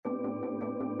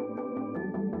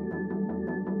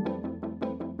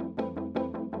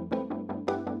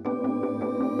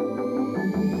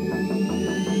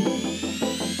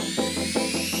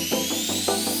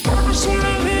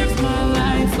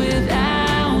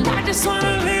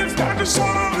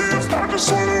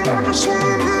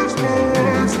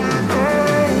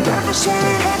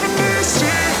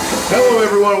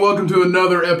everyone. Welcome to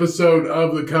another episode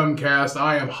of the Cumcast.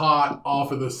 I am hot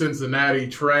off of the Cincinnati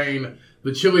train,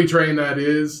 the chili train that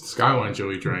is. Skyline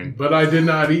chili train. But I did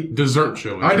not eat. Dessert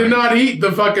chili train. I did not eat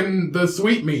the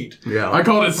sweet meat. Yeah. I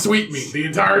called it sweet meat the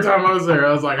entire time I was there.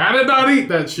 I was like, I did not eat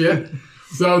that shit.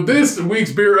 So this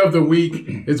week's beer of the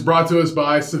week is brought to us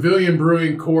by Civilian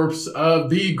Brewing Corp.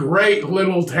 Of the great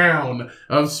little town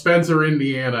of Spencer,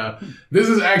 Indiana. This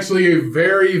is actually a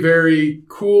very, very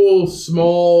cool,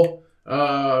 small,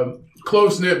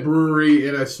 close-knit brewery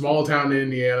in a small town in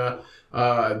Indiana.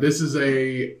 This is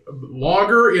a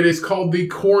lager. It is called the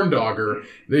Corn Dogger.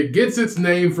 It gets its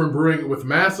name from brewing with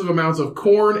massive amounts of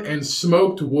corn and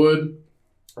smoked wood.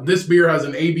 This beer has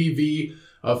an ABV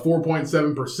of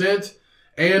 4.7%.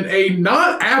 And a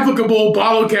not applicable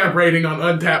bottle cap rating on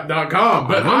Untappd.com.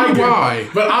 But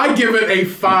I give it a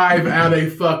 5 out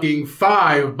of fucking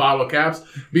 5 bottle caps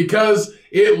because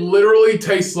it literally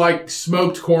tastes like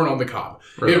smoked corn on the cob.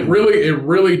 Really? It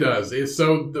really does.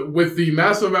 With the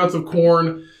massive amounts of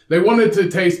corn, they wanted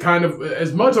to taste kind of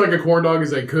as much like a corn dog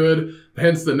as they could,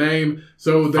 hence the name.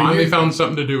 So they finally found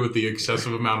something to do with the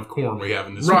excessive amount of corn we have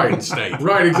in this state.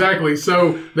 Right, exactly.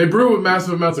 So they brew with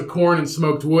massive amounts of corn and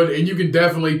smoked wood, and you can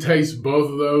definitely taste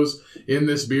both of those in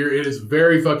this beer. It is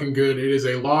very fucking good. It is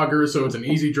a lager, so it's an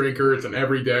easy drinker. It's an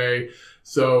everyday.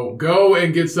 So go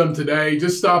and get some today.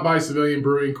 Just stop by Civilian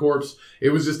Brewing Corp. It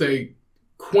was just a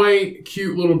quaint,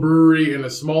 cute little brewery in a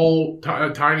small,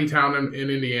 tiny town in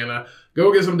Indiana.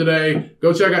 Go get some today.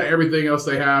 Go check out everything else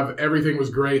they have. Everything was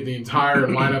great. The entire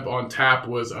lineup on tap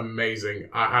was amazing.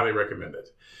 I highly recommend it.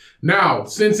 Now,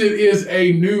 since it is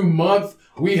a new month,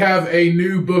 we have a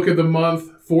new book of the month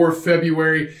for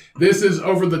February. This is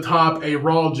Over the Top, A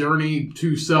Raw Journey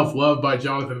to Self-Love by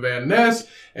Jonathan Van Ness.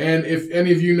 And if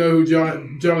any of you know who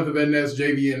Jonathan Van Ness,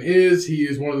 JVN, is, he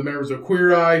is one of the members of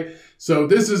Queer Eye. So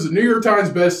this is a New York Times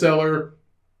bestseller,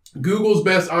 Google's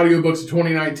Best Audiobooks of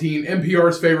 2019,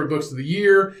 NPR's Favorite Books of the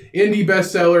Year, Indie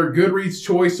bestseller, Goodreads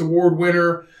Choice Award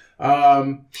winner.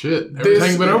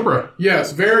 Everything but Oprah.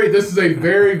 Yes, this is a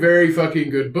very, very fucking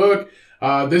good book.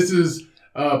 This is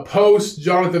post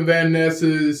Jonathan Van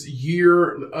Ness's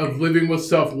year of living with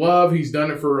self-love. He's done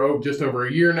it for just over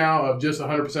a year now of just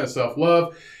 100%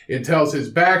 self-love. It tells his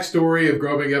backstory of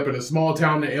growing up in a small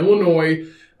town in Illinois,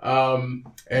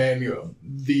 and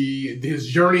his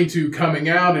journey to coming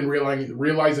out and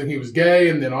realizing he was gay,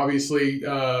 and then obviously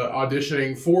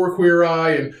auditioning for Queer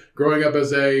Eye and growing up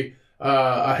as a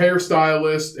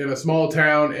hairstylist in a small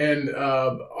town, and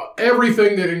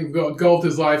everything that engulfed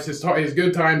his life, his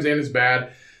good times and his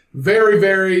bad. Very,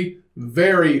 very,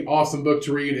 very awesome book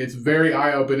to read. It's very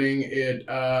eye-opening. It's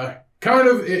a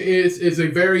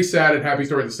very sad and happy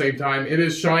story at the same time. It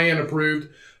is Cheyenne approved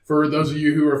for those of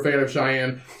you who are a fan of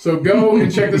Cheyenne. So go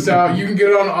and check this out. You can get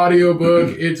it on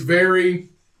audiobook. It's very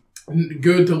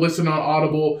good to listen on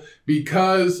audiobook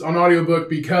because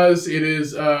it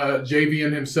is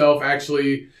JVN himself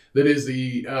actually that is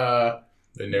the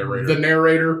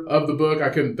narrator of the book. I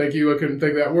couldn't think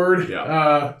of that word.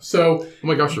 Yeah. Oh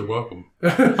my gosh, you're welcome.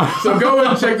 So go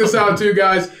and check this out too,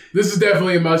 guys. This is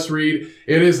definitely a must read.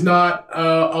 It is not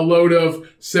a load of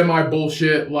semi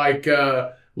bullshit like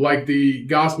the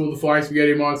Gospel of the Flying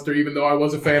Spaghetti Monster, even though I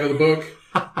was a fan of the book.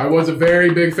 I was a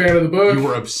very big fan of the book. You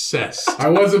were obsessed. I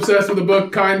was obsessed with the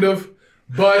book, kind of.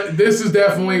 But this is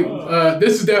definitely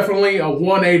a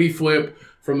 180 flip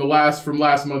from last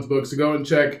month's book. So go and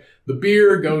check the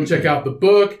beer. Go and check out the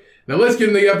book. Now let's get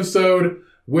into the episode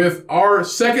with our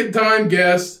second time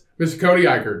guest, Mr. Cody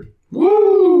Ikerd.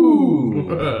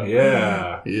 Woo!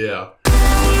 Yeah. Yeah.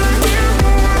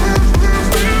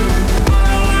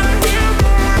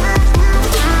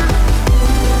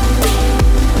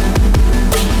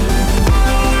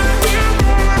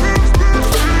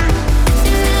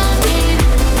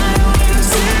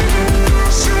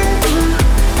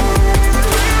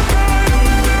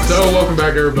 So, welcome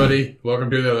back, everybody. Welcome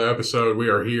to another episode. We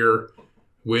are here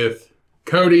with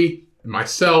Cody, and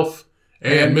myself,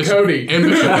 and Mr. Cody. And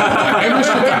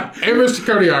Mr.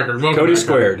 Cody Ikerd. Welcome Cody back.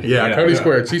 squared. Yeah, Cody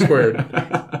squared. C squared.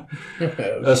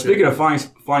 Speaking of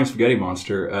flying spaghetti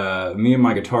monster, me and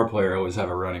my guitar player always have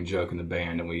a running joke in the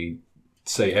band, and we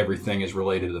say everything is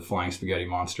related to the flying spaghetti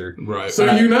monster. Right. So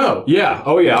you know. Yeah.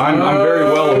 Oh, yeah. I'm very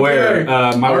well aware.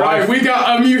 Okay. My wife, right, we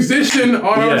got a musician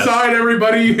on our side,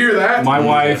 everybody. You hear that? My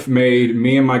wife made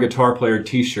me and my guitar player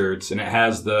T-shirts, and it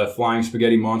has the flying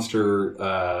spaghetti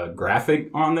monster graphic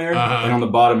on there, and on the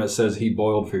bottom it says "He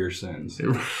boiled for your sins."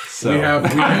 So we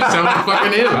have sound like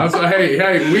fucking him. So,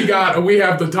 hey, we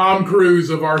have the Tom Cruise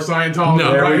of our Scientology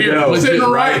No, right here, go. sitting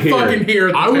right here. fucking here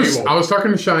at the table. I was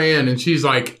talking to Cheyenne, and she's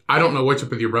like, I don't know what's up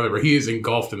with your brother, but he is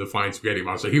engulfed in the flying spaghetti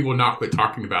monster. He will not quit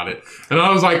talking about it. And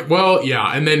I was like, well,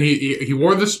 yeah. And then he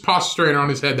wore this pasta strainer on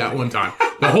his head that one time.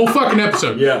 The whole fucking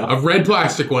episode of red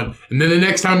plastic one. And then the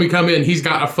next time we come in, he's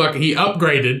got he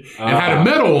upgraded and had a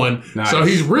metal one. Nice. So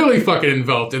he's really fucking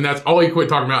enveloped. And that's all he quit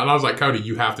talking about. And I was like, Cody,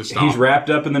 you have to stop. He's wrapped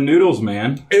up in the noodles,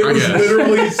 man. It was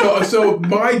literally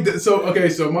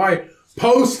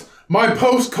my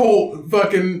post cult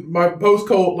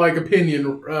like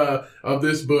opinion of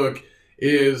this book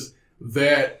is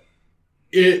that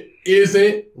it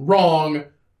isn't wrong,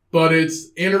 but it's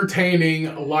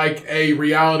entertaining like a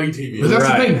reality TV. But that's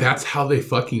the thing. That's how they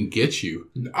fucking get you.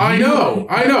 I know.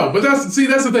 But that's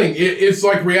the thing. It's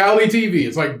like reality TV.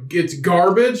 It's like, it's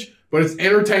garbage, but it's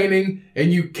entertaining,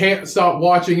 and you can't stop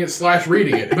watching it /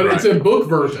 reading it. But it's a book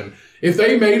version. If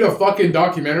they made a fucking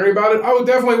documentary about it, I would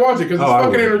definitely watch it because it's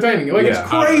fucking entertaining. Like, it's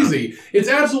crazy. It's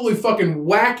absolutely fucking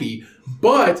wacky,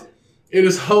 but it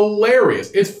is hilarious.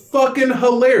 It's fucking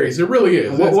hilarious. It really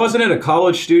is. Wasn't it a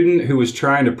college student who was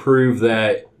trying to prove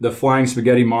that the flying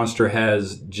spaghetti monster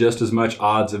has just as much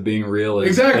odds of being real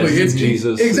as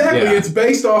Jesus? Exactly. Yeah. It's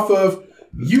based off of,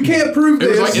 you can't prove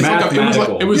this.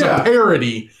 It was a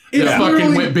parody that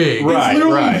fucking went big. It's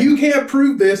literally, you can't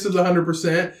prove this as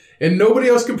 100%. And nobody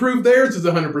else can prove theirs is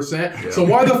 100%. Yeah. So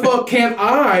why the fuck can't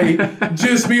I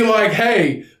just be like,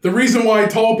 hey, the reason why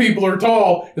tall people are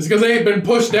tall is because they ain't been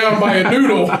pushed down by a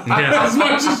noodle as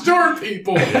much as short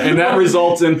people. And that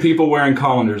results in people wearing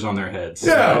colanders on their heads.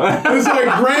 Yeah. It's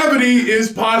like, gravity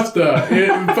is pasta.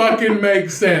 It fucking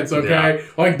makes sense, okay? Yeah.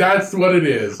 Like, that's what it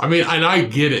is. I mean, and I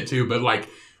get it too, but like,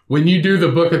 when you do the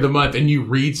book of the month and you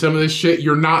read some of this shit,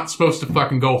 you're not supposed to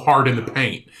fucking go hard in the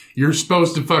paint. You're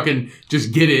supposed to fucking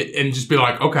just get it and just be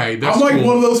like, okay, that's I'm like cool.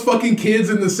 One of those fucking kids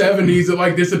in the 70s that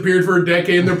like disappeared for a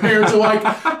decade and their parents are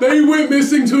like, they went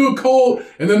missing to a cult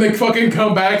and then they fucking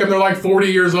come back and they're like 40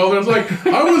 years old. And it's like,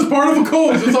 I was part of a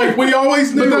cult. It's like, we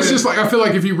always knew. But that's just like, I feel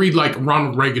like if you read like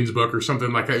Ronald Reagan's book or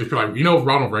something like that, it's like,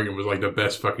 Ronald Reagan was like the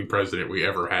best fucking president we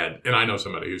ever had. And I know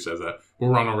somebody who says that. Well,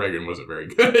 Ronald Reagan wasn't very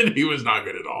good. He was not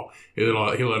good at all. He let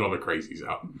all the crazies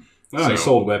out. He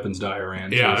sold weapons to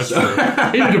Iran. Yeah, that's true.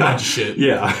 He did a bunch of shit.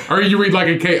 Yeah. Or you read like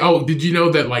did you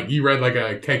know that like you read like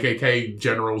a KKK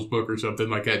general's book or something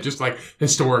like that? Just like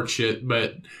historic shit,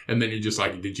 and then you're just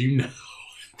like, did you know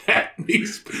that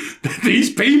these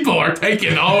people are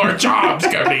taking all our jobs,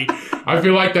 Cody? I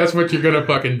feel like that's what you're gonna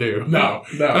fucking do. No.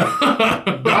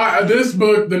 This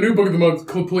book, the new book of the month,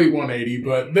 complete 180,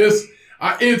 but this...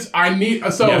 yes,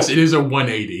 it is a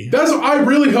 180. I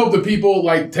really hope that people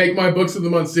like take my books of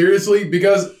the month seriously,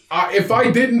 because if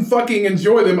I didn't fucking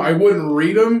enjoy them, I wouldn't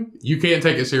read them. You can't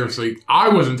take it seriously. I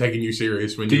wasn't taking you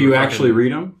serious when Do you actually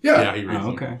read them? Yeah. Yeah, he reads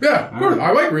them. Okay. Yeah, of course.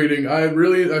 I like reading. I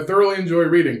thoroughly enjoy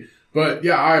reading. But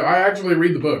yeah, I actually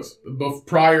read the books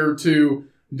prior to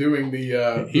doing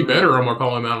the... He better, I'm gonna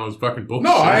call him out on his fucking bullshit.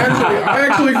 No, I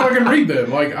actually fucking read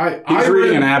them. Like He's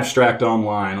reading an abstract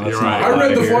online. I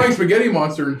read The Flying Spaghetti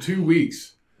Monster in 2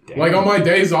 weeks. Damn. Like on my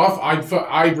days off,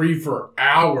 I'd read for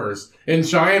hours. And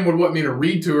Cheyenne would want me to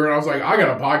read to her, and I was like, I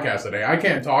got a podcast today. I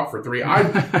can't talk for 3.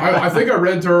 I think I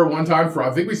read to her one time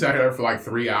I think we sat here for like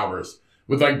 3 hours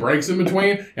with like breaks in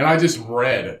between, and I just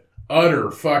read.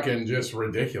 Utter fucking just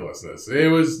ridiculousness. But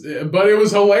it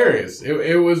was hilarious.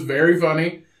 It was very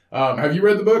funny. Have you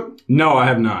read the book? No, I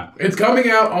have not. It's coming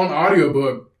out on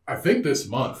audiobook, I think this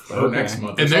month or next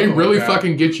month. And they really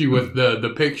fucking get you with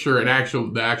the picture and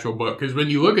the actual book. Because when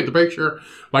you look at the picture,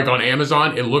 like on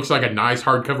Amazon, it looks like a nice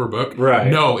hardcover book. Right.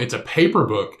 No, it's a paper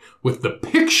book with the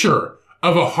picture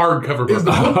of a hardcover book. Is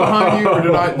the book behind you, or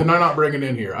did I not bring it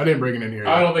in here? I didn't bring it in here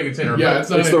yet. I don't think it's in here. Yeah,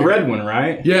 it's the red one,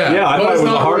 right? Yeah. Yeah, I thought it was a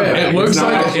hardback. It looks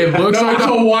like it's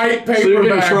a white paperback. So you're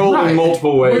controlled in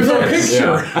multiple ways. With a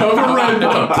picture of a red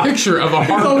book. A picture of a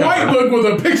hardcover. It's a white book with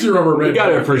a picture of a red book. You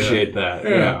gotta appreciate that.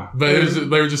 Yeah. But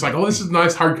they were just like, oh, this is a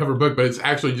nice hardcover book, but it's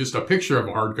actually just a picture of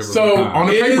a hardcover book. So on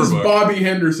a paper is book. Bobby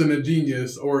Henderson a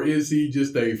genius, or is he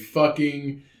just a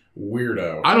fucking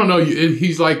weirdo? I don't know.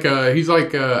 He's like an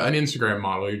Instagram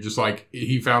model. You're just like,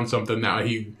 he found something that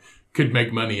he could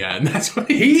make money at, and that's what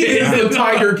he is. The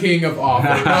Tiger King of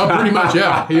authors. Pretty much,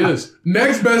 yeah, he is.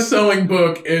 Next best-selling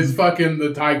book is fucking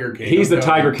the Tiger King. He's the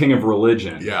Tiger King of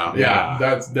religion. Yeah,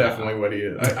 that's definitely what he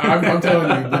is. I'm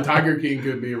telling you, the Tiger King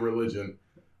could be a religion.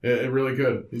 It really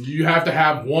could. You have to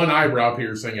have one eyebrow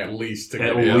piercing at least.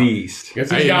 At least.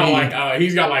 Because he's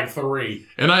got like 3.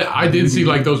 And I did see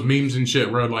like those memes and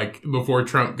shit where like before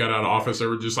Trump got out of office, they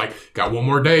were just like, got one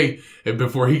more day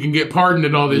before he can get pardoned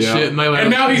and all this shit.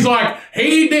 And now he's like,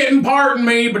 he didn't pardon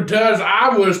me because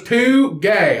I was too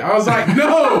gay. I was like,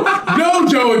 no,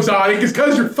 Joe Exotic, it's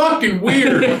because you're fucking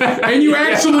weird. And you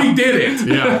actually did it.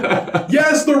 Yeah.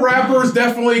 Yes, the rappers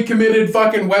definitely committed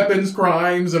fucking weapons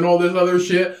crimes and all this other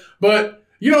shit. But,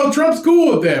 Trump's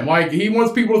cool with them. Like, he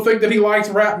wants people to think that he likes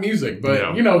rap music. But,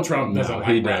 Trump doesn't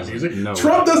like rap music. No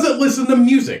Trump doesn't listen to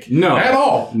music. No. At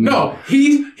all. No.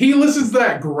 He listens to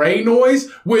that gray noise,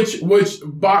 which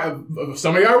by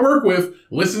somebody I work with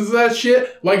listens to that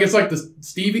shit. Like, it's like the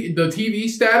TV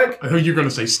static. I think you're going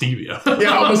to say stevia.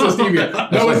 Yeah, I almost said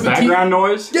stevia. No, it's like background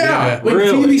noise? Yeah. Like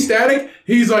really? TV static.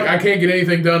 He's like, I can't get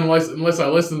anything done unless I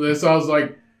listen to this. So I was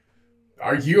like,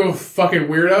 are you a fucking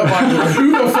weirdo? Like,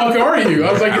 who the fuck are you?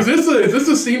 I was like, is this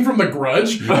a scene from The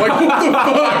Grudge? Like, what the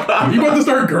fuck? You about to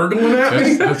start gurgling at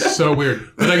me? That's so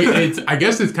weird. But I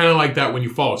guess it's kind of like that when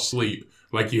you fall asleep.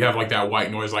 Like, you have, like, that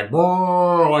white noise, like,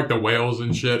 like the whales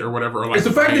and shit or whatever. Or like it's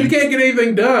the fact that you can't get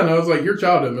anything done. I was like, your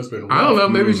childhood must have been rough. I don't know.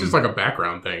 Maybe it's just like a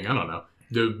background thing. I don't know.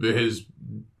 His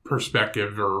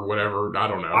perspective or whatever. I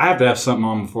don't know. I have to have something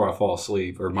on before I fall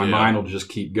asleep, or my mind will just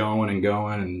keep going,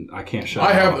 and I can't shut it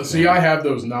off. I have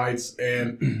those nights,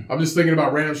 and I'm just thinking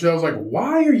about random shit. I was like,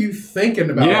 why are you thinking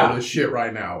about all this shit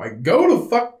right now? Like, go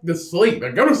to sleep.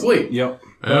 Like, go to sleep. Yep.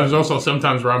 And there's also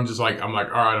sometimes where I'm like,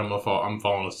 all right, I'm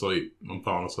falling asleep. I'm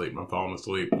falling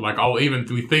asleep. Like, I'll even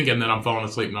be thinking that I'm falling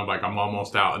asleep, and I'm like, I'm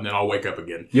almost out, and then I'll wake up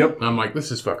again. Yep. And I'm like,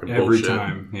 this is fucking every bullshit.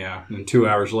 time. Yeah. And 2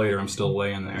 hours later, I'm still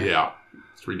laying there. Yeah.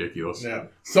 It's ridiculous. Yeah.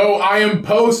 So I am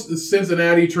post the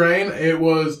Cincinnati train. It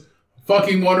was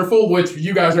fucking wonderful, which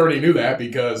you guys already knew that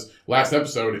because last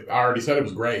episode I already said it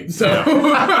was great. So we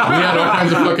had all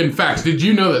kinds of fucking facts. Did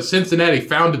you know that Cincinnati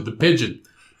founded the pigeon?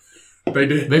 They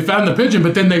did. They found the pigeon,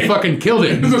 but then they fucking killed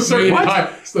it. It's a certain type.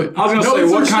 I was going to say,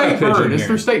 what kind of pigeon? It's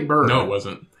their state bird. No, it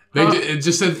wasn't. It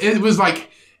just said, it was like,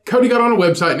 Cody got on a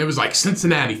website and it was like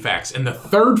Cincinnati facts. And the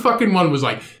third fucking one was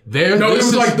like, it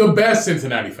was like the best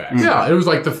Cincinnati facts. Yeah, it was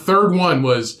like the third one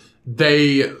was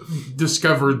they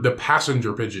discovered the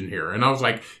passenger pigeon here. And I was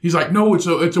like, he's like, no, it's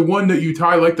a one that you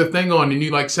tie like the thing on and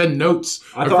you like send notes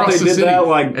across the city.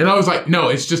 And I was like, no,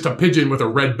 it's just a pigeon with a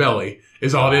red belly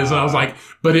is all it is. And I was like,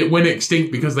 but it went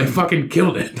extinct because they fucking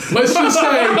killed it. Let's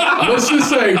just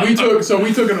say we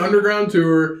took an underground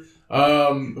tour.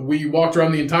 We walked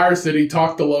around the entire city,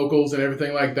 talked to locals and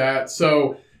everything like that.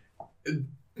 So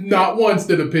not once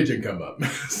did a pigeon come up.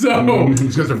 So it's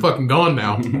because they're fucking gone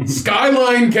now.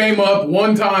 Skyline came up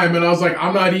one time and I was like,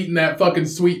 I'm not eating that fucking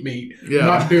sweet meat. Yeah.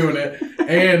 Not doing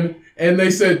it. And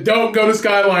they said, don't go to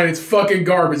Skyline. It's fucking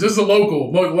garbage. This is a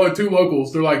local. Two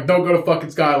locals. They're like, don't go to fucking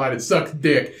Skyline. It sucks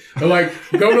dick. They're like,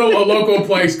 go to a local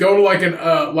place. Go to like an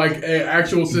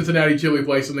actual Cincinnati chili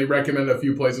place. And they recommended a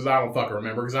few places. I don't fucking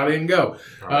remember because I didn't go.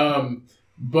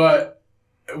 But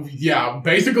yeah,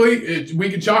 basically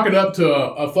we could chalk it up to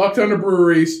a fuck ton of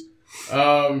breweries.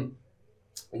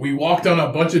 We walked on a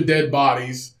bunch of dead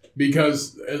bodies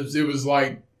because it was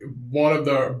like one of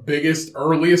the biggest,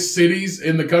 earliest cities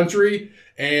in the country.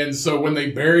 And so when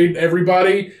they buried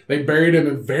everybody, they buried them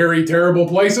in very terrible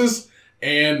places.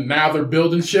 And now they're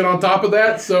building shit on top of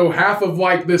that. So half of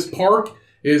like this park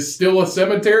is still a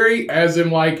cemetery, as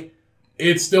in like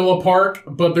it's still a park,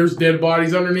 but there's dead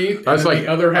bodies underneath. That's like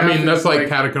the other half. I mean, that's like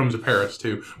Catacombs of Paris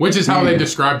too, which is how they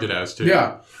described it as too.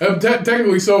 Yeah,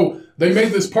 technically. So they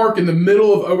made this park in the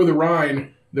middle of Over the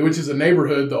Rhine, which is a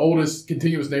neighborhood, the oldest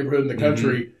continuous neighborhood in the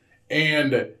country,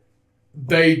 and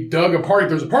they dug a park.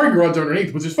 There's a parking garage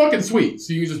underneath, which is fucking sweet.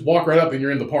 So you can just walk right up and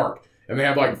you're in the park. And they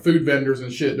have like food vendors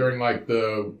and shit during like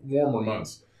the warmer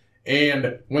months.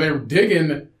 And when they were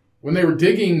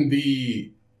digging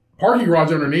the parking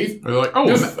garage underneath, they're like,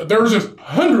 there was just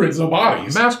hundreds of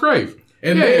bodies. Mass grave.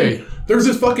 And then there's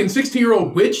this fucking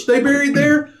 16-year-old witch they buried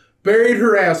there. Buried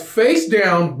her ass face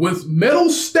down with metal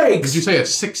stakes. Did you say a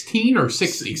 16 or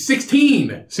 60? 16.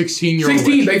 16-year-old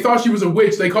 16. witch. They thought she was a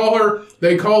witch. They call her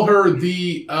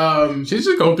the she's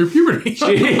just going through puberty.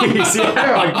 Jeez, yeah,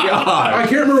 my God. I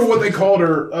can't remember what they called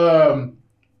her.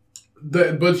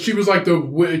 But she was like the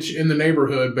witch in the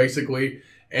neighborhood, basically.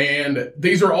 And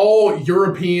these are all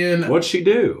European. What'd she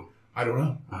do? I don't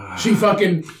know. She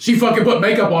fucking put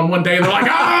makeup on one day and they're like,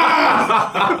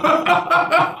 ah!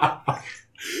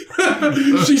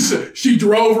 She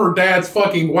drove her dad's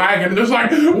fucking wagon and there's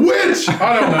like, witch!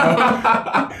 I don't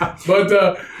know.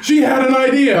 But she had an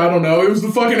idea. I don't know. It was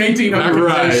the fucking 1800s.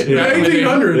 Right. The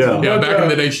 1800s. Yeah, back in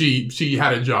the day, she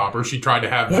had a job, or she tried to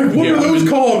have. Like, what are those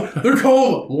called? They're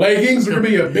called leggings. They're going to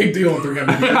be a big deal in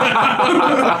 300 years.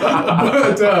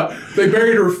 But they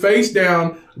buried her face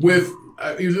down with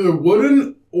either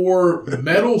wooden or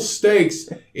metal stakes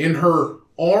in her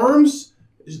arms,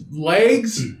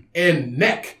 legs, and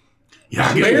neck.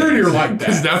 Yeah, Buried her like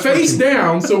that. Face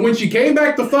down, so when she came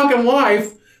back to fucking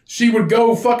life, she would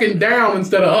go fucking down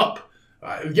instead of up.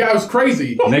 Yeah, it was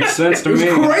crazy. Makes sense to me.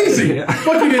 It was crazy. Yeah.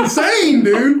 Fucking insane,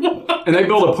 dude. And they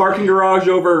built a parking garage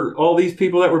over all these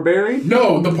people that were buried?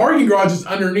 No, the parking garage is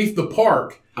underneath the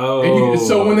park. Oh.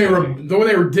 So when they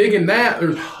were digging that,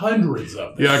 there's hundreds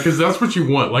of them. Yeah, because that's what you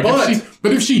want. Like,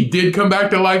 but if she did come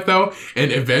back to life though,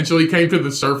 and eventually came to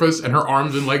the surface, and her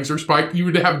arms and legs are spiked, you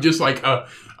would have just like a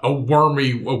witch.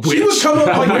 She would come up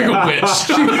like a witch.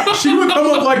 She would come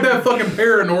up like that fucking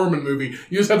Paranorman movie.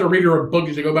 You just have to read her a book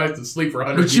and she go back to sleep for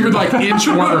 100 years. But she would like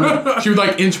inchworm. She would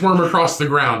like inchworm across the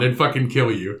ground and fucking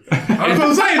kill you. That's what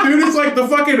I'm saying, dude. It's like the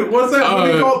fucking what's that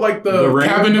movie called? Like the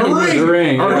Cabin in the Woods. The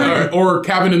Ring. Or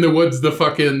Cabin in the Woods.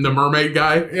 The mermaid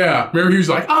guy. Yeah. Remember he was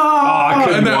like, I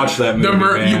couldn't watch that movie.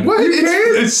 Man.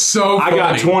 It's so funny.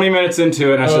 I got 20 minutes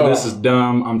into it and I said, "This is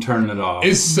dumb. I'm turning it off."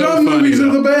 It's so dumb funny. Movies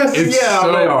are the best. They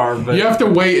are. But you have to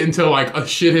wait until like a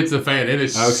shit hits the fan. It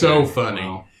is so funny.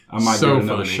 Well, I might so give it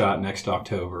another funny. shot next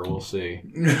October. We'll see.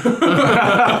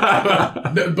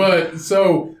 But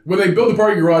so when they built the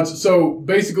parking garage, so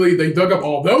basically they dug up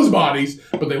all those bodies,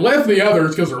 but they left the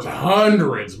others because there's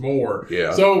hundreds more.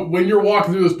 Yeah. So when you're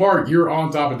walking through this park, you're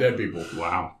on top of dead people.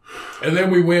 Wow. And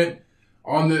then we went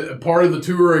on the part of the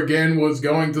tour again was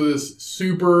going to this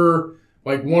super,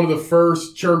 like one of the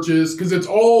first churches, because it's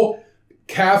all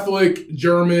Catholic,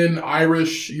 German,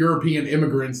 Irish, European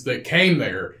immigrants that came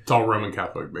there. It's all Roman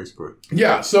Catholic, basically.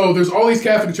 Yeah, so there's all these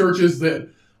Catholic churches that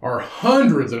are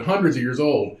hundreds and hundreds of years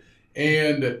old,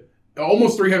 and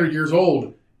almost 300 years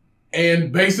old.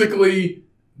 And basically,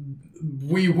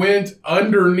 we went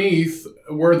underneath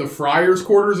where the friars'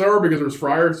 quarters are, because there's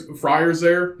friars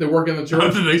there that work in the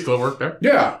church. Do they still work there?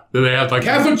 Yeah. Do they have like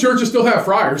Catholic churches still have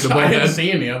friars. I haven't head?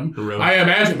 seen them. Really? I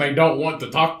imagine they don't want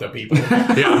to talk to people.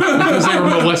 Yeah, because they were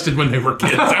molested when they were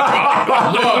kids.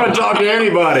 I'm not going to talk to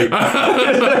anybody.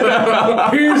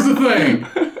 Here's the thing.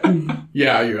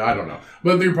 Yeah, I don't know.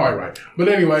 But you're probably right. But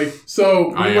anyway, so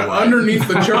we went underneath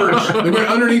the church. They went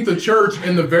underneath the church,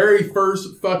 and the very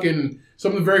first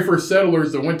some of the very first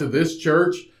settlers that went to this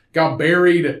church got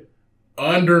buried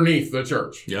underneath the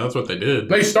church. Yeah, that's what they did.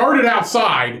 They started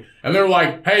outside, and they're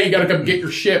like, hey, you got to come get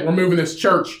your shit. We're moving this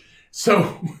church.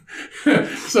 So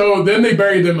then they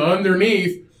buried them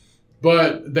underneath,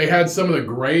 but they had some of the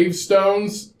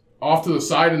gravestones off to the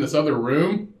side in this other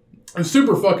room. It was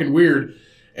super fucking weird.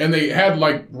 And they had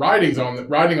like writing on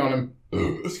them,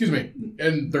 excuse me,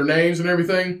 and their names and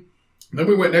everything. Then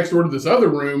we went next door to this other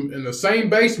room in the same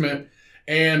basement,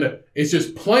 and it's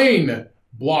just plain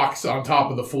blocks on top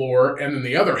of the floor, and then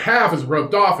the other half is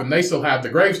roped off, and they still have the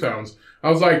gravestones. I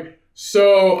was like,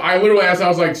 so I literally asked, I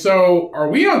was like, so are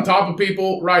we on top of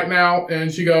people right now?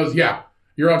 And she goes, yeah,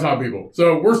 you're on top of people.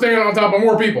 So we're standing on top of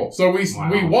more people. So we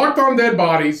walked on dead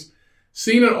bodies,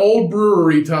 seen an old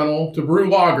brewery tunnel to brew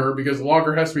lager, because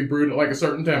lager has to be brewed at like a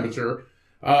certain temperature.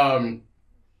 And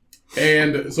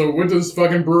so we went to this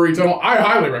fucking brewery tunnel. I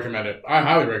highly recommend it.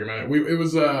 It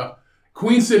was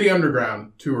Queen City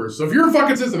Underground tours. So if you're in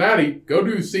fucking Cincinnati, go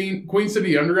do Queen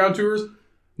City Underground tours.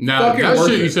 Now, that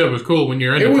shit you said was cool when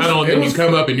you're in the tunnel and then you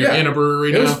come up and you're in a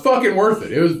brewery now. It was fucking worth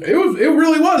it. It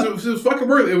really was. It was fucking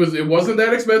worth it. It wasn't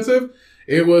that expensive.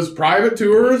 It was private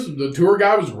tours. The tour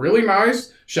guy was really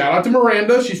nice. Shout out to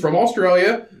Miranda. She's from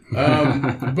Australia.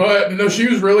 But no, she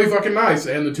was really fucking nice.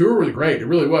 And the tour was great. It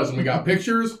really was. And we got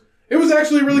pictures. It was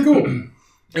actually really cool.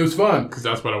 It was fun. Because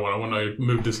that's what I want. I want to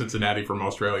move to Cincinnati from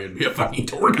Australia and be a fucking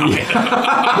tour guide.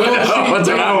 That's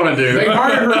what I want to do. They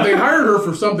hired her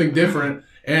for something different.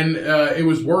 And it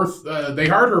was worth, they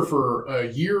hired her for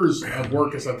years of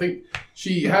work, because I think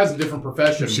she has a different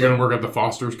profession. Is she going to work at the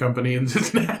Foster's company in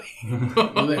Cincinnati?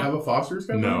 Do they have a Foster's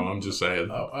company? No, I'm just saying.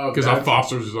 Because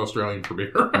Foster's is Australian for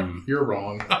beer. You're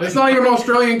wrong. It's not even an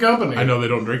Australian company. I know they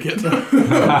don't drink it.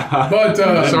 But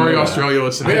sorry, Australia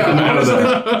listening. Yeah,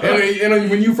 honestly, and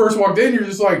when you first walked in, you're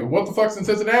just like, what the fuck's in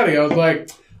Cincinnati? I was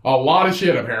like, a lot of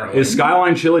shit, apparently. Is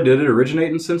Skyline Chili, did it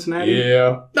originate in Cincinnati?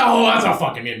 Yeah. No, that's a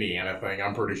fucking Indiana thing,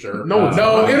 I'm pretty sure. No,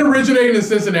 it originated in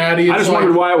Cincinnati. I just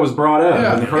wondered why it was brought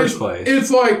up in the first place.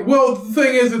 It's like, well, the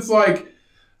thing is, it's like,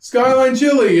 Skyline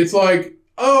Chili, it's like,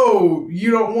 oh,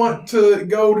 you don't want to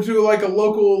go to like a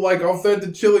local, like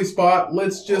authentic chili spot.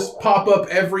 Let's just pop up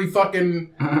every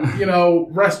fucking,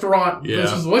 restaurant.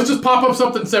 Yeah. Let's just pop up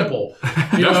something simple.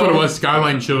 That's what it was.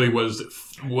 Skyline Chili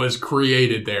was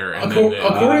created there. And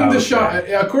according to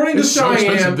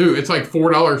Cheyenne, dude, it's like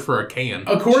 $4 for a can.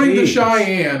 According to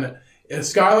Cheyenne,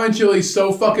 Skyline Chili's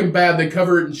so fucking bad they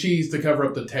cover it in cheese to cover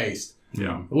up the taste.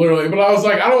 Yeah, literally. But I was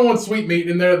like, I don't want sweet meat,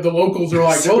 and the locals are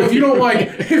like, well, if you don't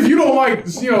like,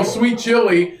 sweet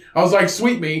chili, I was like,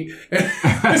 sweet meat.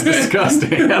 That's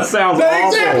disgusting. That sounds awful.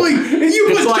 Exactly. And you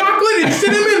put chocolate and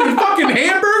cinnamon in fucking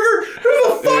hamburger? Who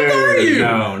the fuck are you?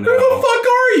 No. Who the fuck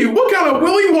are you? What kind of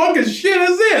Willy Wonka shit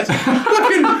is this?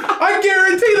 I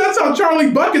guarantee that's how Charlie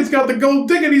Bucket's got the gold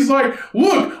ticket. He's like,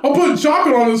 look, I'm putting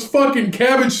chocolate on this fucking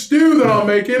cabbage stew that I'm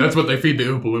making. That's what they feed the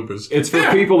Oompa Loompas. It's for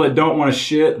people that don't want to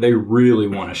shit. They really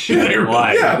want to shit.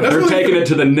 They're taking it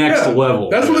to the next level.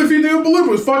 That's what they feed the Oompa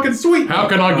Loompas. Fucking sweet. How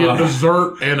can I get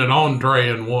dessert and an entree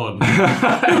in one?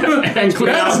 And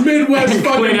Midwest fucking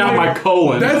clean out my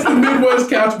colon. That's the Midwest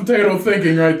couch potato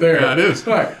thinking right there. Yeah, it is.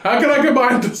 Right. How can I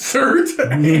combine dessert?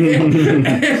 That's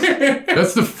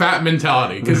the fat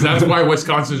mentality, because that's why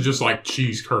Wisconsin's just like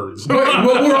cheese curds. But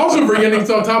we're also forgetting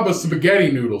on top of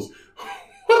spaghetti noodles.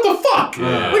 What the fuck?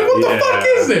 What the fuck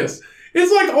is this?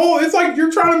 It's like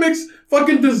you're trying to mix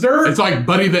fucking dessert. It's like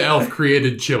Buddy the Elf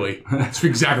created chili. That's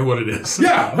exactly what it is.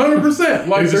 Yeah, 100%.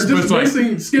 Like they're just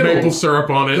missing Skittles. Maple syrup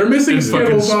on it. They're missing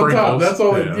Skittles on top. That's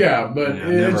all. But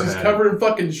it's just covered in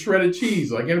fucking shredded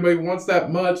cheese. Like anybody wants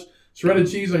that much shredded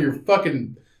cheese on your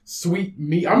fucking sweet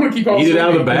meat? I'm gonna keep on. Eat it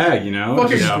out of the bag,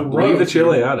 Fucking gross. Leave the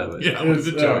chili out of it. Yeah, leave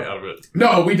the chili out of it.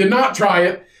 No, we did not try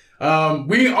it.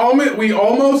 We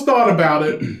almost thought about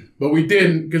it, but we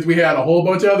didn't because we had a whole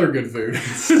bunch of other good food.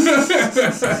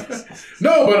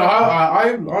 No, but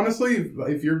I honestly,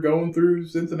 if you're going through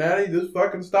Cincinnati, just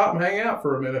fucking stop and hang out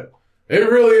for a minute.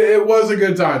 It was a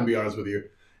good time, to be honest with you.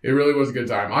 It really was a good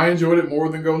time. I enjoyed it more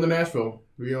than going to Nashville,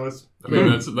 to be honest. I mean,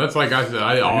 that's like I said.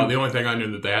 The only thing I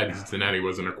knew that they had in Cincinnati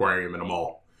was an aquarium and a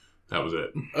mall. That was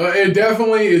it. It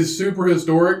definitely is super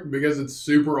historic because it's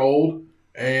super old.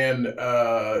 And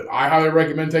I highly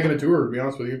recommend taking a tour, to be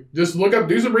honest with you. Just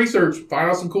do some research, find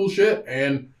out some cool shit,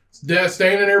 and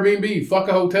stay in an Airbnb. Fuck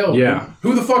a hotel. Yeah.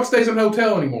 Who the fuck stays in a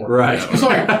hotel anymore? Right. It's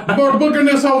like, we're booking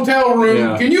this hotel room.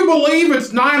 Yeah. Can you believe it's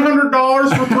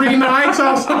 $900 for 3 nights?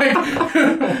 I was like,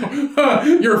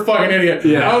 you're a fucking idiot.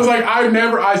 Yeah. I was like,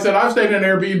 I said, I've stayed in an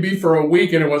Airbnb for a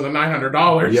week and it wasn't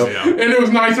 $900. Yep. Yeah. And it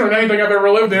was nicer than anything I've ever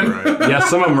lived in. Right. Yeah,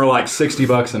 some of them are like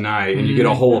 $60 a night and you get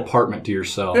a whole apartment to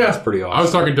yourself. Yeah. That's pretty awesome. I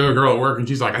was talking to a girl at work and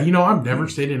she's like, I've never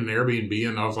stayed in an Airbnb.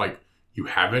 And I was like, you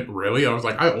haven't really? I was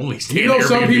like, I only stay in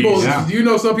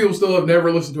Airbnb. Some people still have never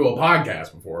listened to a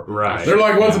podcast before. Right. They're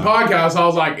like, what's a podcast? I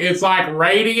was like, it's like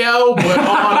radio, but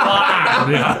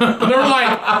online.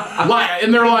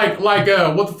 They're like,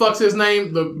 what the fuck's his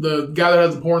name? The guy that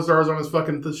has the porn stars on his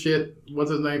fucking shit.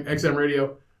 What's his name? XM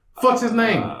Radio. Fuck's his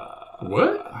name?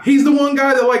 What? He's the one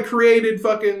guy that created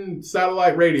fucking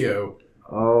satellite radio.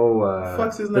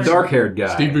 Fuck's his name? The dark-haired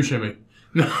guy. Steve Buscemi.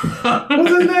 What's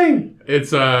his name?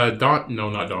 It's Don. No,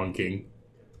 not Don King.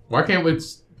 Why can't we? It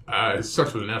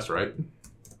starts with an S, right?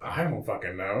 I don't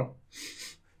fucking know.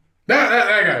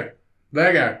 That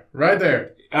guy, right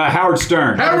there. Howard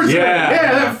Stern. Yeah,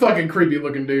 that fucking creepy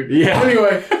looking dude. Yeah.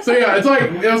 Anyway, so yeah, it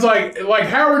was like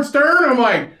Howard Stern. I'm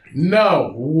like,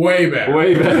 no, way better.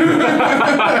 Way better.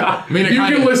 I mean, you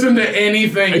can listen to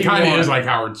anything. It kind of is like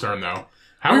Howard Stern, though.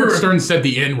 Howard Stern said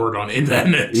the N-word on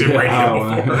internet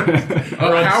radio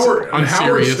before.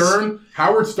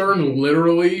 Howard Stern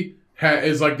literally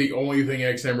is like the only thing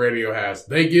XM Radio has.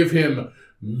 They give him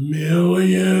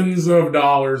millions of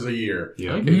dollars a year.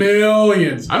 Yeah.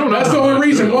 Millions. I don't know. That's the only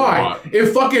reason why.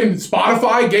 If fucking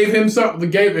Spotify gave him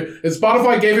if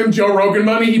Spotify gave him Joe Rogan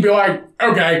money, he'd be like,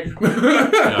 okay.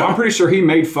 Well, I'm pretty sure he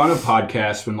made fun of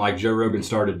podcasts when Joe Rogan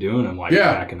started doing them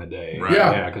back in the day. Right.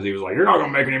 Yeah. Because he was like, you're not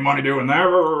going to make any money doing that.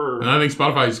 And I think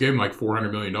Spotify just gave him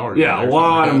 $400 million. Yeah, a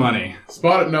lot of money. I think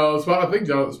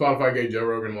Spotify gave Joe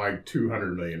Rogan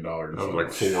 $200 million. That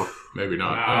was 4. Maybe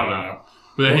not. I don't know.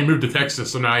 But then he moved to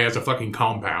Texas, so now he has a fucking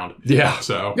compound. Yeah.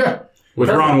 So. Yeah. With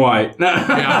Ron White.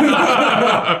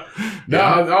 Yeah.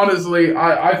 Honestly,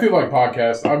 I feel like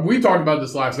podcasts, we talked about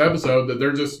this last episode, that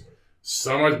they're just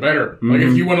so much better. Mm-hmm. Like,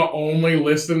 if you want to only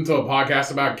listen to a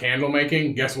podcast about candle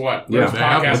making, guess what? There's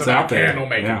podcasts about candle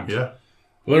making. Yeah.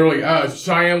 Literally,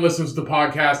 Cheyenne listens to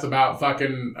podcasts about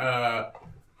fucking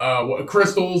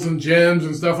crystals and gems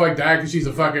and stuff like that, because she's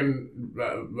a fucking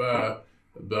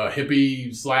the hippie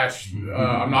 /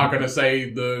 I'm not going to say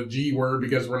the G word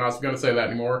because we're not going to say that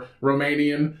anymore,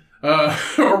 Romanian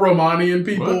or Romanian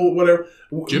people, whatever.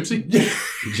 Gypsy?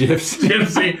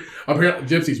 Gypsy. Apparently,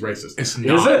 Gypsy's racist. It's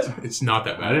not. Is it? It's not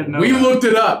that bad. I didn't know We that. looked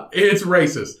it up. It's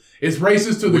racist. It's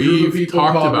racist to the group of people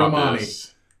called Romani.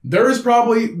 This. There's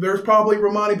probably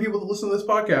Romani people that listen to this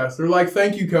podcast. They're like,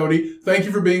 thank you, Cody. Thank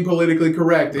you for being politically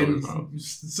correct and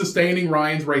sustaining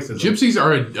Ryan's racism. Gypsies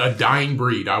are a dying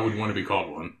breed. I would want to be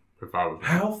called one if I was.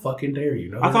 How fucking dare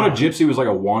you? No, I thought a gypsy was like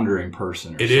a wandering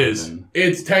person. Or It something.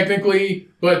 It's technically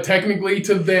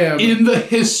to them. In the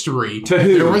history, To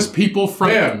who? there was people from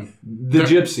them. The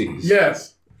gypsies. Yes.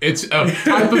 It's a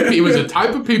type of. It was a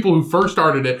type of people who first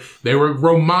started it. They were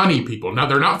Romani people. Now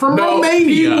they're not from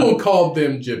Romania. People called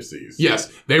them gypsies.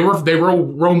 Yes, they were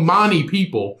Romani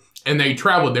people, and they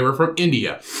traveled. They were from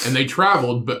India, and they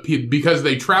traveled, but because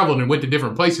they traveled and went to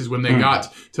different places when they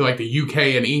got to like the UK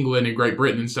and England and Great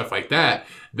Britain and stuff like that,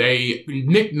 they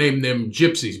nicknamed them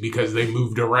gypsies because they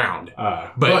moved around.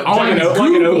 But on like an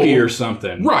Google, Okie or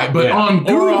something. right? But on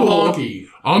Or a Google, honky.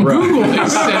 on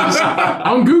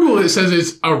Google it says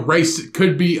it's a race.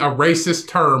 Could be a racist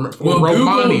term for Romani.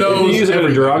 Google You knows use it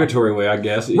in a derogatory way, I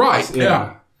guess. Right,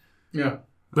 Yeah.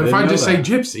 But if I just that.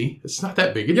 say gypsy, it's not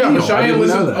that big a Yeah, deal. but Cheyenne didn't know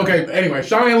listens. that. Okay, anyway,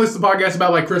 Cheyenne listens to podcasts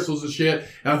about like crystals and shit,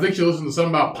 and I think she listens to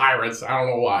something about pirates. I don't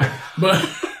know why, but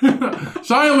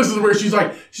Cheyenne listens to where she's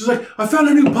like, I found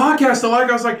a new podcast I like.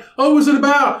 I was like, oh, what's it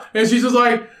about? And she's just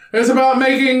like, it's about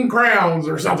making crowns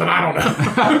or something. I don't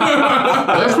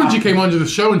know. That's when she came onto the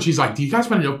show and she's like, do you guys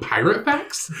want to know pirate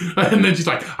facts? And then she's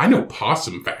like, I know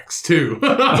possum facts too.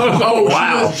 Oh,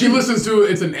 wow. She listens to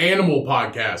it's an animal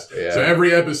podcast. Yeah. So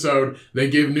every episode they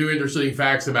give new interesting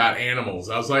facts about animals.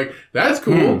 I was like, that's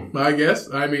cool, I guess.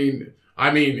 I mean,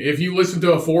 if you listen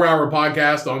to a 4-hour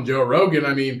podcast on Joe Rogan,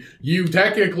 I mean, you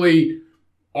technically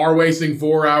are wasting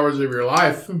 4 hours of your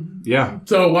life. Yeah.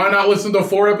 So why not listen to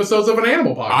 4 episodes of an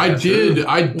animal podcast?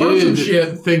 I Learn some did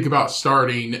shit. think about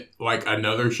starting like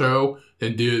another show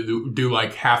and do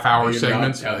like half-hour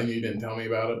segments. You didn't tell me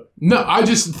about it. No, I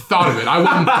just thought of it. I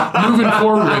wasn't moving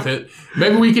forward with it.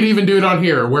 Maybe we could even do it on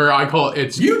here where I call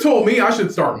it. You told me I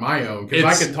should start my own because I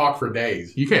It's- could talk for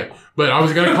days. You can, but I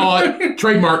was gonna call it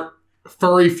trademark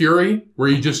Furry Fury, where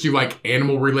you just do like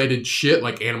animal-related shit,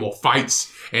 like animal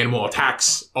fights, animal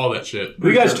attacks, all that shit.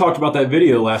 You guys talked about that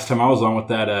video last time I was on with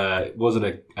that, was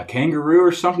it a kangaroo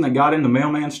or something that got in the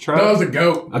mailman's truck? No, it was a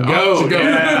goat. A goat.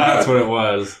 Yeah, that's what it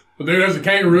was. Dude, there's a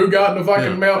kangaroo got in the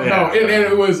fucking mail. Yeah. No, and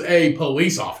it was a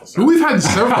police officer. We've had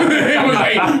several. It was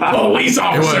a police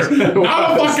officer.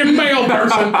 Not a fucking mail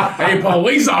person. A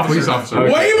police officer. Police officer. Way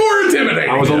Okay. more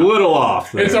intimidating. I was a little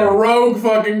off there. It's a rogue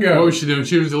fucking What goat. was she doing?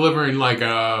 She was delivering like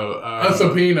a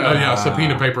subpoena.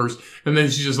 subpoena papers, and then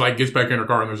she just like gets back in her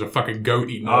car and there's a fucking goat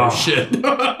eating all her shit.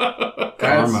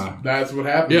 Karma. That's what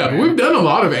happened. Yeah, man. we've done a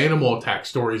lot of animal attack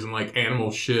stories and like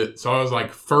animal shit. So I was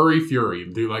like, Furry Fury,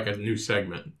 do like a new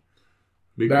segment.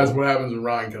 Be That's cool. what happens when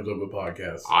Ryan comes up with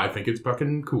podcasts. I think it's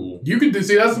fucking cool. You can do.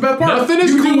 See, that's the best part. Nothing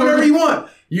is you can do cooler- whatever you want.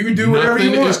 You can do whatever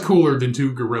Nothing you want. is cooler than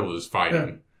two gorillas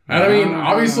fighting. And I mean,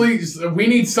 obviously, we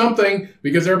need something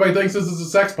because everybody thinks this is a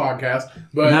sex podcast.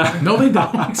 But No, they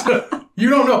don't. you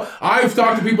don't know. I've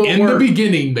talked to people at In the work.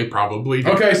 beginning, they probably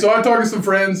do. Okay, so I talked to some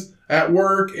friends at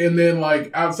work and then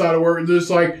like outside of work, and just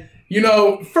like,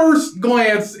 first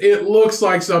glance, it looks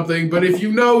like something, but if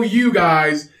you know you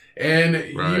guys and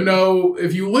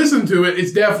if you listen to it,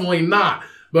 it's definitely not.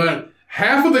 But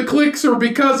half of the clicks are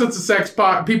because it's a sex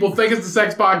people think it's a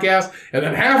sex podcast, and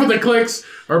then half of the clicks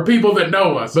are people that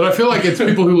know us. But I feel like it's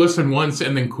people who listen once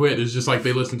and then quit. It's just like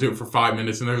they listen to it for 5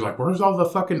 minutes and they're like, where's all the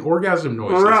fucking orgasm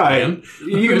noises, Right. man?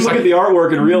 You can It's look like- at the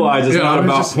artwork and realize it's Yeah, not it's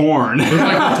about just- porn. It's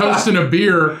like we're toasting a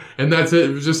beer and that's it.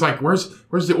 It was just like, where's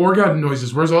the orgasm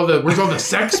noises? Where's all the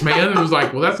sex, man? And it was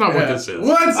like, well, that's not what this is.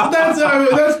 Well,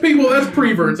 that's people, that's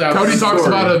preverts out Cody there.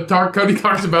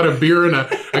 talks about a beer and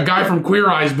a guy from Queer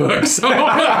Eye's book. So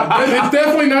It's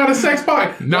definitely not a sex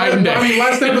podcast. Night and day. I mean,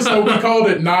 last episode we called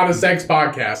it Not a Sex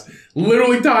Podcast.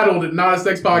 Literally titled it Not a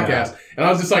Sex Podcast. Yeah. And I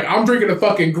was just like, I'm drinking a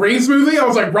fucking green smoothie. I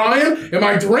was like, Ryan, am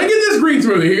I drinking this green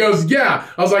smoothie? He goes, yeah.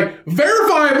 I was like,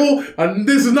 verifiable.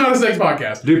 This is not a sex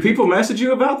podcast. Do people message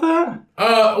you about that?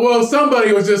 Well,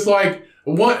 somebody was just like,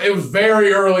 what? It was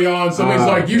very early on. Somebody's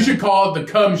like, you should call it the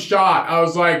cum shot. I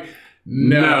was like,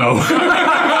 no.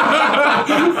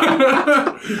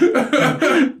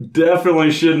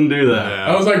 Definitely shouldn't do that.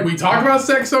 I was like, we talk about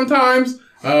sex sometimes.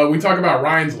 We talk about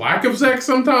Ryan's lack of sex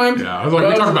sometimes. Yeah, I was like,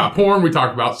 we talk about porn, we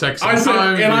talk about sex sometimes.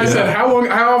 I said, how long,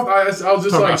 I was just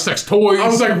talk like, about sex toys. I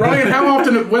was like, Ryan, how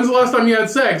often, when's the last time you had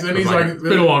sex? And he's like, it's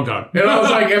been a long time. And I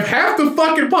was like, if half the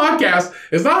fucking podcast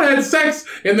has not had sex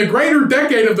in the greater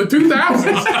decade of the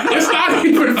 2000s, it's not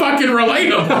even fucking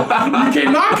relatable. You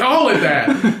cannot call it that.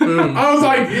 I was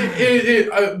like,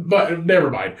 but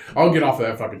never mind. I'll get off of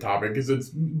that fucking topic because it's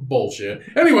bullshit.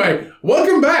 Anyway,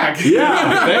 welcome back.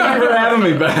 Yeah, thank you for having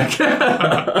me back.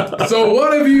 So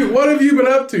what have you been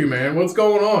up to, man? What's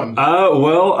going on?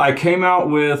 Well, I came out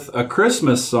with a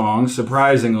Christmas song,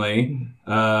 surprisingly,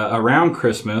 around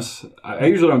Christmas. I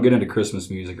usually don't get into Christmas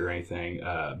music or anything,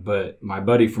 but my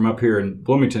buddy from up here in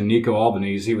Bloomington, Nico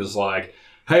Albanese, he was like,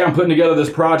 hey, I'm putting together this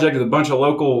project with a bunch of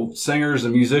local singers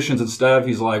and musicians and stuff.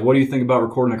 He's like, what do you think about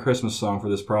recording a Christmas song for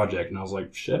this project? And I was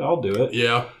like, shit, I'll do it.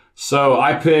 Yeah. So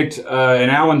I picked an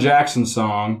Alan Jackson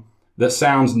song that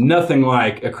sounds nothing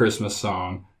like a Christmas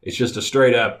song. It's just a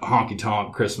straight up honky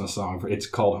tonk Christmas song. It's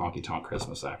called Honky Tonk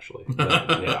Christmas, actually.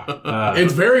 But, yeah.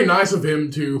 It's very nice of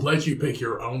him to let you pick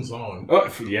your own song.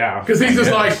 Yeah. Because he's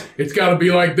just like, it's got to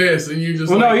be like this. And you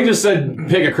just no, he just said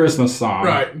pick a Christmas song.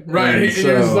 Right. And he's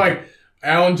like,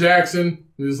 Alan Jackson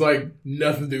is like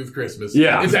nothing to do with Christmas.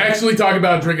 Yeah. It's actually talking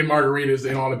about drinking margaritas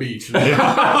and on a beach.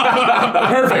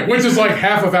 Perfect. Which is like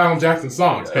half of Alan Jackson's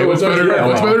songs. Hey, what's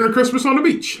better than Christmas on the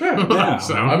beach? Yeah.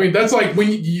 So I mean, that's like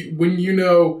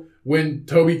when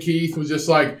Toby Keith was just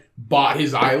like bought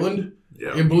his island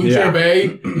in Blue Chair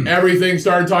Bay, everything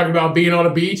started talking about being on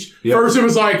a beach. Yep. First it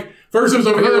was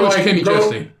over here like Kenny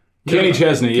Chesney. Kenny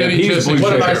Chesney. Yeah, Kenny Chesney.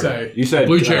 What did I say? You said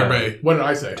Blue Chair Bay. What did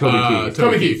I say?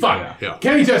 Toby Keith. Fine. Yeah.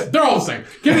 Kenny Chesney. They're all the same.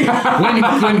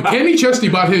 When Kenny Chesney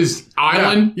bought his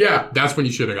island, yeah, that's when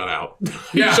you should have got out.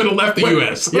 Yeah. You should have left the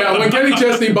U.S. Yeah, when Kenny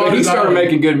Chesney bought he started island,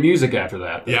 making good music after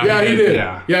that. Yeah, he did.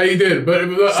 Yeah, he did. But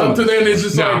up to then, it's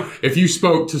just now, like... if you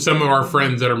spoke to some of our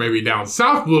friends that are maybe down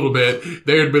south a little bit,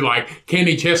 they would be like,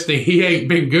 Kenny Chesney, he ain't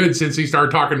been good since he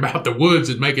started talking about the woods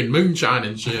and making moonshine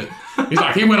and shit. He's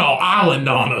like, he went all island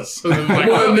on us. Like,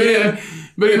 well, man,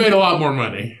 but he made a lot more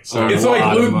money. So it's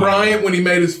like Luke Bryant when he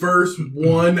made his first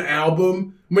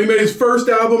album. When he made his first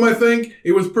album, I think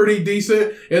it was pretty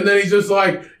decent. And then he's just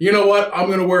like, you know what? I'm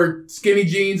going to wear skinny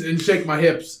jeans and shake my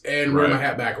hips and wear my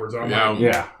hat backwards. I'm like,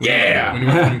 yeah. When he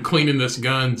went from cleaning this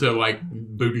gun to like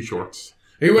booty shorts.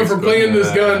 He went from cleaning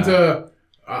this gun to...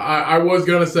 I was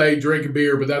going to say drink a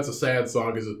beer, but that's a sad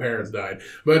song because his parents died.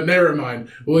 But never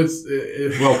mind. Well,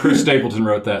 well, Chris Stapleton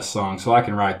wrote that song, so I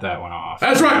can write that one off.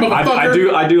 That's right,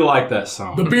 motherfucker. I do like that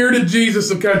song. The bearded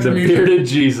Jesus of country music. The bearded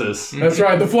Jesus. That's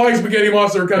right. The Flying Spaghetti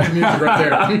Monster of country music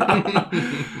right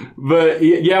there. But,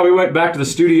 yeah, we went back to the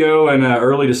studio in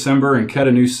early December and cut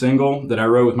a new single that I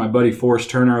wrote with my buddy Forrest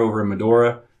Turner over in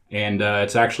Medora. And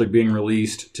it's actually being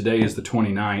released. Today is the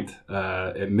 29th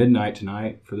at midnight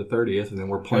tonight for the 30th. And then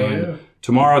we're playing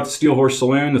tomorrow at the Steel Horse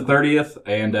Saloon, the 30th,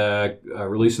 and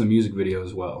releasing the music video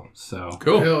as well. So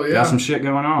cool. Hell yeah. Got some shit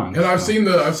going on. And I've seen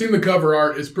the cover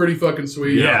art. It's pretty fucking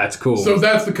sweet. Yeah, it's cool. So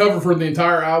that's the cover for the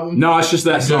entire album? No, it's just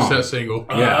that song. Just that single.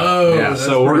 Yeah.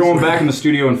 So we're going back in the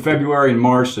studio in February and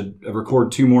March to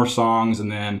record 2 more songs, and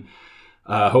then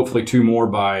hopefully 2 more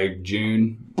by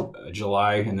June.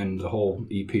 July, and then the whole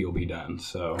EP will be done.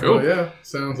 So cool. Oh, yeah.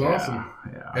 Sounds awesome.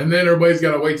 Yeah. And then everybody's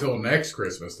got to wait till next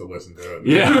Christmas to listen to it.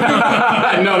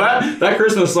 Yeah. No, that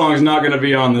Christmas song is not going to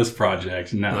be on this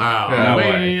project. No. Oh,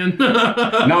 man.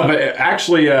 No, but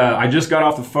actually, I just got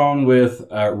off the phone with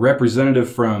a representative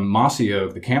from Mossy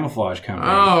Oak, the camouflage company.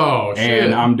 Oh, shit.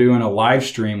 And I'm doing a live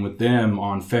stream with them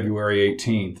on February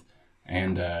 18th.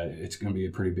 And it's going to be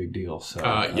a pretty big deal. So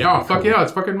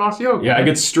it's fucking Mossy Oak. Yeah, it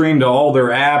gets streamed to all their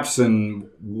apps and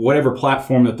whatever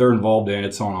platform that they're involved in.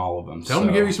 It's on all of them. Tell them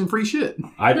to give you some free shit.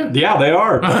 Yeah, they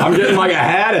are. I'm getting like a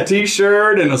hat, a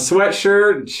t-shirt, and a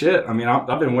sweatshirt. Shit, I mean,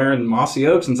 I've been wearing Mossy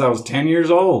Oak since I was 10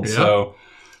 years old. Yeah. So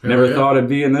never thought I'd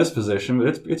be in this position,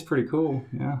 but it's pretty cool.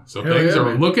 Yeah. So things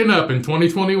are looking up in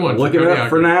 2021. Looking up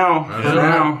for now.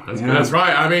 That's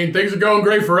right. I mean, things are going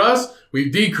great for us. We've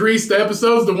decreased the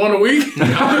episodes to 1 a week. What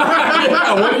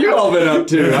have you all been up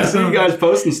to? I see you guys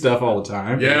posting stuff all the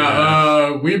time.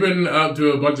 Yeah, we've been up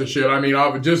to a bunch of shit. I mean,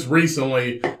 just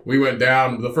recently, we went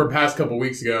down, the past couple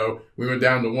weeks ago, we went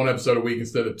down to 1 episode a week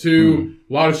instead of 2.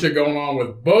 A lot of shit going on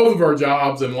with both of our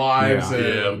jobs and lives.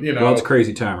 And, you know. Well, it's a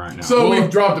crazy time right now. So we've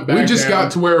dropped it back We just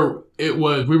got to where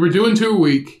we were doing 2 a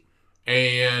week.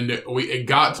 And it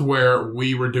got to where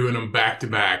we were doing them back to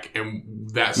back,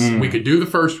 and we could do the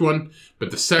first one,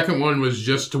 but the second one was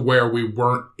just to where we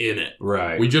weren't in it.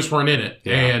 Right. We just weren't in it.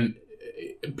 Yeah. And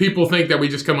people think that we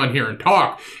just come on here and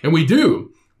talk, and we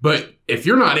do, but if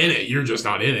you're not in it, you're just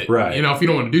not in it. Right. You know, if you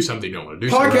don't want to do something, you don't want to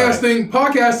do something.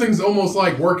 Podcasting's almost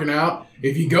like working out.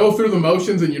 If you go through the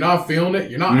motions and you're not feeling it,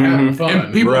 you're not having fun.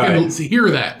 And people can hear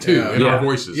that too in our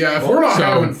voices. Yeah, if we're not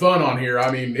having fun on here,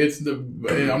 I mean, it's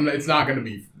not going to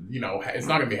be, it's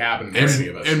not going to be happening for any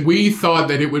of us. And we thought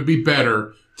that it would be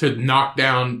better to knock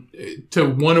down to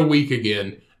one a week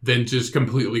again than just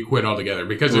completely quit altogether,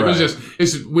 because it was just,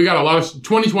 we got a lot of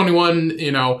 2021,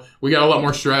 we got a lot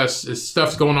more stress.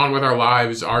 Stuff's going on with our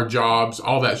lives, our jobs,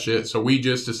 all that shit. So we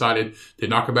just decided to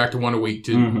knock it back to one a week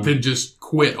to just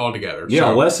quit altogether. Yeah.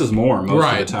 So, less is more most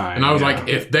of the time. And I was like,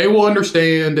 if they will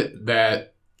understand that,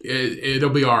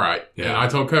 it'll be all right. Yeah. And I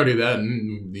told Cody that,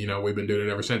 and we've been doing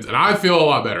it ever since. And I feel a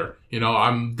lot better.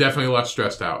 I'm definitely less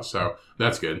stressed out. So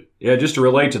that's good. Yeah, just to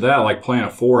relate to that, like playing a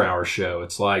 4-hour show,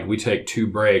 it's like we take 2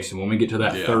 breaks, and when we get to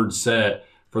that third set,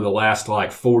 for the last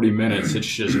 40 minutes, it's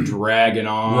just dragging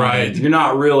on. Right. You're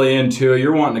not really into it.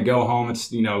 You're wanting to go home. It's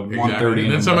 1:30.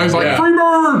 And then somebody's like, "Free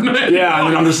bird!" Yeah, and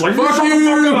then I'm just like, "Fuck you,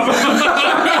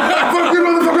 fuck you,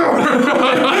 motherfucker!"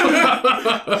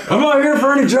 I'm not here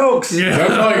for any jokes. Yeah.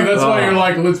 That's why you're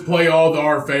like, let's play all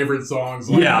our favorite songs.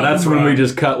 That's when we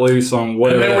just cut loose on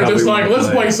whatever. And then we're just like, let's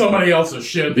play somebody else's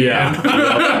shit. We're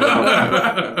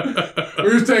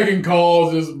just taking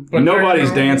calls. But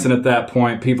nobody's dancing at that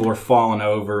point. People are falling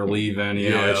over, leaving.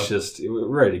 It's just, we're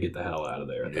ready to get the hell out of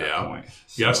there at that point.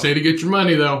 So. You gotta stay to get your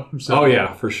money, though. So. Oh,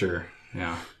 yeah, for sure.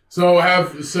 Yeah. So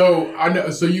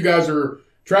you guys are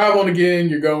traveling again.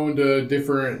 You're going to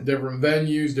different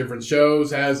venues, different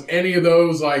shows. Have any of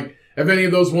those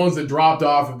ones that dropped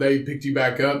off, have they picked you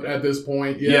back up at this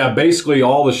point? Yeah, basically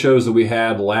all the shows that we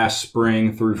had last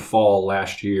spring through fall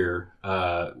last year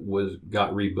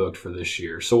got rebooked for this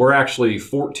year. So we're actually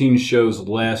 14 shows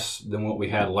less than what we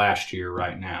had last year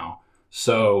right now.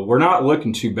 So we're not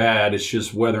looking too bad. It's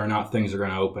just whether or not things are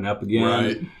going to open up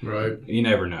again. Right. You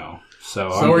never know. So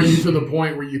are you to the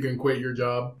point where you can quit your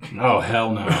job? Oh,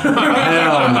 hell no.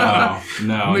 Hell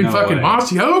no. I mean, fucking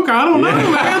Mossy Oak, I don't know,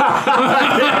 man.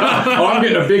 Oh, I'm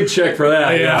getting a big check for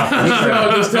that.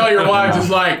 Yeah. Just tell your wife,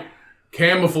 just like,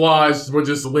 camouflage, we'll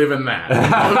just live in that.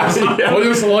 We'll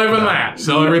just live in that.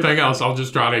 So everything else, I'll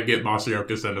just try to get Mossy Oak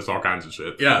to send us all kinds of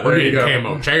shit. Yeah, we're getting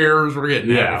camo chairs, we're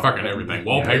getting fucking everything.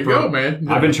 Wallpaper. There you go, man.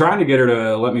 I've been trying to get her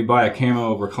to let me buy a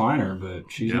camo recliner, but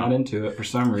she's not into it for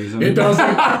some reason. It doesn't.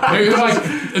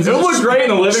 It looks great in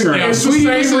the living room. It's the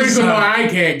same reason why I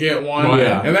can't get one.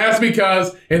 And that's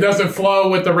because it doesn't flow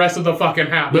with the rest of the fucking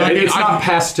house. Yeah, it's not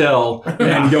pastel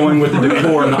and going with the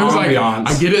decor and the ambiance.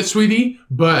 I get it, sweetie,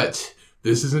 but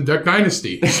this isn't Duck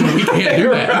Dynasty, so we can't do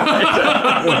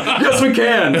that. Yes, we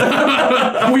can.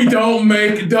 We don't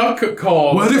make duck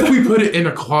calls. What if we put it in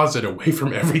a closet away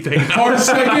from everything? Our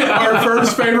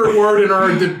first favorite word in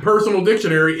our personal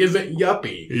dictionary isn't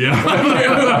yuppie. Yeah.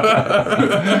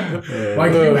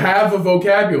 Like you have a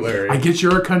vocabulary. I get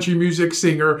you're a country music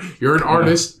singer, you're an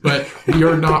artist, but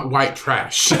you're not white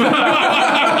trash.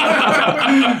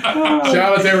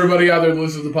 Shout out to everybody out there that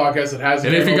listens to the podcast that has.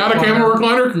 And if you got a camera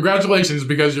recliner, congratulations,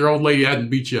 because your old lady hadn't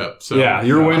beat you up. So yeah,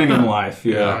 you're winning in life.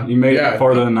 Yeah, you made it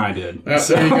farther than I did.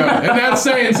 There you go. And that's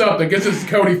saying something. Guess it's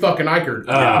Cody fucking Ikerd.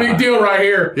 Big deal right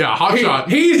here. Yeah, hot shot.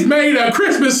 He's made a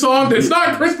Christmas song that's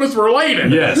not Christmas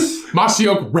related. Yes, Mossy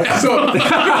Oak rap. So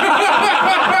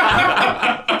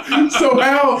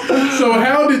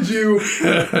how did you?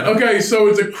 Okay, so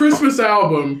it's a Christmas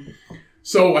album.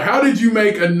 So how did you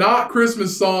make a not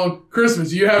Christmas song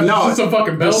Christmas? You have just some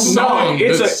fucking bells.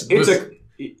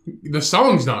 The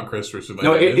song's not Christmas related.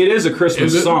 No, it is a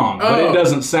Christmas song, but it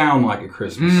doesn't sound like a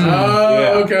Christmas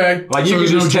song. Okay. Like you could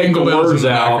just take the words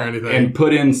out and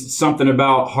put in something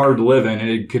about hard living, and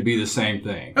it could be the same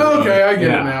thing. Okay, I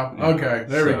get it now. Okay,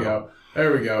 there we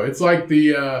go. It's like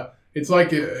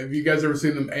have you guys ever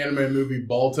seen the anime movie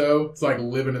Balto? It's like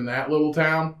living in that little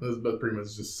town, but pretty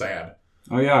much just sad.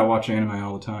 Oh yeah, I watch anime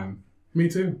all the time. Me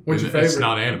too. What's your favorite? It's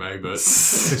not anime, but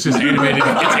it's just animated.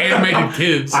 It's animated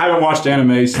kids. I haven't watched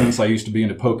anime since I used to be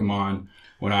into Pokemon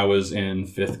when I was in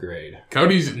 5th grade.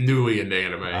 Cody's newly into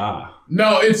anime.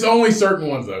 No, it's only certain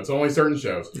ones though. It's only certain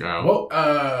shows. Oh.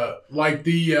 Well, like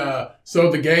so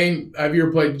the game.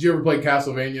 Did you ever play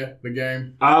Castlevania? The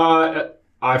game.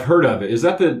 I've heard of it.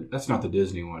 That's not the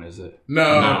Disney one, is it? No.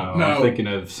 I'm thinking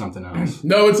of something else.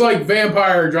 No, it's like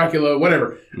Vampire, Dracula,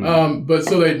 whatever. But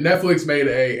so Netflix made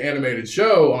a animated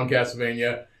show on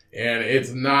Castlevania, and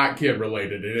it's not kid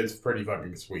related, and it's pretty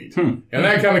fucking sweet. And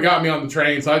that kind of got me on the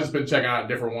train, so I've just been checking out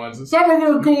different ones. And some of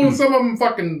them are cool, and some of them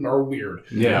fucking are weird.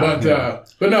 Yeah.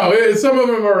 But no, some of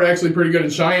them are actually pretty good.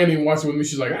 And Cheyenne even watched it with me.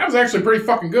 She's like, that was actually pretty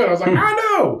fucking good. I was like, I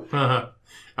know.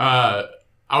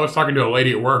 I was talking to a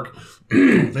lady at work,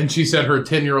 And she said her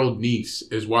 10-year-old niece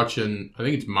is watching, I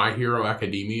think it's My Hero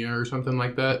Academia or something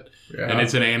like that. Yeah. And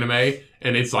it's an anime.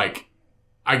 And it's like,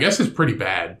 I guess it's pretty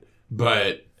bad.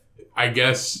 But I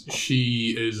guess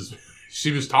she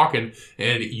was talking,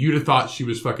 and you'd have thought she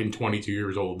was fucking 22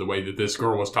 years old, the way that this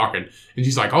girl was talking. And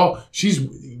she's like, oh, she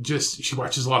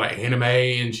watches a lot of anime,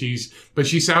 and but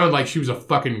she sounded like she was a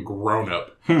fucking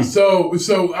grown-up.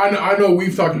 So I know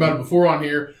we've talked about it before on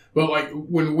here, but like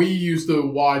when we used to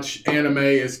watch anime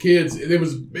as kids, it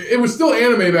was still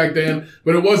anime back then,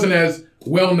 but it wasn't as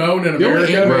well known in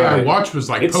America. The only anime I watched was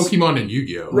like Pokemon and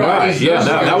Yu-Gi-Oh. Right. Yeah,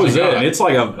 that was it. And it's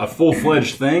like a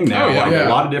full-fledged thing now. A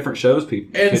lot of different shows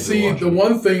people. And see, the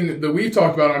one thing that we've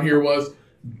talked about on here was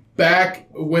back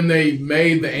when they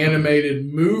made the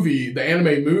anime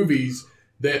movies,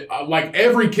 that like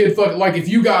every kid like if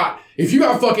you got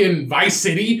fucking Vice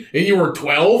City and you were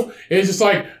 12, it's just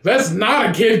like, that's not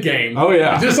a kid game. Oh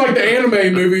yeah. Just like the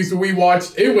anime movies we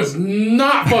watched, it was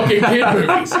not fucking kid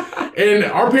movies. And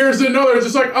our parents didn't know. They're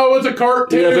just like, oh, it's a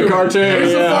cartoon. Yeah, it's a cartoon.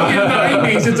 It's the fucking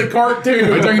 90s. It's a cartoon.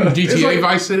 Are you talking GTA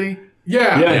Vice City?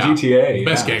 Yeah, GTA.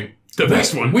 Best game. The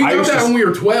best one. We got that when we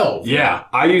were 12. Yeah.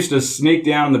 I used to sneak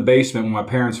down in the basement when my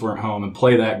parents weren't home and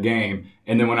play that game.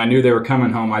 And then when I knew they were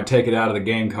coming home, I'd take it out of the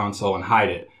game console and hide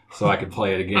it so I could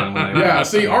play it again. When they were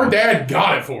see, our dad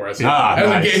got it for us.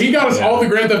 Nice. He got us all the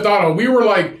Grand Theft Auto. We were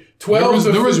like 12.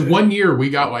 There was 1 year we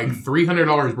got like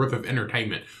 $300 worth of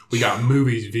entertainment. We got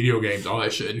movies, video games, all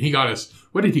that shit. And he got us,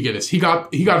 what did he get us? He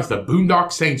got us the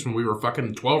Boondock Saints when we were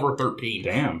fucking 12 or 13.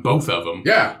 Damn. Both of them.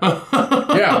 Yeah.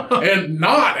 Yeah. And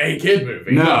not a kid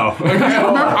movie. No.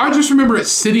 I just remember it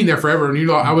sitting there forever.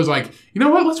 And I was like, you know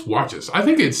what? Let's watch this. I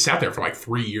think it sat there for like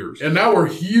 3 years. And now we're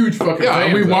huge fucking fans.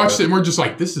 And we watched it and we're just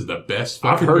like, this is the best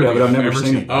fucking I've heard movie of it. I've never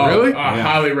seen it. Oh, really? I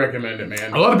highly recommend it,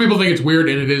 man. A lot of people think it's weird,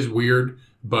 and it is weird,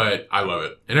 but I love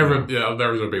it. And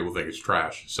there's other people think it's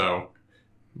trash. So,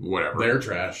 whatever. They're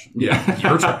trash. Yeah,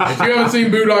 you're trash. If you haven't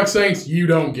seen Boondock Saints, you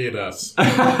don't get us.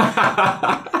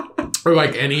 Or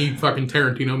like any fucking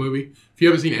Tarantino movie. If you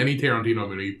haven't seen any Tarantino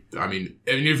movie, I mean,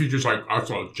 and if you're just like, I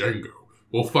saw Django.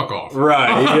 Well, fuck off.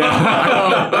 Right,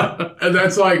 yeah. And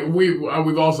that's like, we've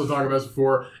also talked about this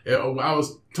before. I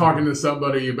was talking to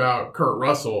somebody about Kurt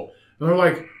Russell. And they're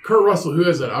like, Kurt Russell, who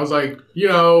is it? I was like,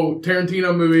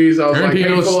 Tarantino movies. I was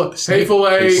Tarantino's like, Hateful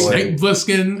Eight. Snake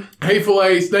Plissken. Hateful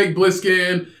Eight, Snake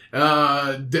Plissken.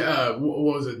 What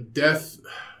was it?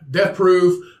 Death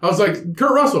Proof. I was like,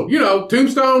 Kurt Russell,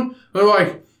 Tombstone. They're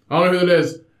like, I don't know who that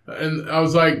is. And I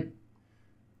was like,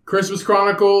 Christmas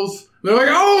Chronicles. They're like,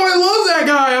 oh, I love that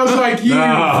guy. I was like,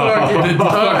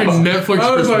 fucking Netflix.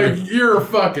 I was like, you're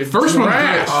fucking first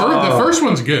trash. The first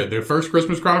one's good. The first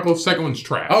Christmas Chronicles, second one's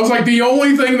trash. I was like, the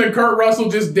only thing that Kurt Russell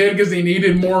just did because he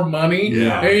needed more money.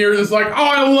 Yeah. And you're just like, oh,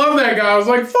 I love that guy. I was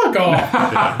like, fuck off.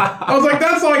 I was like,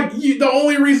 that's like the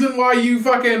only reason why you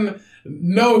fucking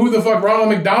know who the fuck Ronald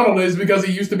McDonald is, because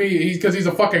he's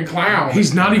a fucking clown.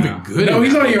 He's not even good. No,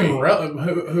 he's not even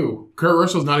who? Kurt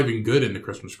Russell's not even good in the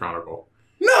Christmas Chronicle.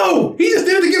 No, he just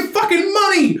did it to get fucking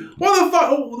money. Why the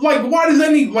fuck? Like, why does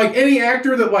any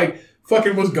actor that like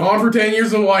fucking was gone for 10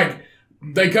 years and like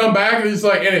they come back and it's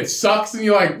like, and it sucks and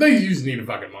you're like, they just need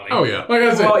fucking money. Oh yeah. Like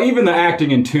I said, well, even the acting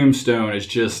in Tombstone is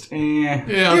just yeah,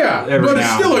 but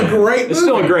it's still a great movie. It's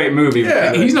still a great movie.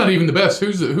 Yeah. He's not even the best.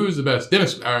 Who's the best?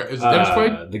 Dennis. Is it Dennis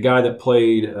Quaid? The guy that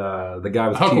played the guy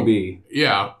with TB.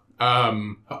 Yeah.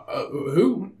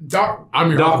 Who? Doc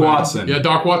Watson. Yeah,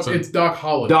 Doc Watson. It's Doc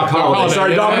Holiday. Doc Holiday.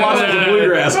 Sorry, Doc Watson's a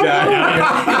bluegrass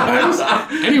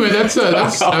guy. Anyway, that's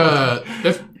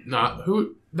not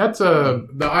who. That's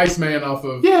the Iceman off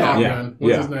of Top Gun.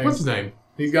 What's his name?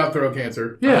 He's got throat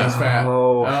cancer. Yeah. He's fat.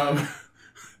 Oh.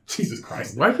 Jesus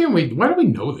Christ. Why do we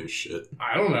know this shit?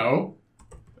 I don't know.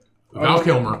 Val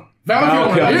Kilmer.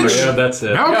 Val Kilmer. Yeah, that's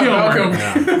it. Val Kilmer.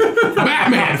 Yeah.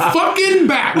 Batman. Fucking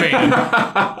Batman.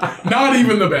 Not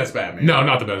even the best Batman. No,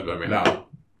 not the best Batman. No.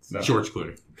 George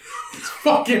Clooney. It's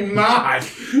fucking not.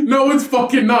 No, it's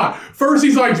fucking not. First,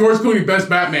 he's like, George Clooney, best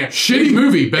Batman. Shitty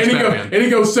movie, best Batman. And he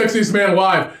goes, sexiest man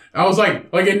alive. I was like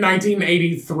in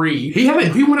 1983. He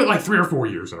won it like 3 or 4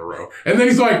 years in a row. And then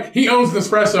he's like, he owns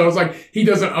Nespresso. I was like, he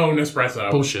doesn't own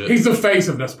Nespresso. Bullshit. He's the face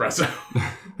of Nespresso.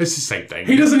 It's the same thing.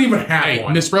 He doesn't even have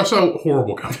one. Nespresso,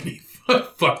 horrible company.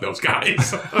 Fuck those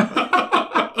guys.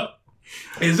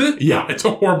 Is it? Yeah, it's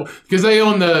a horrible, because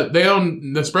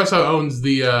Nespresso owns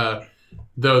the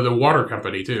water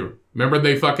company too. Remember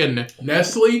they fucking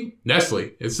Nestle?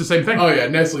 It's the same thing. Oh yeah,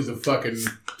 Nestle's a fucking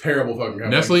terrible fucking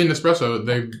company. Nestle and Nespresso,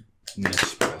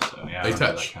 Nespresso. Yeah, they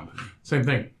touch. Same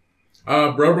thing.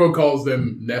 Bro calls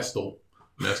them Nestle.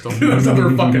 Nestle.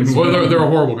 They're fucking. Well, they're a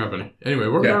horrible company. Anyway,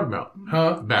 what are we talking about?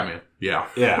 Huh? Batman. Yeah.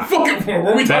 Yeah. Fucking,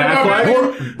 were we talking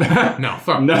about Batman? No,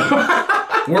 fuck. No.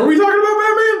 Were we talking about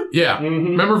Batman? Yeah.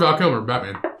 Remember Val Kilmer,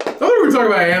 Batman. I thought we were talking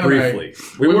about anime. Briefly.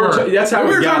 We were. That's how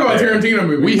we were got talking about there. Tarantino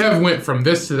movies. We have went from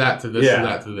this to that to this to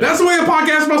that to this. That's the way a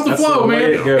podcast supposed to That's flow, the way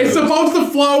man. it goes. It's supposed to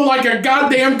flow like a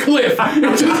goddamn cliff.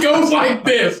 It just goes like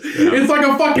this. It's like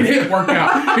a fucking hit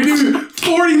workout. You do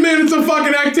 40 minutes of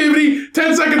fucking activity,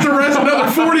 10 seconds of rest,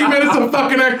 another 40 minutes of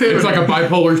fucking activity. It's like a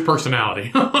bipolar's personality.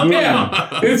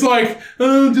 Yeah. It's like,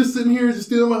 oh, just sitting here, just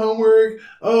doing my homework.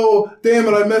 Oh, damn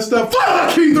it, I messed up.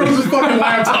 Fuck! He throws his fucking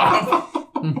laptop.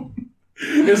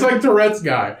 It's like Tourette's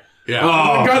guy. Yeah.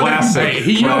 Oh, classic. Hey,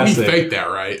 he faked that,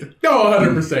 right? No,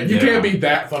 100%. You can't be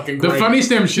that fucking great. The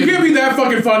funniest damn shit. You can't be that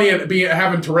fucking funny at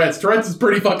having Tourette's. Tourette's is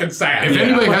pretty fucking sad. If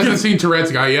anybody hasn't seen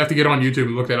Tourette's guy, you have to get on YouTube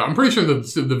and look that up. I'm pretty sure the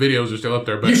videos are still up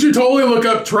there. But you should totally look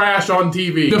up trash on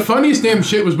TV. The funniest damn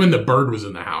shit was when the bird was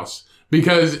in the house.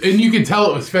 And you could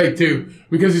tell it was fake too.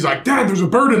 Because he's like, Dad, there's a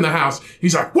bird in the house.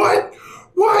 He's like, what?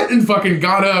 And fucking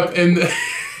got up and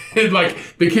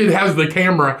like the kid has the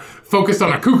camera focused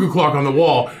on a cuckoo clock on the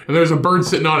wall, and there's a bird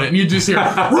sitting on it, and you just hear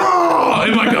 "Roar!"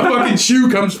 and like a fucking shoe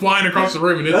comes flying across the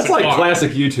room, and it's That's like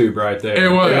classic YouTube right there.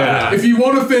 It was. Yeah. If you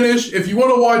want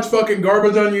to watch fucking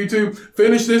garbage on YouTube,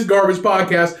 finish this garbage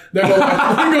podcast, then go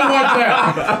watch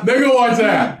that. Then go watch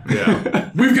that.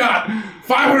 Yeah. We've got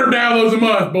 500 downloads a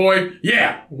month, boy.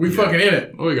 Yeah, we fucking in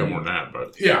it. Well, we got more than that,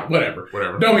 but yeah, whatever.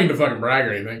 Don't mean to fucking brag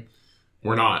or anything.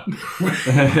 We're not. We're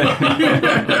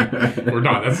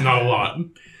not. That's not a lot.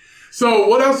 So,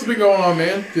 what else has been going on,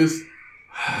 man? Just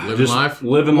living life,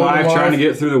 trying to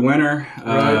get through the winter. Well,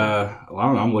 I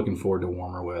don't know. I'm looking forward to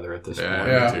warmer weather at this point.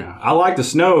 Yeah. Yeah. I like the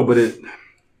snow, but it's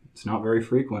not very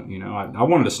frequent. You know, I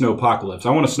wanted a snowpocalypse. I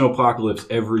want a snowpocalypse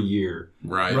every year.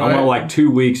 Right. I want like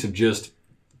 2 weeks of just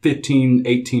 15,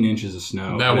 18 inches of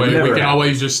snow. That way we can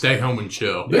always just stay home and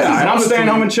chill. And I'm staying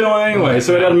home and chilling anyway,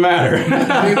 so it doesn't matter.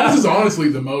 I mean, this is honestly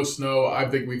the most snow I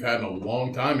think we've had in a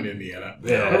long time in Indiana.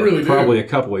 Yeah, I really do. Probably a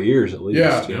couple of years at least.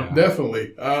 Yeah.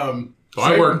 Definitely. So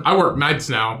I work nights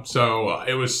now, so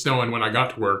it was snowing when I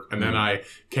got to work, and then I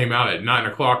came out at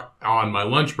 9:00 on my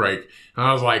lunch break, and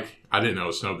I was like, I didn't know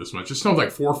it snowed this much. It snowed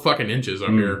like 4 fucking inches up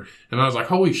here, and I was like,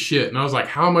 holy shit! And I was like,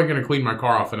 how am I going to clean my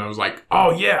car off? And I was like,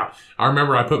 oh yeah, I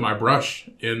remember I put my brush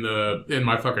in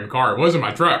my fucking car. It wasn't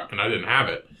my truck, and I didn't have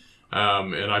it.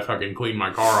 And I fucking cleaned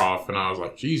my car off, and I was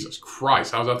like, Jesus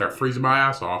Christ, I was out there freezing my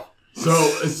ass off.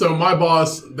 So my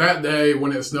boss that day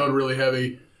when it snowed really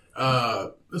heavy.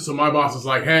 So my boss was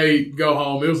like, hey, go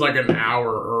home. It was like an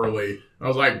hour early. I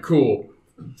was like, cool.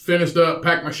 Finished up,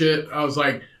 packed my shit. I was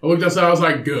like, I looked outside. I was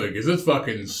like, good, because it's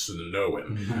fucking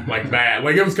snowing. Like bad.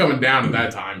 Like it was coming down at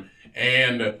that time.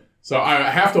 And so I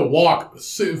have to walk.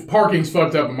 Parking's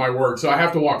fucked up in my work. So I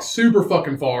have to walk super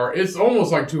fucking far. It's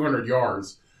almost like 200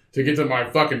 yards to get to my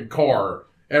fucking car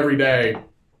every day.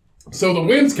 So the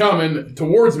wind's coming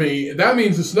towards me. That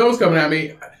means the snow's coming at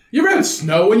me. You ever had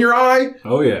snow in your eye?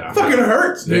 Oh, yeah. It fucking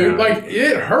hurts, dude. Yeah. Like,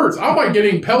 it hurts. I'm like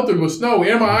getting pelted with snow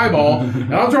in my eyeball,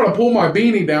 and I'm trying to pull my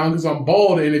beanie down because I'm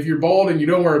bald, and if you're bald and you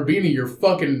don't wear a beanie, you're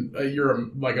fucking,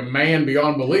 like a man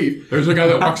beyond belief. There's a guy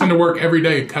that walks into work every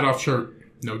day, cut off shirt,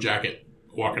 no jacket.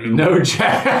 Walking in. No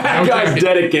jacket. That guy's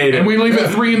dedicated. And we leave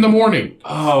at 3 a.m.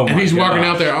 Oh, and he's walking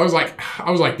out there. I was like,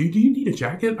 dude, do you need a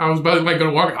jacket? I was about to go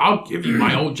to walk. I'll give you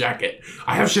my old jacket.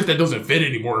 I have shit that doesn't fit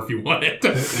anymore if you want it.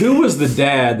 Who was the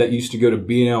dad that used to go to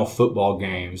B&L football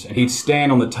games and he'd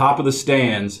stand on the top of the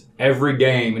stands every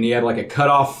game and he had like a cut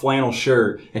off flannel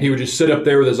shirt and he would just sit up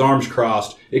there with his arms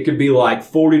crossed. It could be like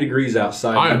 40 degrees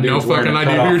outside. I have no fucking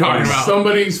idea who you're talking about.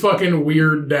 Somebody's fucking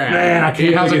weird dad. Man, I can't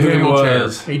He has a think of who camo it chair.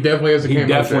 was. He definitely has a camo chair.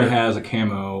 He definitely has a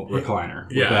camo recliner.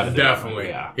 Yeah, definitely.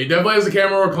 Yeah. He definitely has a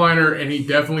camera recliner, and he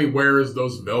definitely wears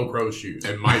those Velcro shoes.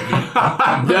 And might be.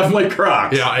 Definitely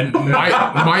Crocs. Yeah, and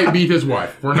might beat his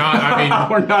wife. We're not,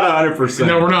 we're not 100%.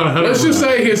 No, we're not 100%. Let's just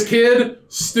say his kid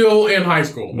still in high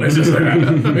school. Let's just say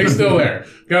that. He's still there.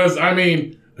 Because, I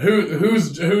mean,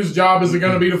 whose job is it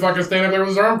going to be to fucking stand up there with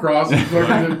his arm crossed?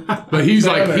 But he's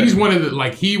like, he's one of the,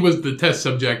 like, he was the test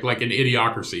subject, like, in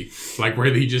Idiocracy. Like,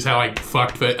 where he just had, like,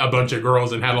 fucked a bunch of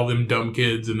girls and had all them dumb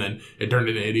kids, and then it turned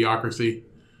into Idiocracy.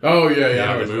 Oh, yeah.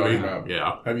 I know what the you're movie. talking about.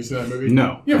 Yeah. Have you seen that movie?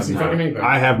 No. You haven't seen fucking anything.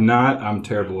 I have not. I'm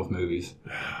terrible with movies.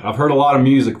 I've heard a lot of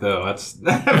music, though. That's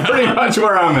pretty much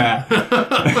where I'm at.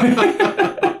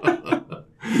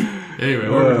 Anyway,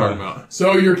 what are we talking about?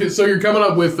 So you're coming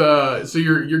up with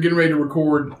you're getting ready to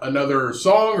record another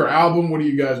song or album. What are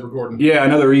you guys recording? Yeah,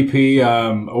 another EP.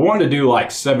 I wanted to do like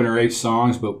 7 or 8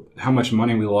 songs, but how much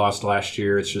money we lost last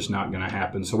year, it's just not going to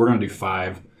happen. So we're going to do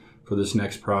 5 for this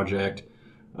next project.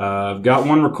 I've got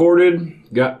one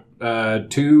recorded. Got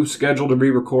 2 scheduled to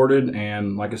be recorded,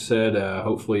 and like I said,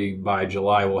 hopefully by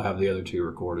July we'll have the other 2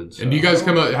 recorded. So. And do you guys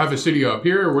have a studio up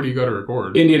here, or where do you go to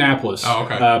record? Indianapolis. Oh,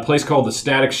 okay. A place called the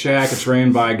Static Shack. It's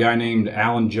ran by a guy named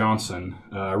Alan Johnson.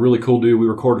 A really cool dude. We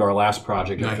recorded our last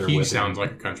project up there with him. He sounds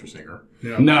like a country singer.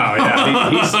 Yeah. No,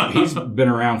 yeah, he's been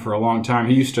around for a long time.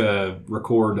 He used to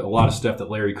record a lot of stuff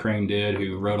that Larry Crane did,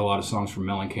 who wrote a lot of songs for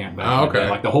Mellencamp back in the day.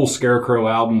 Like the whole Scarecrow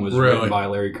album was written by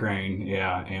Larry Crane.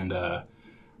 Yeah, and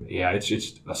it's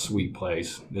a sweet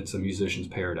place. It's a musician's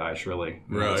paradise, really.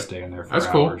 Staying there for hours.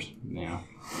 Cool. Yeah.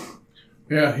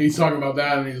 Yeah, he's talking about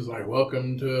that, and he's like,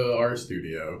 welcome to our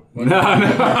studio.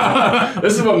 No.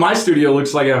 This is what my studio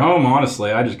looks like at home,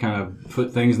 honestly. I just kind of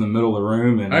put things in the middle of the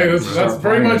room. And hey, that's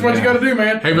pretty much what you got to do,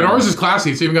 man. Hey, but ours is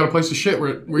classy. It's even got a place to shit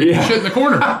where you can shit in the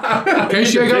corner. In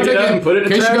case you got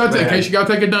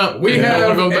to take a dump. We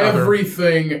have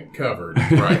everything covered.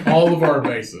 Right. All of our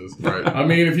bases. Right. I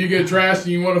mean, if you get trashed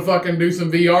and you want to fucking do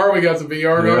some VR, we got some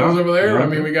VR goggles over there. Yeah. I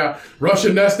mean, we got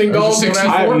Russian nesting dolls.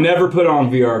 I've never put on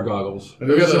VR goggles.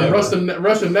 We got some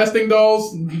Russian nesting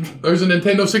dolls. There's a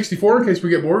Nintendo 64 in case we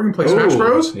get bored and play Smash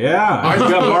Bros. Yeah. You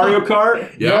got Mario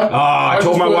Kart? Yeah. I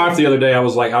told my wife the other day, I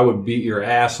was like, I would beat your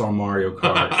ass on Mario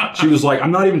Kart. She was like, I'm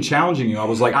not even challenging you. I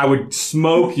was like, I would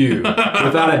smoke you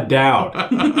without a doubt.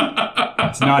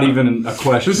 It's not even a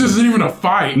question. This isn't even a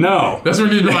fight. No. That's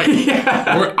when you're like,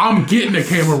 I'm getting a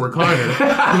camera recliner.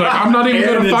 You're like, I'm not even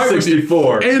going to fight with you.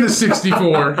 And a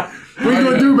 64. What are you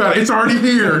going to do about it? It's already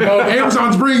here.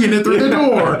 Amazon's bringing it through the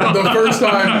door.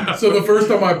 The first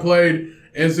time I played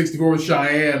N64 with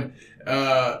Cheyenne,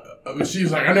 she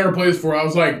was like, I never played this before. I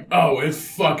was like, oh,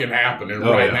 it's fucking happening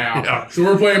right now. Yeah. So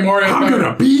we're playing Mario. I'm going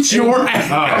to beat your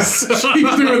ass.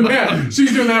 She's doing that.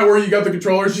 She's doing that where you got the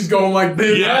controller. She's going like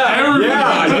this. Yeah.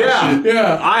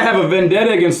 I have a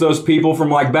vendetta against those people from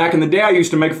like back in the day. I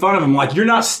used to make fun of them. Like, you're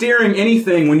not steering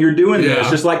anything when you're doing this.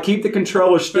 Just like keep the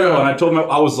controller still. Yeah. And I told them,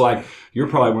 I was like, you're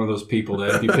probably one of those people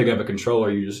that if you pick up a controller,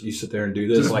 you sit there and do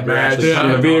this just like you're actually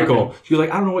in a vehicle. She's like,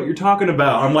 I don't know what you're talking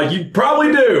about. I'm like, you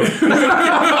probably do.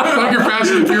 Like you're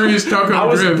Fast and Furious talking. I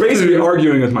was basically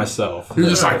arguing with myself. You're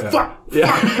just like, fuck.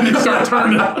 Yeah. You start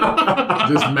turning.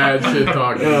 Just mad shit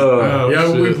talking.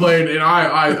 Shit. We played, and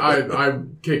I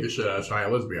kicked the shit out of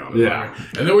Cheyenne, let's be honest. Yeah.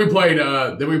 And then we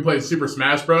played Super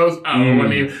Smash Bros.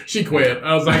 She quit.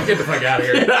 I was like, get the fuck out of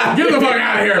here. Get the fuck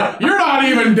out of here. You're not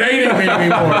even dating me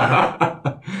anymore.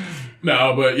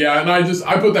 No, but yeah, and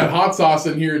I put that hot sauce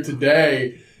in here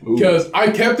today because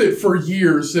I kept it for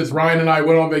years since Ryan and I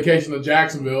went on vacation to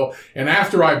Jacksonville, and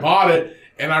after I bought it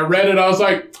and I read it, I was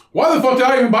like, why the fuck did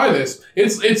I even buy this?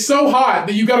 It's so hot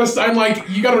that you gotta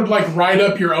write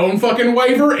up your own fucking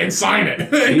waiver and sign it.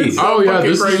 Oh yeah,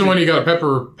 this is the one you got a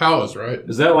Pepper Palace, right?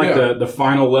 Is that like the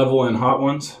final level in Hot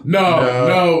Ones?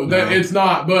 No, it's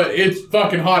not, but it's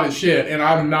fucking hot as shit, and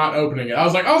I'm not opening it. I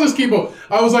was like, I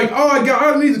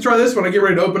need to try this one. I get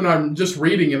ready to open it, I'm just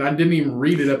reading it. I didn't even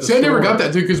read it at the store. I never got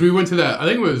that too, because we went to that, I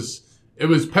think it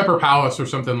was Pepper Palace or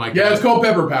something like that. Yeah, it's called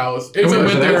Pepper Palace. We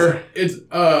went there. It's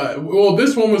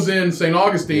this one was in St.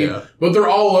 Augustine, but they're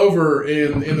all over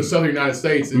in the southern United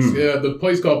States. It's the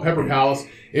place called Pepper Palace.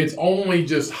 It's only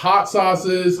just hot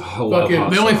sauces.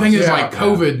 The only thing is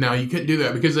COVID now. You couldn't do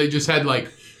that because they just had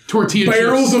like tortilla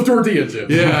barrels chips. Of tortilla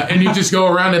chips. Yeah, and you just go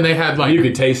around and they had like you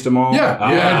could taste them all. Yeah,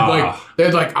 they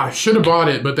had like I should have bought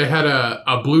it, but they had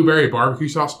a blueberry barbecue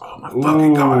sauce. Oh my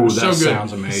fucking god, it was so good.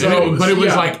 Sounds amazing. But it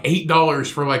was like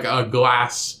 $8 for like a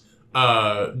glass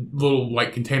little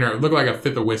like container. It looked like a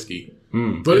fifth of whiskey.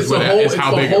 But it's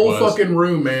the whole fucking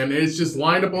room, man. It's just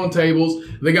lined up on tables.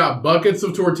 They got buckets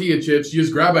of tortilla chips. You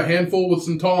just grab a handful with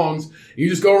some tongs. You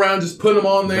just go around, just put them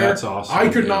on there. That's awesome. I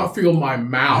could not feel my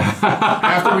mouth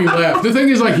after we left. The thing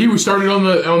is, like, he started on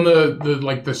the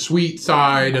like the sweet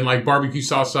side and like barbecue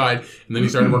sauce side, and then he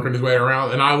started working his way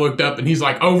around. And I looked up, and he's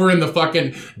like over in the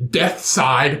fucking death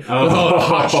side with all the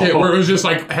hot shit, where it was just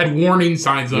like had warning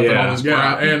signs up and all this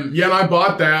crap. And I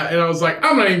bought that, and I was like,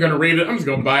 I'm not even gonna read it. I'm just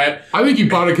gonna buy it. I think you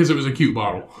bought it because it was a cute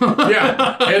bottle.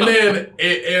 Yeah.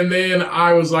 And then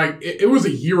I was like, it was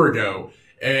a year ago.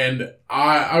 And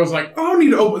I was like, I don't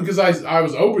need to open, because I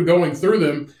was open going through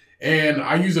them, and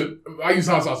I use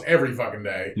hot sauce every fucking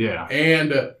day. Yeah.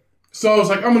 And so I was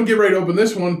like, I'm going to get ready to open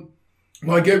this one.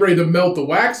 Well, I get ready to melt the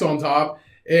wax on top,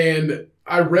 and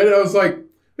I read it. I was like,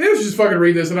 maybe I should just fucking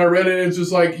read this. And I read it, and it's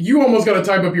just like, you almost got to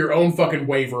type up your own fucking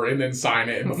waiver and then sign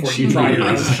it before you try your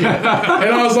own shit. And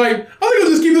I was like, I think I'll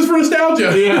just keep this for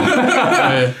nostalgia.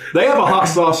 Yeah. They have a hot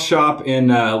sauce shop in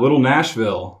Little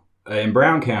Nashville in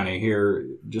Brown County here,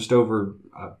 just over,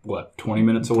 20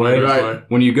 minutes away? Right.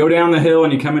 When you go down the hill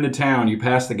and you come into town, you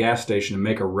pass the gas station and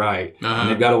make a right. And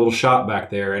they've got a little shop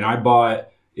back there. And I bought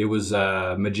It was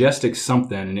Majestic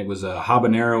something, and it was a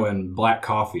habanero and black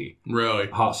coffee. Really?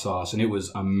 Hot sauce, and it was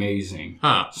amazing.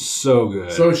 Huh. So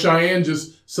good. So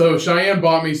Cheyenne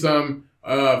bought me some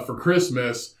for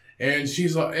Christmas, and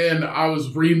she's like, and I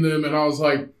was reading them, and I was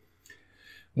like,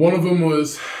 one of them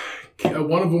was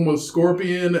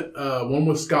scorpion, one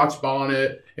was Scotch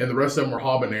bonnet, and the rest of them were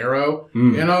habanero.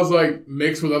 And I was like,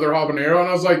 mixed with other habanero, and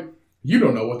I was like, you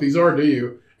don't know what these are, do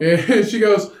you? And she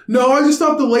goes, no, I just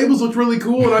thought the labels looked really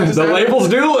cool, and I just the labels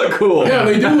do look cool. Yeah,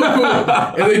 they do look cool,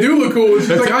 and they do look cool. And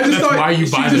she's like, I just thought why you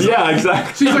buy them. Yeah,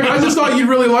 exactly. She's like, I just thought you'd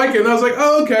really like it, and I was like,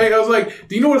 oh, okay. I was like,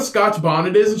 do you know what a Scotch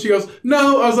bonnet is? And she goes,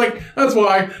 no. I was like, that's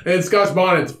why. And Scotch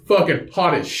bonnet's fucking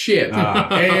hot as shit,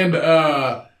 and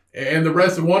the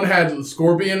rest of one had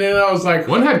scorpion in it. I was like,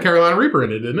 one had Carolina Reaper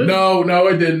in it, didn't it? No,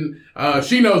 it didn't.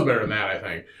 She knows better than that, I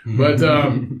think.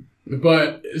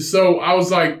 But so I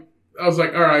was like, all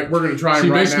right, we're going to try them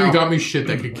right now. She basically got me shit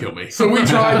that could kill me. So we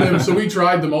tried them. So we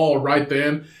tried them all right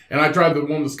then. And I tried the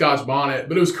one with Scotch bonnet.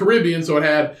 But it was Caribbean, so it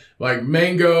had like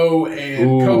mango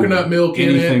and coconut milk in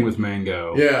it. Anything with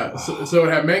mango. Yeah. So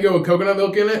it had mango and coconut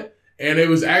milk in it. And it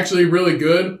was actually really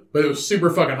good, but it was super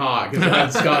fucking hot because it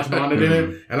had Scotch bonnet in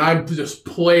it. And I just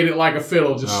played it like a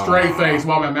fiddle, just straight face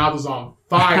while my mouth was on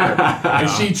fire. And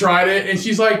she tried it, and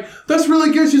she's like, that's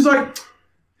really good. She's like,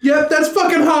 yep, that's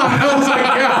fucking hot. I was like,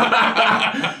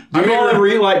 yeah. Do you all ever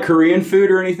eat like Korean food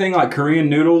or anything, like Korean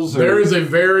noodles? There is a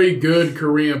very good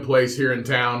Korean place here in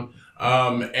town,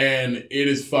 and it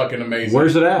is fucking amazing.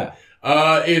 Where's it at?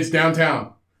 It's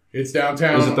downtown. Is it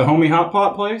the Homie Hot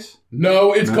Pot place?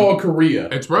 No, it's called Korea.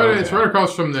 It's right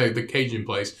across from the Cajun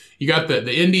place. You got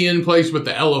the Indian place with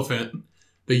the elephant,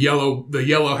 the yellow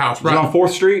house. Right is it on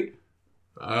 4th Street?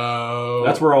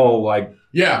 That's where all like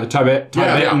the Tibetan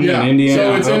and Indian.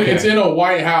 So it's in a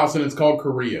White House, and it's called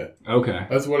Korea. Okay,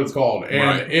 that's what it's called,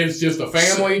 and it's just a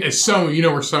family. It's Soma. You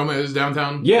know where Soma is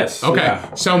downtown? Yes. Okay,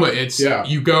 yeah. Soma. It's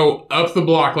you go up the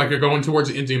block like you're going towards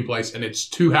the Indian place, and it's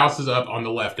 2 houses up on the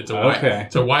left. It's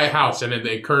a White House, and then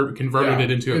they converted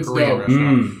it into a Korean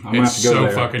restaurant. It's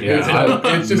so fucking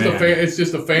good. It's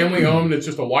just a family owned. It's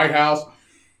just a White House.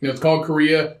 You know, it's called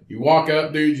Korea. You walk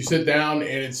up, dude, you sit down, and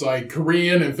it's like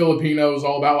Korean and Filipino is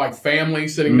all about like family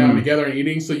sitting down together and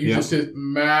eating. So you just get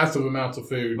massive amounts of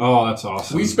food. Oh, that's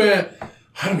awesome. We spent,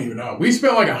 I don't even know, we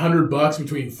spent like $100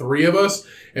 between 3 of us,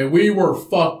 and we were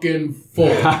fucking full.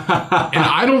 And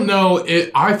I don't know,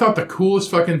 I thought the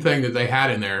coolest fucking thing that they had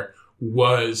in there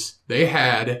was they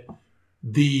had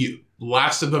the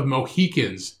Last of the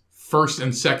Mohicans 1st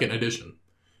and 2nd edition.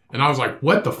 And I was like,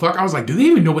 what the fuck? I was like, do they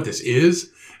even know what this is?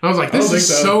 And I was like, this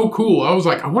is so cool. I was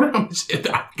like, I wonder how much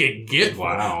I could get.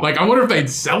 Wow. Like, I wonder if they'd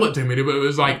sell it to me. But it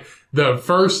was like the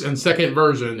 1st and 2nd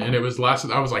version, and it was Last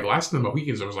of the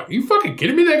Mohicans. I was like, are you fucking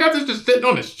kidding me? They got this just sitting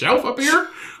on a shelf up here?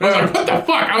 I was like, what the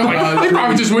fuck? I was like, they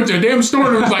probably just went to a damn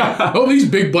store and was like, oh, these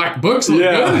big black books look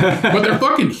good. But they're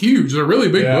fucking huge. They're really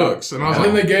big books. And I was like,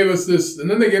 then they gave us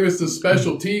this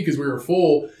special tea because we were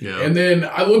full. Yeah. And then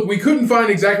we couldn't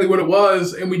find exactly what it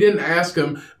was, and we didn't ask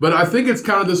them. But I think it's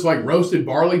kind of this like roasted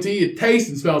barley tea. It tastes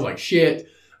and smells like shit.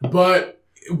 But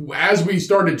as we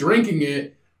started drinking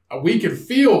it, we could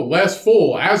feel less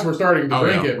full as we're starting to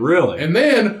drink it. Really? And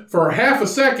then for half a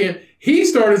second, he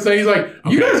started saying, he's like,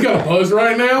 you guys got a buzz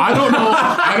right now? I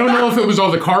don't know if it was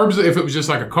all the carbs, if it was just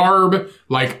like a carb,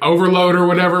 like overload or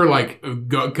whatever, like,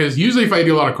 because usually if I eat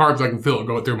a lot of carbs, I can feel it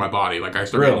going through my body. Like I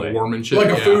start getting warm and shit. Like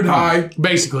a food high?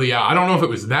 Basically, yeah. I don't know if it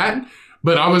was that,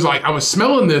 but I was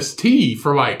smelling this tea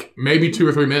for like maybe 2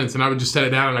 or 3 minutes, and I would just set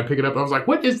it down and I pick it up and I was like,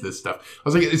 what is this stuff? I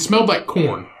was like, it smelled like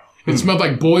corn. It smelled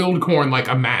like boiled corn, like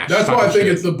a mash. That's why I think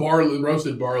it's the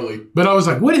roasted barley. But I was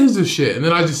like, what is this shit? And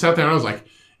then I just sat there and I was like,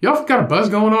 y'all got a buzz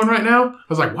going on right now? I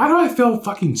was like, why do I feel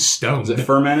fucking stoned? Is it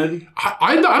fermented?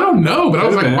 I don't know, but I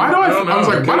was like,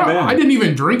 I didn't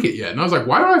even drink it yet. And I was like,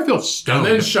 why do I feel stoned?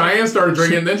 And then Cheyenne started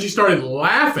drinking, and then she started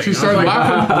laughing. She started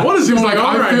laughing. What is going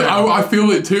on right now? I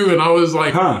feel it too. And I was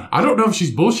like, I don't know if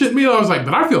she's bullshitting me. I was like,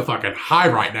 but I feel fucking high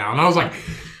right now. And I was like,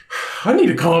 I need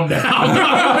to calm down.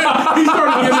 He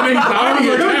started getting anxiety.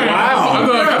 I was like, wow.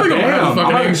 I think I'm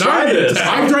fucking anxiety.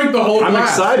 I drank the whole glass. I'm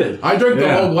excited. I drank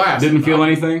the whole glass. Didn't feel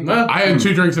anything? I had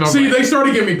 2 drinks and I was like... they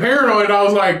started getting me paranoid. I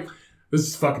was like, this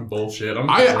is fucking bullshit.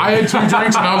 I had 2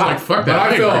 drinks and I was like, fuck that.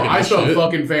 I felt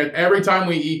fucking fan. Every time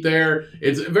we eat there,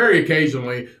 it's very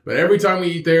occasionally, but every time we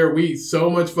eat there, we eat so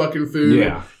much fucking food.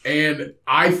 Yeah. And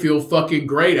I feel fucking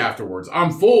great afterwards.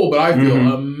 I'm full, but I feel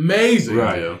amazing.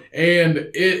 Right. And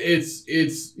it's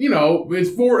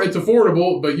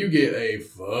affordable, but you get a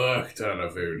fuck ton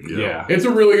of food. Yeah. It's a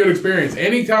really good experience.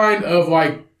 Any kind of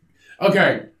like,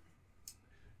 okay,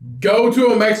 Go to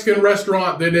a Mexican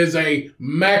restaurant that is a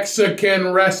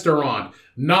Mexican restaurant,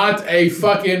 not a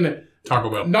fucking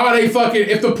Taco Bell. Not a fucking.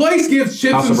 If the place gives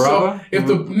chips Casa and Brava?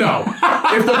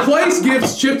 salsa, if the place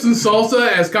gives chips and salsa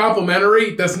as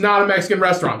complimentary, that's not a Mexican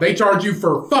restaurant. They charge you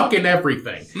for fucking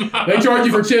everything. They charge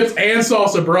you for chips and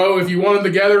salsa, bro. If you want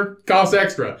them together, costs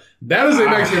extra. That is a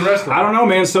Mexican restaurant. I don't know,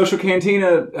 man. Social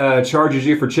Cantina charges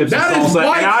you for chips That and is salsa,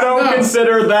 white and I don't stuff.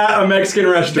 consider that a Mexican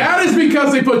restaurant. That is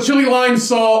because they put chili lime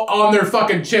salt on their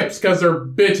fucking chips because they're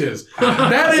bitches.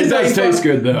 That is It does taste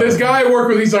good, though. This guy I work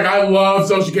with, he's like, I love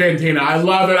Social Cantina. I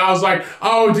love it. I was like,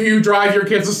 oh, do you drive your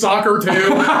kids to soccer too?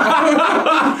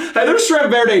 Hey, their shrimp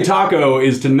verde taco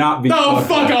is to not be. No,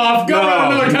 fuck off. Go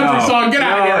run another country song. Get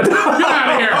out of here. Get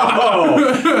out of here.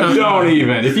 Oh, don't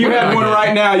even. If you had one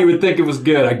right now, you would think it was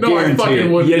good. I guarantee fucking it.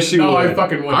 wouldn't. Yes, you no, would. I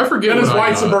fucking would. I forget That is what I white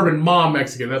got. suburban mom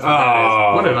Mexican. That's what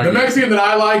that is. What did I The get? Mexican that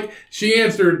I like, she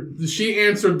answered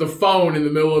the phone in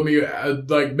the middle of me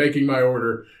like making my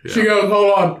order. Yeah. She goes,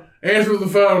 hold on, answers the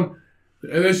phone.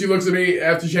 And then she looks at me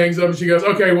after she hangs up and she goes,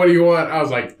 okay, what do you want? I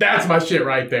was like, that's my shit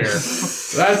right there.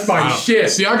 That's my shit.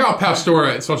 See, I got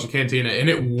Pastora at Social Cantina, and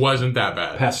it wasn't that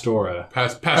bad. Pastora.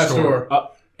 Pastor.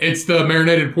 It's the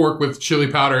marinated pork with chili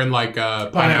powder and like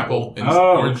pineapple and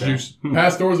orange juice.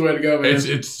 Pastor's the way to go, man. It's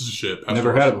shit. Pastor's.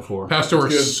 Never had it before. Pastor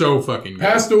It's good. is so fucking good.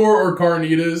 Pastor or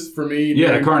carnitas for me.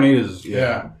 Yeah, dude. carnitas.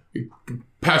 Yeah.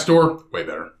 Pastor, way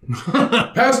better.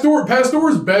 Pastor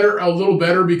is better, a little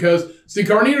better because see,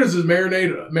 carnitas is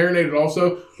marinated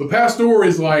also, but Pastor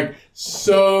is like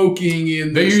soaking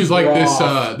in. They this use like broth.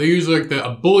 this. They use like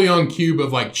a bouillon cube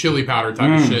of like chili powder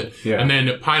type of shit, yeah. and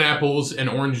then pineapples and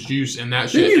orange juice and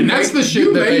that Didn't shit. you And that's make- the shit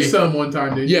you that made they. some one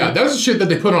time, didn't you? Yeah, that's the shit that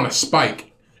they put on a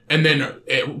spike, and then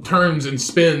it turns and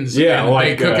spins. Yeah, and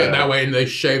like, they cook it that way, and they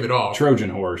shave it off.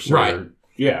 Trojan horse. Right.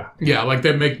 Yeah. Yeah, like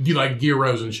they make like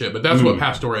gyros and shit, but that's what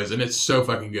Pastor is, and it's so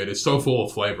fucking good. It's so full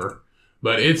of flavor.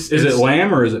 But Is it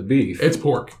lamb or is it beef? It's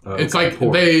pork. Oh, it's okay, like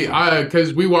pork.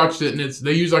 because we watched it, and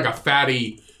they use like a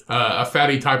fatty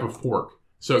type of pork,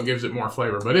 so it gives it more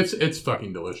flavor. But it's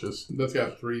fucking delicious. That's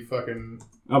got 3 fucking.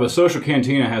 Oh, but Social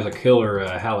Cantina has a killer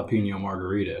jalapeno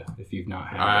margarita. If you've not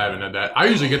had I haven't had that. I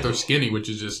usually get their skinny, which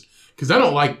is just because I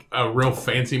don't like a real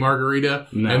fancy margarita,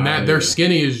 No, and I their either.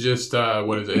 skinny is just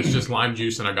what is it? It's just lime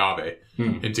juice and agave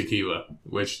and tequila,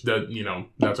 which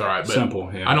that's all right. But Simple,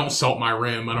 yeah. I don't salt my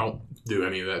rim. I don't do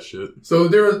any of that shit. So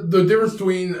the difference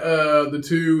between the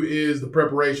two is the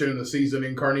preparation and the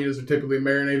seasoning. Carnitas are typically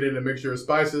marinated in a mixture of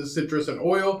spices, citrus, and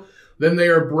oil. Then they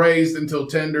are braised until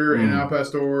tender, and al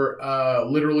pastor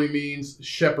literally means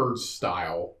shepherd's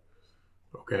style.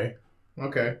 Okay.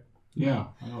 Okay. Yeah,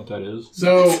 I know what that is.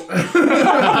 So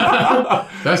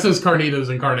That says carnitas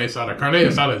and carne asada. Carne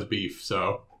asada is beef, so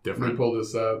let me different. pull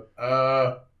this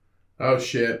up. Oh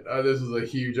shit! This is a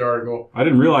huge article. I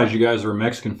didn't realize you guys were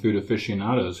Mexican food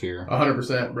aficionados here.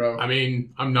 100%, bro. I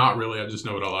mean, I'm not really. I just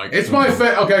know what I like. It's my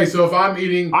okay. So if I'm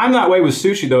eating, I'm that way with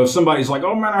sushi, though. If somebody's like,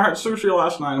 oh, man, I had sushi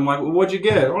last night. I'm like, well, what'd you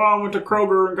get? Well, I went to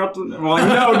Kroger and got the... I'm like,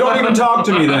 no, don't even talk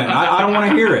to me then. I don't want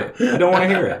to hear it. I don't want to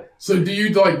hear it. so do you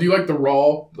like the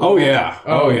raw? Oh, yeah.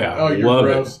 Oh, Oh, yeah. oh, you're Love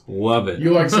gross. it. Love it.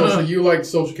 You like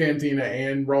Social Cantina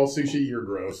and raw sushi? You're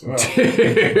gross. Oh.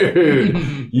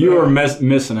 Dude, you are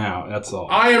missing out. That's all.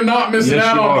 I am not missing Yes,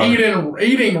 out you on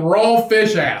eating raw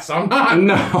fish ass. I'm not.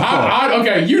 No.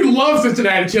 Okay, you'd love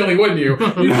Cincinnati chili, wouldn't you? You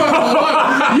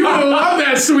would love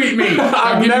that sweet meat.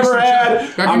 I've never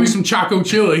had... Gotta give me some Choco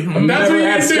chili. That's Never what you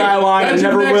had do. Skyline That's and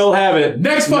your never next- will have it.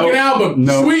 Next fucking Nope. album,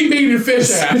 Nope. sweet meat and fish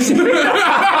ass. You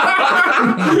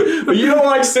don't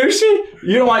like sushi?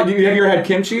 You don't like... Have you ever had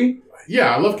kimchi?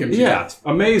 Yeah, I love kimchi. Yeah, it's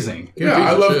amazing. Yeah,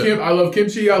 I love shit. I love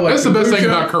kimchi. I like That's the best thing kombucha.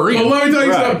 about Korean. Well, let me tell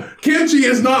you Right. something. Kimchi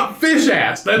is not fish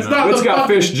ass. That's not It's the got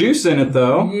fucking- fish juice in it,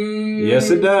 though. Yes,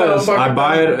 it does. motherfucker. I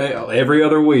buy it every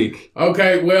other week.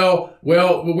 Okay, well,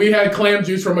 we had clam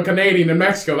juice from a Canadian in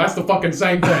Mexico. That's the fucking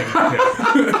same thing.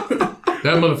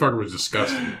 That motherfucker was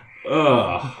disgusting.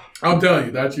 Ugh. I'm telling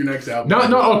you, that's your next album.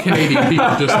 Not all Canadian people,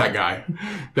 just that guy.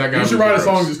 That guy. You should was write a gross.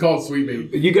 song just called Sweet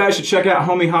Meat. You guys should check out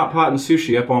Homie Hot Pot and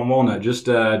Sushi up on Walnut, just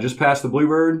past the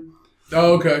Bluebird.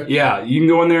 Oh, okay. Yeah, you can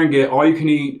go in there and get all you can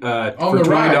eat On for the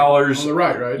right. $20. On the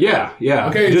right, right? Yeah.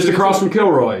 Okay, just it's across a- from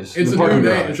Kilroy's. It's the a new parking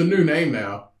name. garage. It's a new name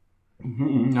now.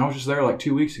 I was just there like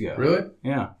 2 weeks ago. Really?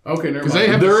 Yeah. Okay, never 'Cause mind.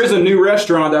 they have- There is a new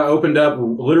restaurant that opened up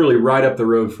literally right up the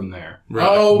road from there.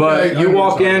 Oh, But okay. I you know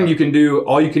walk what you're in, talking you can do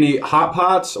all you can eat hot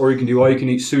pots, or you can do all you can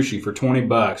eat sushi for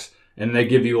 $20, and they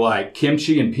give you like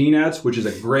kimchi and peanuts, which is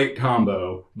a great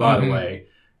combo, by the way.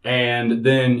 And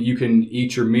then you can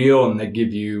eat your meal, and they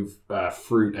give you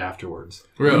fruit afterwards.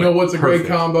 about. Really? You know what's a great Perfect.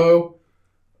 combo?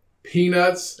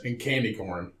 Peanuts and candy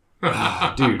corn.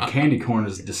 Dude, candy corn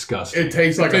is disgusting. It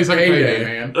tastes like a payday,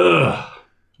 man. Ugh.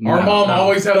 Our mom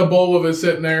always had a bowl of it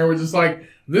sitting there. We're just like,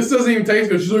 this doesn't even taste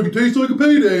good. She's like, it tastes like a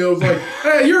payday. I was like,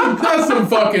 hey, that's some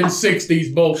fucking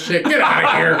 60s bullshit. Get out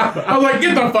of here. I was like,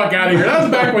 get the fuck out of here. That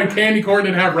was back when candy corn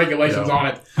didn't have regulations on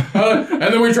it. And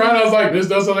then we tried it. I was like, this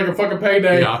does sound like a fucking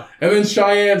payday. Yeah. And then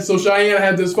Cheyenne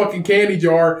had this fucking candy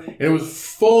jar, and it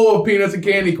was full of peanuts and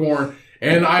candy corn.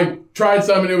 And I tried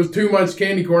some, and it was too much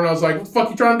candy corn. I was like, what the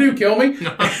fuck you trying to do, kill me?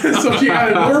 So she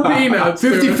added more peanuts.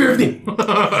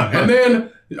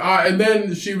 50-50. And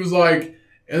then she was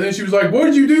like, what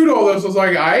did you do to all this? I was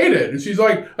like, I ate it. And she's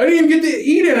like, I didn't even get to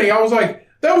eat any. I was like,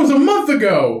 that was a month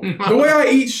ago. The way I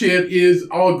eat shit is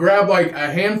I'll grab like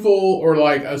a handful or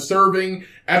like a serving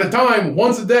at a time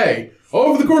once a day.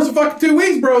 Over the course of fucking 2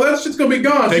 weeks, bro, that shit's gonna be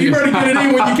gone. So you better get it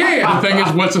in when you can. The thing is,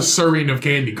 what's a serving of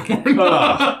candy corn?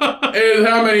 And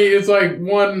how many? It's like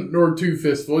 1 or 2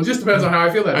 fistfuls. It just depends on how I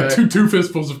feel that day. Two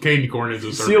fistfuls of candy corn is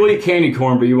a serving. So you'll eat candy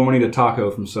corn, but you won't eat a taco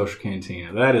from Social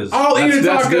Cantina. I'll eat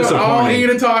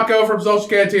a taco from Social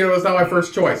Cantina. That's not my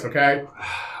first choice, okay?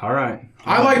 All right.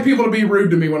 I like people to be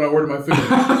rude to me when I order my food.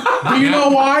 Do you know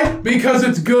why? Because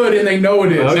it's good and they know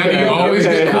it is. Okay. Do you always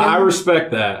get corn? I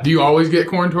respect that. Do you always get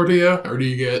corn tortilla or do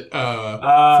you get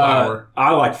flour?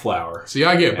 I like flour. See,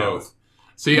 I get both.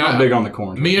 See, I'm big on the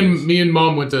corn. Me and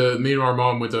our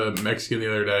mom went to Mexican the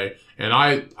other day, and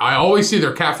I always see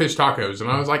their catfish tacos, and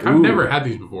I was like, I've never had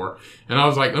these before, and I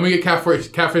was like, let me get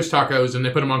catfish tacos, and they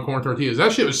put them on corn tortillas.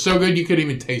 That shit was so good you couldn't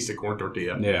even taste the corn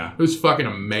tortilla. Yeah, it was fucking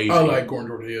amazing. I like corn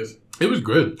tortillas. It was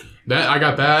good. I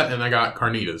got that, and I got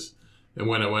carnitas. And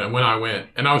when I went,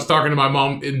 and I was talking to my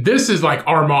mom, and this is like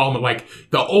our mom, like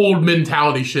the old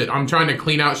mentality shit. I'm trying to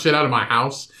clean out shit out of my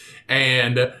house,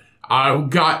 and I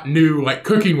got new like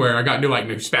cookware. I got new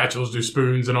spatulas, new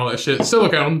spoons, and all that shit.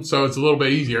 Silicone, so it's a little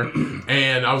bit easier.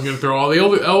 And I was gonna throw all the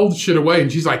old shit away,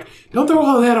 and she's like, "Don't throw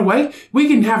all that away. We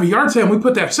can have a yard sale. And we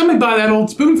put that. Somebody buy that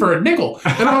old spoon for a nickel."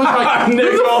 And I was like, "Who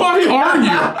the fuck are you?"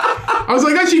 I was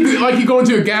like, "That's like you go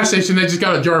into a gas station. They just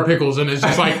got a jar of pickles, and it's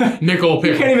just like nickel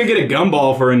pickle. You can't even get a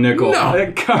gumball for a nickel. No.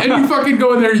 And you fucking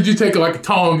go in there. You just take like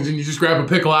tongs, and you just grab a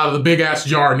pickle out of the big ass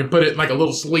jar, and you put it in like a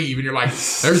little sleeve, and you're like,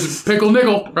 "There's a pickle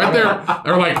nickel right there."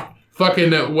 Or like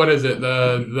fucking what is it?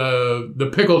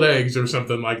 The pickled eggs or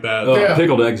something like that. Yeah.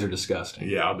 Pickled eggs are disgusting.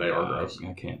 Yeah, they are gross.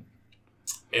 I can't.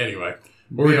 Anyway,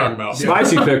 what were we talking about?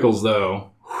 Spicy pickles, though.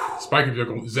 Spicy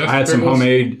pickles. I had some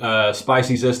homemade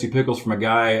spicy zesty pickles from a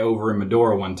guy over in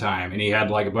Medora one time, and he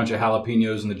had like a bunch of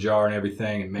jalapenos in the jar and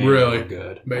everything, and man, really they were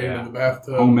good. Made in the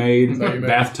bathtub. Homemade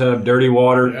bathtub, dirty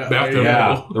water. Yeah, bathtub.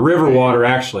 Yeah, the river water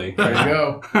actually. There you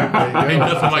go. Ain't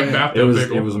nothing like bathtub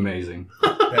pickle. It was amazing.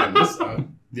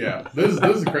 Damn, this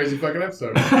is a crazy fucking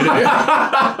episode.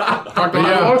 Talked about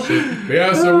a lot of shit.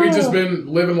 Yeah, so we just been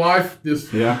living life,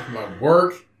 just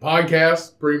work,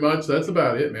 podcast, pretty much. That's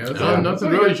about it, man. Nothing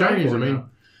really changed. I mean,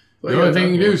 the only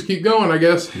thing you can do is keep going, I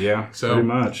guess. Yeah, so pretty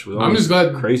much. I'm just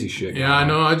glad. Crazy shit. Yeah, I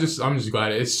know. I'm just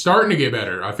glad it's starting to get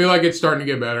better. I feel like it's starting to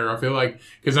get better. I feel like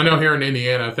because I know here in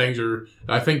Indiana things are.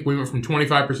 I think we went from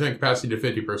 25% capacity to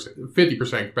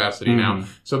 50% capacity now.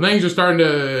 So things are starting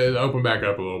to open back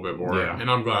up a little bit more, and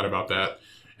I'm glad about that.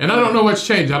 And I don't know what's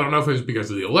changed. I don't know if it was because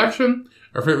of the election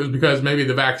or if it was because maybe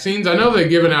the vaccines. I know they've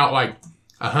given out like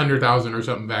 100,000 or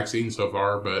something vaccines so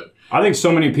far, but I think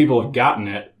so many people have gotten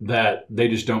it that they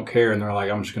just don't care, and they're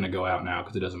like, I'm just going to go out now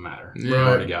because it doesn't matter. Yeah. I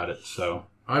already got it. So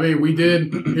I mean, we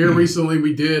did here recently.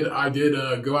 I did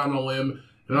go out on a limb,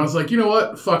 and I was like, you know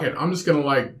what? Fuck it. I'm just going to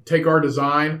like take our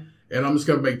design, and I'm just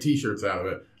going to make T-shirts out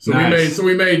of it. So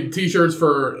we made T-shirts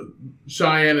for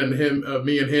Cheyenne and him,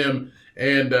 me and him.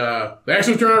 And they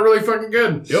actually turned out really fucking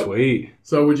good. Yep. Sweet.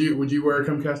 So would you wear a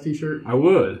Comcast T-shirt? I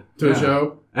would. To a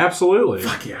show? Absolutely.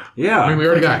 Fuck yeah. Yeah. I mean, we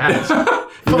already got hats.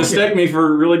 You mistake me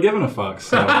for really giving a fuck.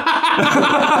 So. Cool.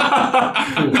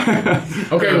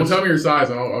 Okay, well tell me your size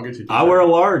and I'll get you. I wear a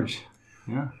large.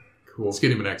 Yeah. Cool. Let's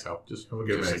get him an XL. We'll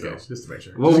get him an XL just to make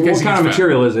sure. Well, what kind of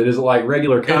material is it? Is it like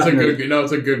regular cotton?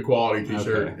 It's a good quality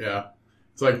T-shirt. Okay. Yeah.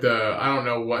 It's like I don't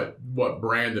know what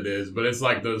brand it is, but it's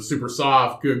like the super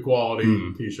soft, good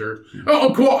quality T-shirt.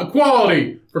 Oh,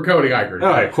 quality for Cody Ikerd. All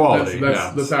right, quality.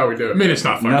 That's how we do it. I mean, it's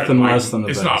not fucking nothing less than the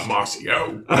it's best. Not Moxie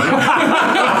O.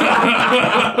 I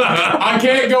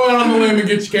can't go out on the limb and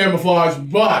get you camouflage,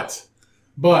 but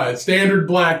standard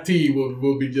black tee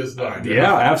will be just fine.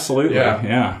 Yeah, absolutely.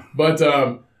 Yeah. But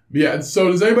yeah, so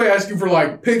does anybody ask you for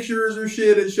like pictures or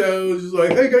shit at shows? Just like,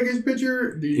 hey, can I get you a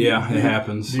picture? It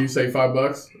happens. Do you say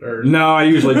 $5 or no? I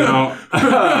usually don't.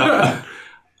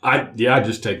 I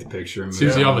just take the picture. And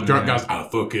Seriously, all the drunk guys, I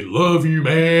fucking love you,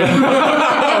 man.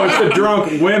 Oh, it's the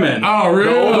drunk women. Oh,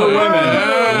 really? The older women.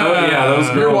 Yeah, those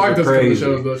girls Your wife are does crazy.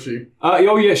 come to shows, does she?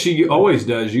 Oh, yeah, she always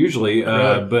does, usually.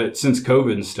 Really? But since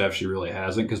COVID and stuff, she really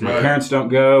hasn't, because my Right. parents don't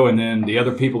go, and then the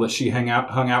other people that she hung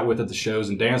out with at the shows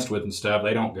and danced with and stuff,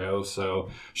 they don't go, so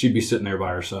she'd be sitting there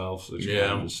by herself, so she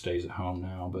kind of just stays at home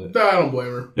now. But I don't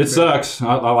blame her. it sucks.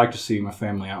 I like to see my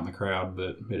family out in the crowd,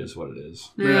 but it is what it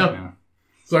is. Yeah.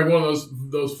 It's like one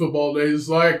of those football days. It's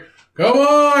like, come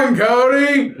on,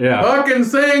 Cody. Yeah. Fucking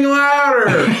sing louder.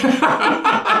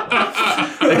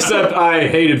 Except I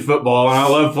hated football and I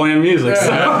love playing music. So.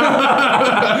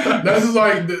 That's just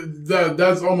like,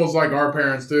 that's almost like our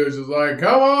parents too. It's just like,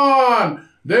 come on,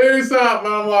 do something.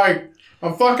 And I'm like,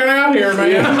 I'm fucking out here,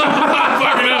 man.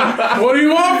 Fucking out. What do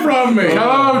you want from me?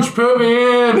 Coach, put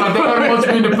me in. My dad wants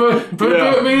me to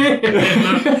put me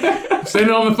in.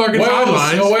 Sitting on the fucking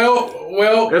sidelines.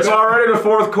 Well, It's already the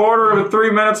fourth quarter with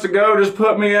 3 minutes to go. Just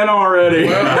put me in already.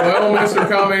 well, Mr.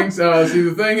 Cummings, see,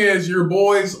 the thing is, your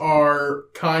boys are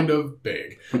kind of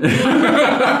big.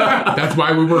 That's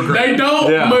why we were great. They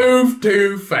don't move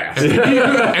too fast.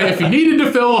 And if you needed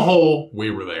to fill a hole, we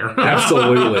were there.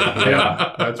 Absolutely.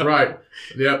 Yeah. That's right.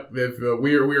 Yep. If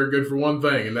we are good for one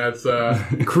thing, and that's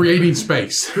Creating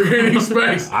space. creating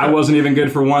space. I wasn't even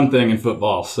good for one thing in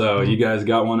football, so you guys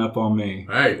got one up on me.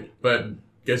 Hey, but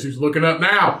guess who's looking up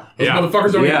now? Those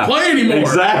motherfuckers don't even play anymore.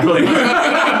 Exactly.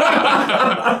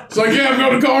 It's like, I'm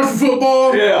going to college for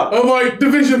football. Yeah. I'm like,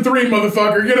 Division III,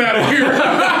 motherfucker, get out of here.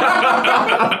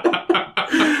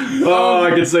 Oh,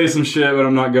 I could say some shit, but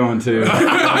I'm not going to.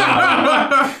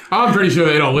 I'm pretty sure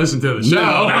they don't listen to the show.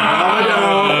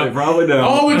 No, they probably don't.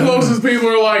 All the closest people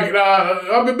are like,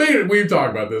 I've been meaning, we've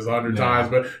talked about this 100 times,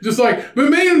 but just like, been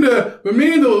meaning to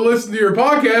listen to your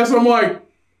podcast. I'm like,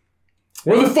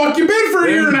 where the fuck you been for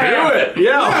a year and a half? Do it.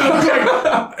 Yeah. It's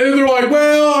like, and they're like,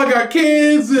 well, I got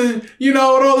kids and, and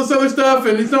all this other stuff,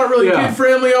 and it's not really kid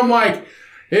friendly. I'm like,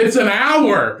 it's an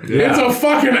hour. Yeah. It's a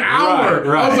fucking hour.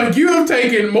 Right. I was like, you have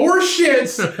taken more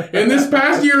shits in this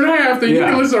past year and a half than you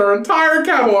can listen to our entire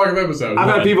catalog of episodes.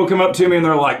 I've had people come up to me and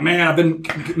they're like, man, I've been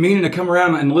meaning to come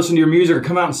around and listen to your music or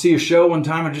come out and see a show one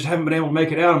time. I just haven't been able to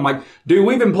make it out. I'm like, dude,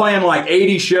 we've been playing like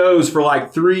 80 shows for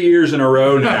like 3 years in a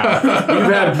row now.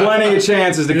 You've had plenty of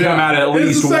chances to come out at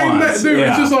least once. Dude,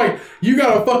 it's just like, you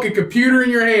got a fucking computer in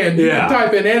your hand. You can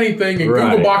type in anything and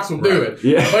Google Box will do it.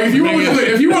 Yeah. Like if you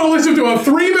want to listen to a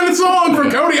 3-minute song from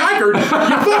Cody Ikerd, you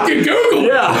fucking Google it.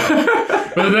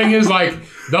 Yeah. But the thing is, like,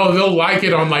 they'll like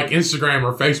it on like Instagram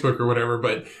or Facebook or whatever,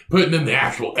 but putting in the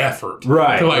actual effort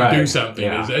to do something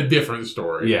is a different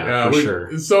story. Yeah, for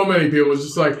sure. So many people, it's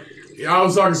just like, I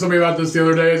was talking to somebody about this the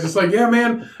other day. It's just like, yeah,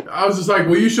 man. I was just like,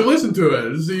 well, you should listen to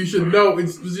it. So you should know.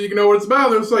 So you can know what it's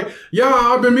about. And it's like, yeah,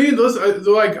 I've been meaning to listen.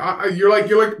 They're like, you're like,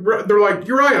 they're like,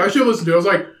 you're right. I should listen to it. I was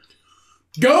like,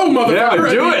 go, motherfucker. Yeah,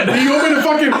 do it. Do you want me to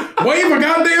fucking wave a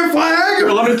goddamn flag?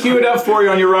 Well, let me cue it up for you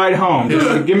on your ride home.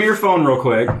 Just give me your phone real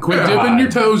quick. Quit dipping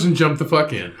your toes and jump the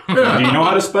fuck in. Do you know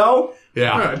how to spell?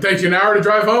 Yeah. It takes you an hour to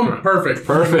drive home. Perfect.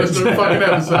 Listen to the fucking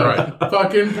episode. Right.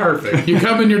 Fucking perfect. You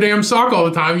come in your damn sock all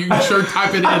the time. You can sure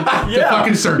type it in to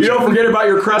fucking search. You don't forget about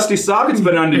your crusty sock that's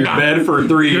been under your bed for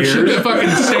 3 Your years. shit that fucking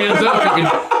stands up. You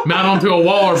can mount onto a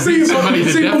wall or beat somebody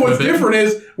to death but what's with it. different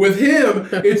is, with him,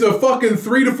 it's a fucking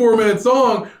 3 to 4 minute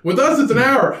song. With us, it's an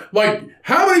hour. Like,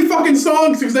 how many fucking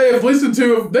songs could they have listened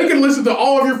to? They can listen to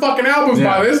all of your fucking albums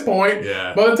by this point.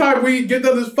 Yeah. By the time we get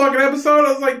to this fucking episode,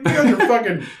 I was like, you guys are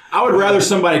fucking... I would rather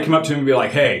somebody come up to me and be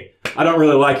like, hey, I don't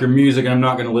really like your music and I'm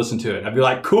not going to listen to it. I'd be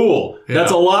like, cool. Yeah.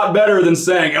 That's a lot better than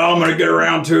saying, oh, I'm going to get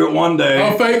around to it one day.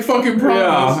 A fake fucking promise.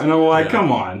 Yeah, and I'm like,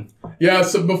 come on. Yeah,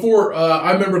 so before,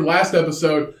 I remember last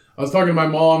episode, I was talking to my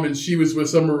mom and she was with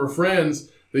some of her friends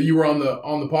that you were on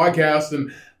the podcast, and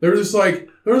they were just like,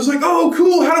 oh,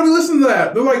 cool, how do we listen to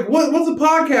that? They're like, what's a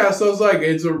podcast? I was like,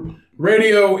 it's a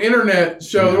radio internet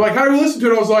show. They're like, how do we listen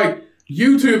to it? I was like,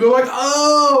 YouTube. They're like,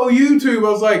 oh, YouTube.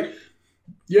 I was like,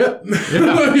 yep.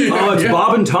 Oh, it's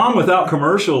Bob and Tom without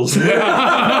commercials.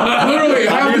 Yeah. Literally,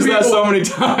 I've used that so many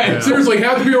times. Yeah. Seriously,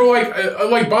 half the people are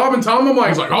like Bob and Tom. I'm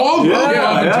like, oh,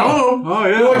 Bob and Tom. Oh,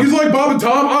 yeah. They're like, it's like Bob and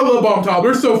Tom. I love Bob and Tom.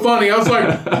 They're so funny. I was like,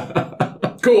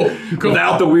 cool.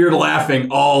 Without the weird laughing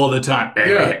all the time.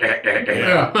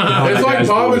 Yeah. It's like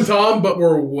Bob and Tom, but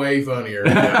we're way funnier.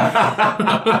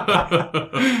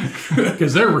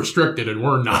 Because they're restricted and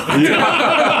we're not.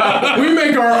 We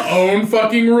make our own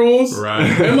fucking rules. Right.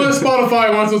 Unless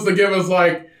Spotify wants us to give us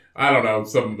like I don't know, a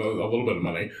little bit of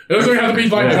money. It doesn't have to be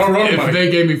like money. If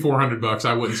they gave me $400,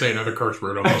 I wouldn't say another curse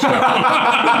word on this show.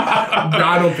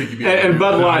 I don't think you'd be. And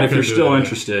Bud Light, if you're still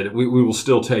interested, we will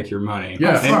still take your money.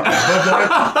 Yeah, fuck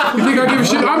that. You think I give a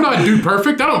shit? I'm not dude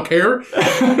perfect. I don't care.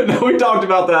 No, we talked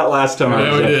about that last time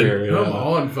I was up here. Yeah. Come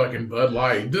on, fucking Bud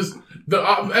Light. Just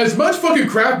as much fucking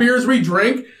craft beer as we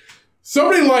drink.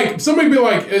 Somebody be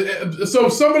like, so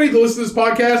somebody that listens to this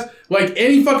podcast, like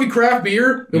any fucking craft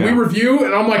beer that we review,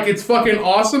 and I'm like, it's fucking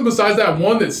awesome, besides that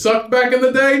one that sucked back in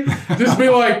the day, just be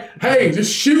like, hey,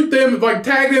 just shoot them, like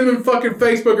tag them in fucking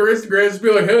Facebook or Instagram, just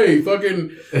be like, hey,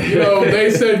 fucking,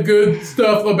 they said good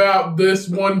stuff about this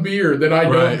one beer that I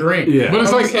don't drink. Yeah. But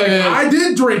it's like, I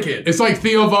did drink it. It's like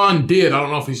Theo Von did, I don't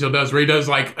know if he still does, where he does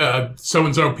like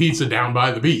so-and-so pizza down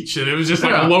by the beach, and it was just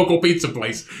like a local pizza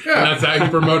place, and that's how he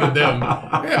promoted them.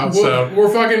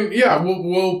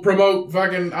 We'll promote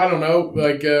fucking, I don't know,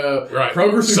 like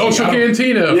Kroger Social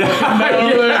Cantina.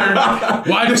 Fucking there.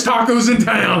 Widest tacos in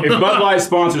town. If Bud Light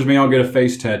sponsors me, I'll get a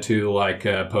face tattoo like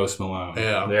Post Malone.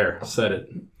 Yeah. There, said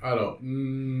it. I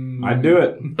don't. I'd do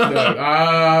it.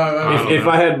 If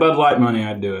I had Bud Light money,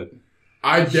 I'd do it.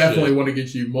 I definitely want to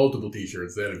get you multiple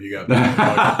t-shirts then if you got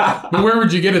that. But where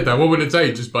would you get it though? What would it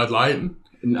say? Just Bud Light?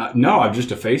 No, I'm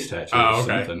just a face tattoo. Oh,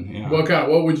 okay. Something. Yeah.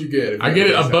 What would you get? I get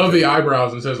it above the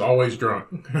eyebrows and says "always drunk."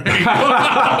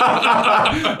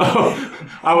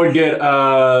 I would get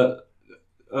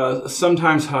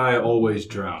sometimes high, always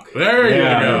drunk. There you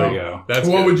go. There we go. That's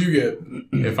what would you get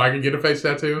if I could get a face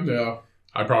tattoo? Yeah.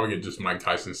 I'd probably get just Mike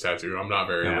Tyson's tattoo. I'm not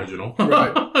very original.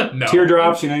 Right. No.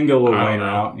 Teardrops, you can get a little Wayne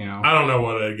out. I don't know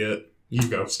what I'd get. You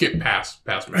go. Skip past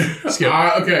me. Skip.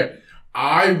 Okay.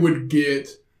 I would get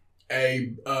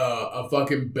a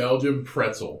fucking Belgian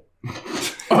pretzel.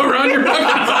 Around your fucking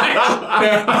eyes.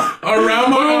 Yeah.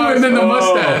 Around my eyes. And then the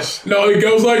mustache. No, it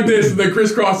goes like this, and then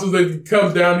crisscrosses, and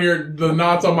comes down here, the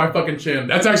knots on my fucking chin.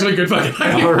 That's actually a good fucking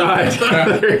idea. All right.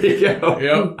 There you go.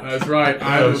 Yep, that's right.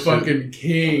 I'm a fucking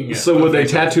king. So would they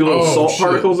tattoo little salt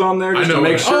particles on there just to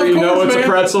make sure you know it's a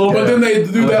pretzel? But then they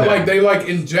do that, they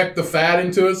inject the fat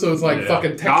into it, so it's like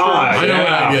fucking texture. I know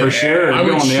that for sure. I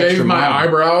would shave my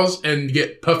eyebrows and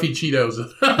get puffy Cheetos.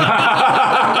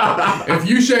 If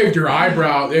you shaved your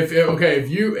eyebrow, I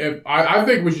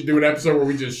think we should do an episode where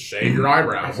we just shave your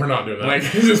eyebrows. We're not doing that. Like,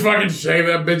 just fucking shave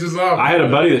that bitches off. I had a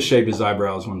buddy that shaved his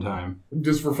eyebrows one time.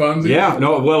 Just for fun? Yeah.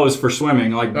 No, well, it was for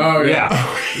swimming. Like,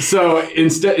 So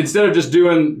instead of just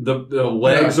doing the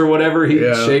legs or whatever, he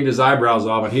shaved his eyebrows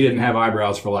off, and he didn't have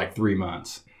eyebrows for like 3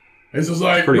 months. It's just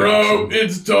like, bro,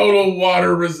 it's total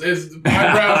water. It's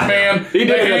eyebrows, man. He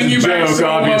did it as a joke,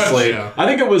 obviously. Yeah. I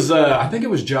think it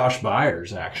was Josh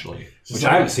Byers actually, which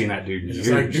I haven't seen that dude in years. It's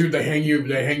like, dude, they hang you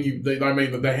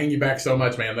back so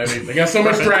much, man. They got so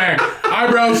much drag.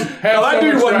 Eyebrows have that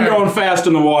dude wasn't drag. going fast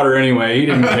in the water anay. He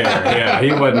didn't care. Yeah,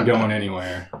 he wasn't going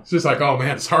anywhere. It's just like, oh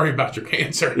man, sorry about your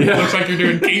cancer. It looks like you're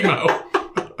doing chemo.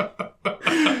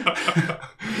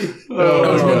 That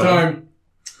was one time.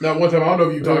 That one time, I don't know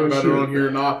if you talked about it on here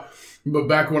or not, but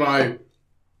back when I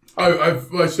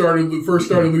first started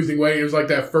losing weight, it was like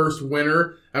that first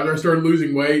winter after I started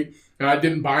losing weight, and I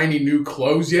didn't buy any new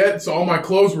clothes yet, so all my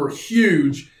clothes were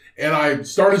huge, and I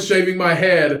started shaving my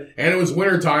head, and it was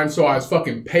wintertime, so I was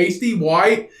fucking pasty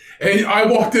white, and I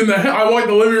walked in the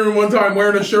living room one time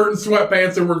wearing a shirt and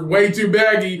sweatpants that were way too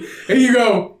baggy, and you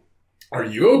go, "Are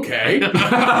you okay?" And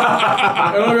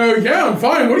I go, "Yeah, I'm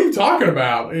fine. What are you talking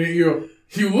about?" And you go,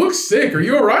 "You look sick. Are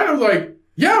you all right?" I was like,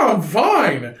 "Yeah, I'm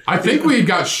fine." I think we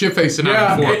got shit-faced the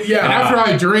night before. And after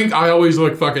I drink, I always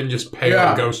look fucking just pale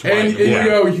and ghost white. And you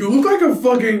go, "You look like a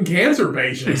fucking cancer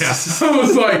patient." Yeah. I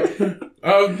was like,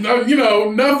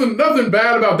 nothing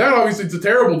bad about that. Obviously, it's a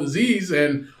terrible disease,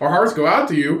 and our hearts go out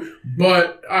to you.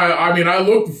 But I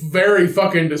looked very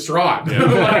fucking distraught.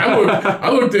 Yeah. I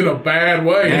looked in a bad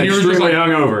way. And you were just like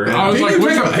hungover. I was like,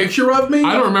 "Take a picture of me?"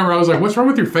 I don't remember. I was like, "What's wrong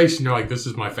with your face?" And you're like, "This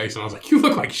is my face." And I was like, "You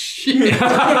look like shit."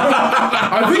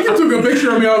 I think you took a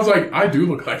picture of me. I was like, "I do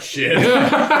look like shit."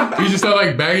 You just had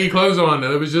like baggy clothes on.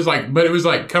 And it was just like, but it was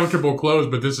like comfortable clothes.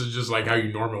 But this is just like how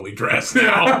you normally dress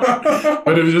now.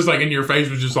 But it was just like in your face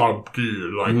was just all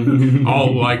like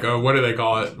all like what do they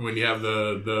call it when you have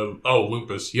the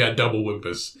lupus? Yeah, double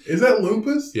lupus. Is that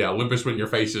lupus? Yeah, lupus when your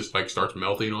face just like starts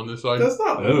melting on this side. That's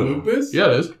not lupus. Yeah,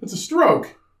 it is. It's a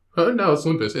stroke. No, it's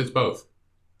lupus. It's both.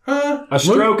 Huh? A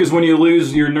stroke is when you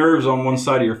lose your nerves on one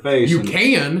side of your face. You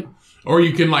can. Or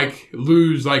you can like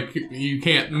lose, like you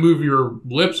can't move your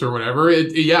lips or whatever.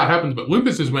 It happens. But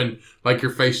lupus is when like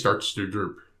your face starts to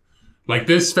droop. Like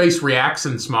this face reacts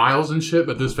and smiles and shit,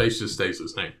 but this face just stays the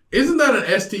same. Isn't that an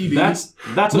STD?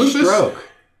 That's a stroke.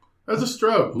 That's a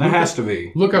stroke. That has to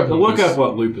be. Look up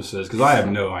what lupus is, because I have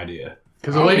no idea.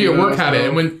 Because a lady at work had it,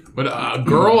 and when a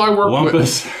girl I work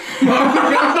with...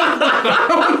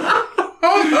 I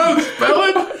don't know how to spell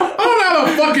it. I don't know how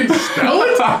to fucking spell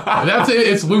it. That's it.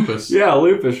 It's lupus. Yeah,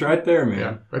 lupus right there, man.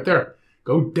 Yeah, right there.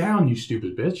 Go down, you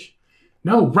stupid bitch.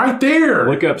 No, right there.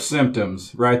 Look up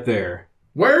symptoms right there.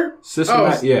 Where?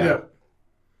 Yeah.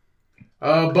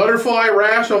 Butterfly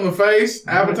rash on the face,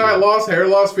 appetite loss, hair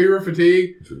loss, fever,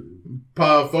 fatigue,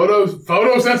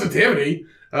 photosensitivity.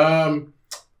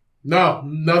 No,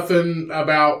 nothing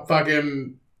about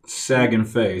fucking sagging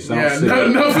face. Nothing.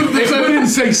 They didn't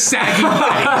say sagging face.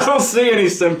 I don't see any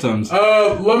symptoms.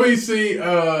 Let me see.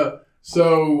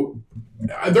 So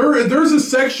there's a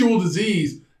sexual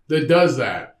disease that does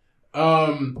that.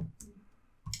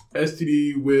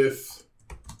 STD with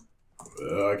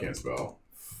I can't spell.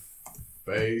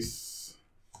 Face.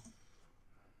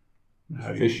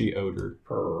 Fishy odor.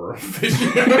 Fishy.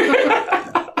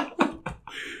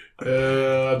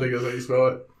 I think that's how you spell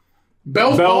it.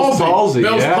 Bell's palsy.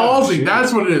 Bell's palsy. Shit.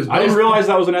 That's what it is. I didn't realize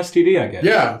that was an STD, I guess.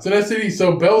 Yeah, it's an STD.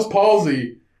 So Bell's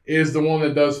palsy is the one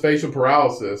that does facial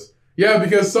paralysis. Yeah,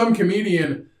 because some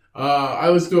comedian, I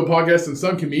listened to a podcast and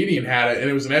some comedian had it and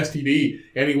it was an STD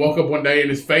and he woke up one day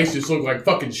and his face just looked like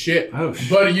fucking shit. Oh, shit.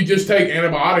 But you just take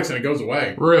antibiotics and it goes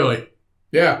away. Really?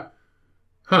 Yeah.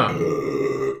 Huh.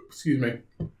 Excuse me.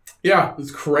 Yeah,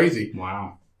 it's crazy.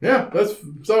 Wow. Yeah, that's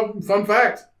some fun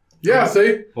fact. Yeah,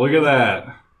 see? Look at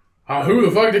that. Who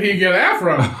the fuck did he get that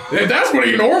from? That's what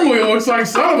he normally looks like,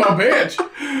 son of a bitch.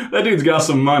 That dude's got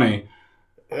some money.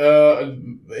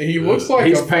 He looks like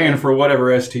he's paying for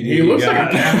whatever STD he looks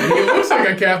like he looks like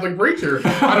a Catholic preacher.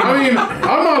 I mean,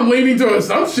 I'm not leaning to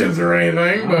assumptions or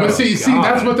anything, but see,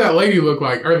 that's what that lady looked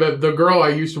like, or the girl I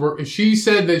used to work with. She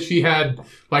said that she had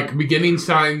like beginning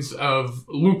signs of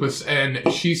lupus,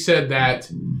 and she said that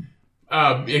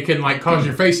it can like cause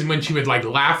your face, and when she would like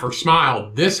laugh or smile,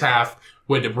 this half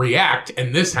would react,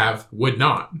 and this half would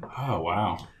not. Oh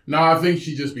wow! No, I think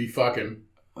she'd just be fucking.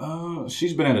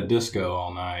 She's been at a disco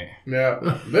all night.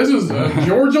 Yeah. This is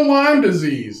Georgia Lyme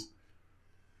disease.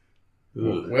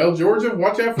 Well, Georgia,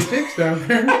 watch out for ticks down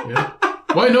there. Yeah.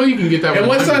 Well, I know you can get that.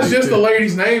 Unless that's just the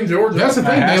lady's name, Georgia. That's the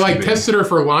thing. They like tested her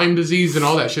for Lyme disease and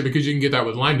all that shit because you can get that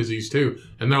with Lyme disease too.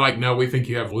 And they're like, no, we think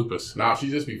you have lupus. Nah,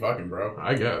 she just be fucking, bro.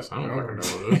 I guess. I don't fucking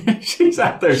know what it is. She's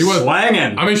out there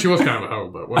slanging. I mean, she was kind of a hoe,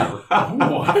 but whatever.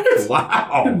 What?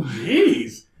 Wow.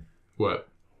 Jeez. What?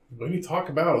 What do you talk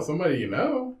about? Somebody you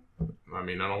know? I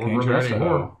mean, I don't want her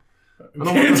anymore.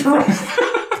 Can't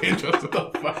trust the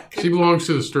fuck. She belongs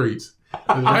to the streets.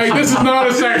 Hey, this is not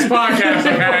a sex podcast,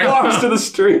 okay? It belongs to the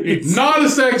streets. Not a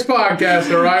sex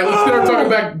podcast, all right? Let's start talking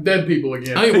about dead people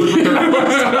again. I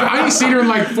ain't seen her in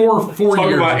like four years.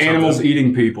 Talk about animals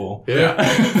eating people. Yeah.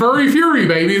 Furry Fury,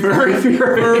 baby. Furry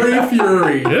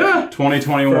Fury. Yeah.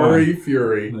 2021. Furry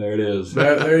Fury. There it is.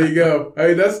 There you go.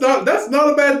 Hey, that's not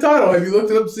a bad title. Have you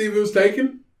looked it up to see if it was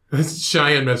taken?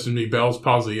 Cheyenne messaged me. Bell's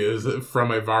palsy is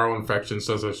from a viral infection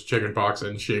such as chickenpox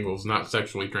and shingles, not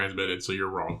sexually transmitted, so you're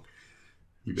wrong.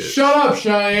 You bitch. Shut up,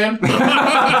 Cheyenne.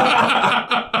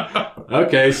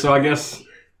 Okay, so I guess,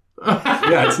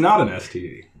 yeah, it's not an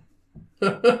STD.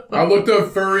 I looked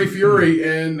up Furry Fury,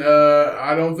 and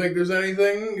I don't think there's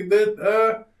anything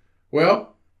that,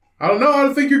 well, I don't know. I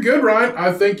don't think you're good, Ryan.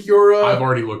 I think you're... I've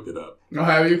already looked it up. Oh,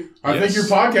 have you? I think your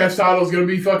podcast title is going to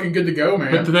be fucking good to go,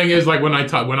 man. But the thing is, like, when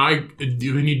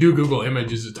you do Google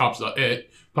images, it pops up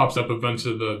a bunch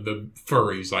of the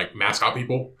furries, like mascot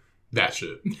people. That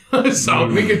shit. So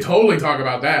we could totally talk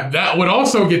about that. That would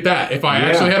also get that if I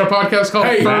actually had a podcast called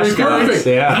Furry Perfect.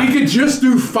 Yeah. We could just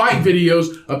do fight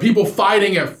videos of people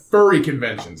fighting at furry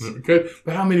conventions. Okay.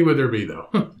 But how many would there be though?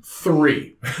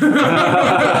 3.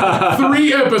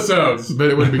 3 episodes. But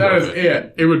it would be worth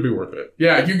it. It would be worth it.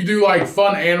 Yeah, you could do like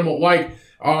fun animal, like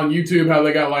on YouTube how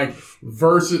they got like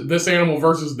this animal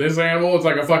versus this animal. It's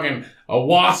like a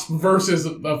wasp versus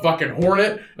a fucking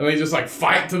hornet, and they just like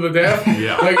fight to the death.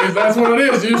 Yeah. Like that's what it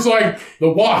is. You're just like the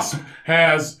wasp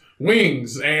has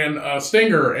wings and a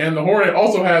stinger, and the hornet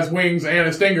also has wings and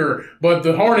a stinger, but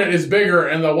the hornet is bigger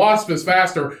and the wasp is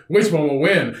faster. Which one will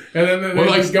win? And then they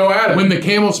just go at it. When the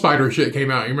camel spider shit came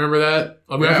out, you remember that?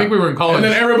 I mean, I think we were in college. And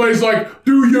then everybody's like,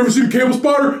 dude, you ever seen a camel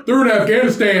spider? They're in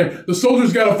Afghanistan. The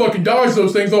soldiers gotta fucking dodge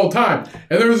those things all the time.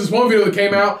 And there was this one video that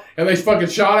came out, and they fucking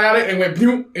shot at it and went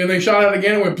pew, and they shot at it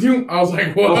again and went pew. I was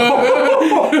like, what?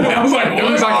 I was like,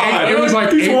 it was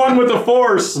like he's one with the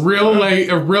force. A real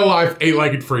life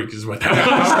 8-legged freak. freak is what that was.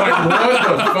 I was like,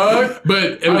 what the fuck?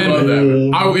 But and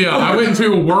then I went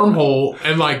into a wormhole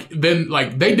and then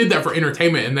they did that for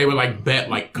entertainment and they would bet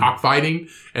cockfighting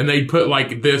and they'd put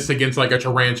this against a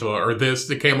tarantula or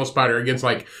the camel spider against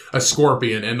a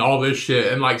scorpion and all this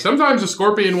shit and sometimes the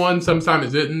scorpion won,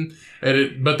 sometimes it didn't,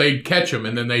 but they'd catch them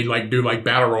and then they'd do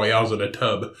battle royales in a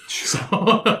tub,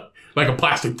 so like a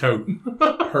plastic tote.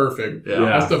 Perfect. Yeah,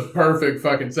 that's the perfect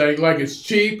fucking setting. It's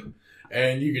cheap.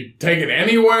 And you could take it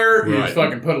anywhere. You just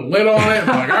fucking put a lid on it.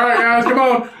 All right, guys, come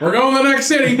on. We're going to the next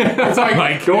city.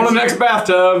 It's going to the next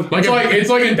bathtub. It's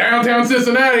like in downtown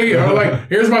Cincinnati.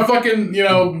 Here's my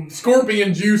fucking,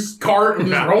 scorpion juice cart. I'm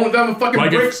just rolling down the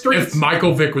fucking brick streets. If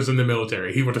Michael Vick was in the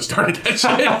military, he would have started that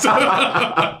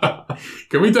shit.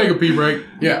 Can we take a pee break?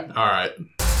 Yeah. All right.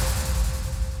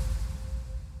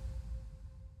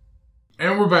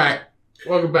 And we're back.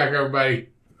 Welcome back, everybody.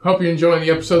 Hope you're enjoying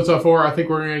the episode so far. I think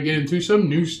we're going to get into some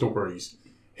news stories.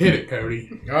 Hit it,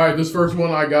 Cody. All right, this first one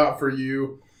I got for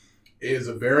you is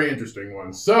a very interesting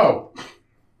one. So,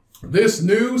 this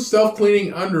new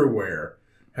self-cleaning underwear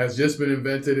has just been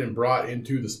invented and brought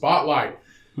into the spotlight.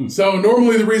 So,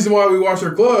 normally the reason why we wash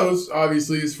our clothes,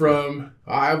 obviously, is from...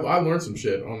 I learned some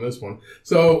shit on this one.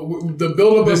 So, the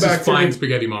buildup of bacteria... This is flying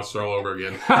spaghetti monster all over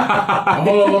again.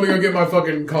 Hold on, let me go get my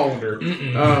fucking colander.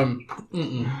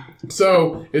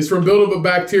 So, it's from buildup of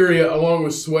bacteria along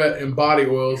with sweat and body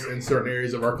oils in certain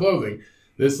areas of our clothing.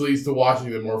 This leads to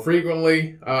washing them more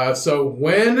frequently. So,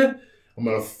 when... I'm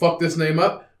going to fuck this name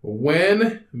up.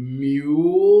 When Munia,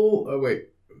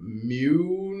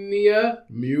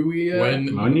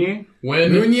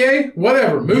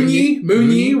 whatever,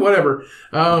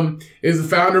 is the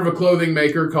founder of a clothing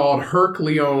maker called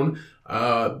Herc-Leon.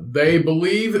 They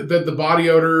believe that the body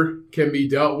odor can be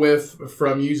dealt with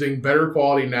from using better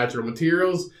quality natural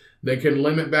materials that can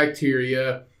limit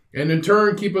bacteria and in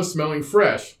turn keep us smelling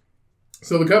fresh.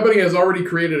 So the company has already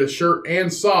created a shirt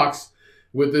and socks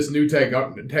with this new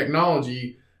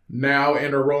technology now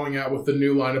and are rolling out with the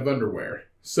new line of underwear.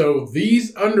 So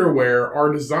these underwear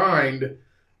are designed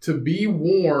to be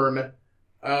worn,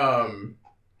 they're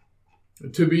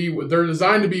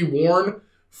designed to be worn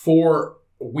for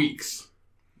weeks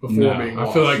before being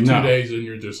washed. I feel like 2 days and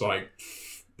you're just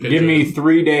give me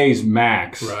 3 days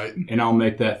max, right? And I'll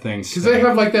make that thing. Because they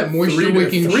have that moisture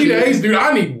wicking. 3 days, dude.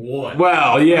 I need one.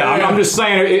 Well, yeah. I'm just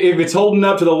saying, if it's holding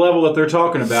up to the level that they're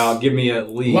talking about, give me at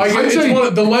least.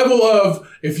 It's the level of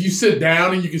if you sit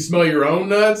down and you can smell your own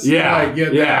nuts. Yeah,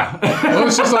 Well,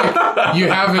 it's just you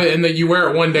have it and then you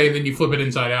wear it one day and then you flip it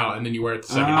inside out and then you wear it the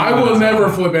second. I will never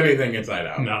flip anything inside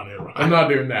out. No, never mind. I'm not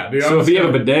doing that, dude. So if you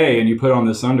have a bidet and you put on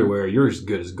this underwear, you're as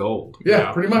good as gold.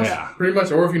 Yeah, pretty much. Yeah. Pretty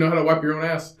much. Or if you know how to wipe your own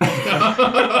ass.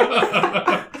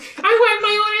 I wipe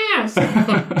my own ass.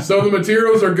 So the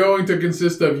materials are going to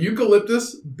consist of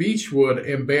eucalyptus, beechwood,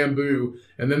 and bamboo,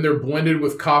 and then they're blended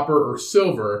with copper or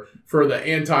silver for the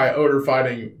anti-odor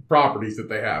fighting properties that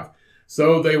they have.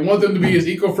 So they want them to be as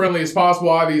eco-friendly as possible,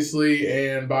 obviously,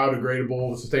 and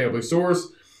biodegradable, sustainably sourced.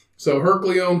 So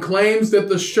Herc-Leon claims that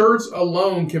the shirts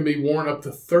alone can be worn up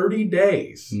to 30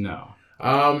 days. No.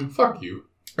 Fuck you.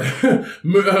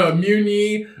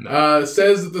 Muni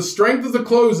says that the strength of the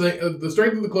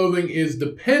clothing is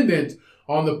dependent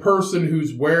on the person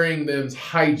who's wearing them's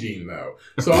hygiene, though.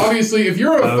 So obviously, if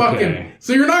you're a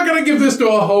so you're not gonna give this to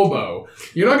a hobo.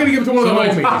 You're not gonna give it to one of the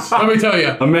homies. Let me tell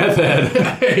you, a meth head,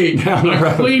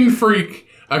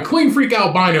 a clean freak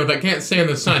albino that can't stand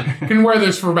the sun can wear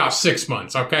this for about 6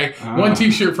 months. Okay, one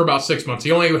T-shirt for about 6 months.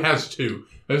 He only has 2.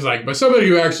 It's but somebody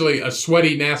who actually, a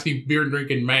sweaty, nasty,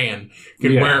 beer-drinking man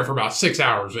can wear it for about 6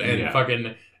 hours and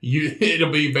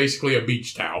it'll be basically a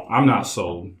beach towel. I'm not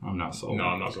sold. No, I'm not sold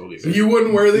either. So you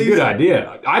wouldn't wear these? Good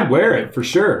idea. I'd wear it for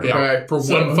sure. Yeah, okay. For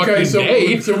one fucking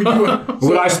day.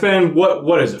 Would I spend,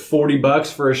 what is it,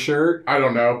 $40 for a shirt? I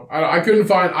don't know. I couldn't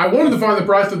find, I wanted to find the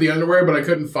price of the underwear, but I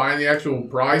couldn't find the actual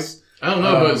price. I don't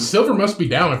know, but silver must be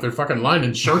down if they're fucking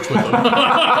lining shirts with them.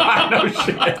 No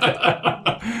shit.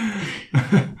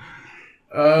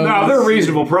 No, if they're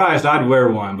reasonable priced, I'd wear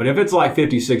one. But if it's like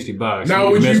 $50-$60, now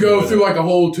would you go through a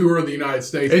whole tour of the United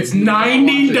States? It's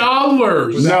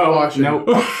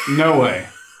 $90. No way.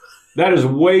 That is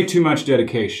way too much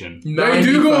dedication. They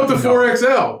do go up to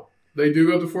 4XL. They do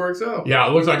go up to 4XL. Yeah,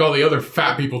 it looks like all the other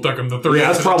fat people took them to 3X.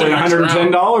 Yeah, that's probably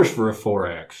 $110 for a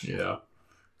 4X. Yeah.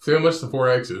 See how much the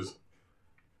 4X is.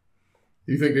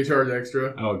 You think they charge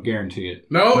extra? Oh, guarantee it.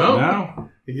 No.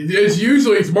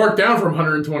 It's marked down from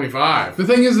 $125. The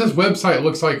thing is, this website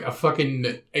looks like a fucking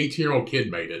 18-year-old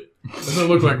kid made it. It doesn't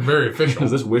look like very official.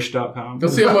 Is this wish.com?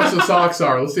 Let's see how much the socks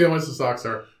are.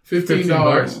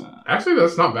 $15. Actually,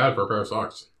 that's not bad for a pair of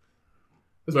socks.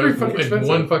 That's pretty fucking expensive.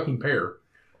 One fucking pair.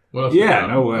 What else? Yeah,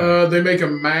 no way. They make a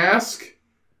mask,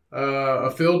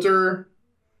 a filter,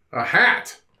 a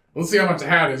hat. Let's see how much a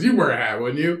hat is. You wear a hat,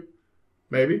 wouldn't you?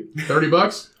 Maybe $30.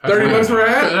 $30 for a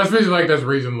hat. That's basically that's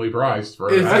reasonably priced for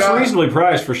a hat. That's reasonably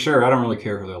priced for sure. I don't really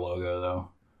care for their logo though.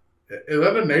 Is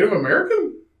that a Native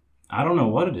American? I don't know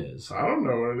what it is. I don't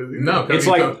know what it is either. No, it's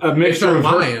like a mixture of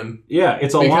lion. Yeah,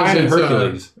 it's a lion and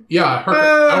Hercules.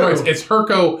 It's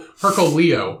Herculeo.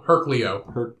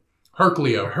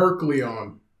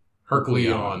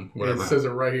 Whatever. It says it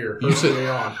right here.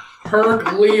 Herculeon.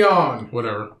 Herculeon.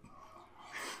 Whatever.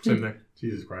 Same thing.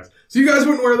 Jesus Christ. So you guys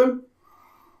wouldn't wear them?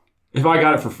 If I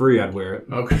got it for free, I'd wear it.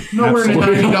 Okay. No, wearing a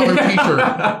 $90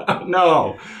 t-shirt.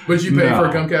 No. But you pay for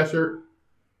a Comcast shirt?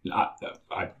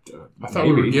 I thought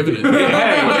we were giving it.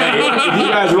 Hey, if you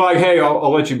guys were like, hey,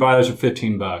 I'll let you buy this for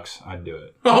 $15, I'd do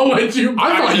it. I'll let you buy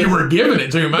I thought you were giving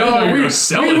it to him. I didn't know you were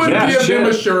selling it. We wouldn't give him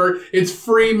a shirt. It's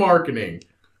free marketing.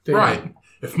 Damn. Right.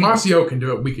 If Masio can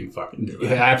do it, we can fucking do it.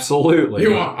 Yeah, absolutely.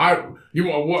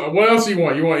 What else do you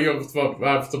want? You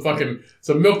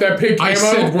some milk that pig camo? I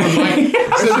said we're like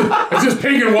it's just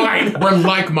pink and white. We're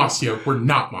like Masio. We're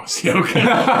not Masio.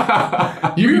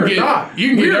 You can get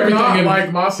everything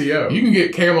like Masio. You can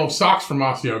get camo socks from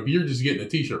Masio. You're just getting a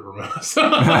t-shirt from us.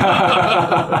 I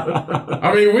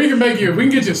mean, we can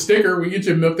get you a sticker. We can get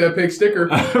you a milk that pig sticker.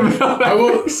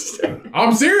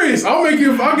 I'm serious. I'll get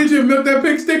you a milk that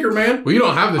pig sticker, man. Well, you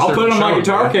don't have the shirt. I'll put it on my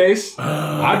guitar case.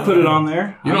 I'd put it on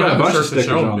there. You don't have the shirt to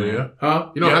show them, do you? Huh?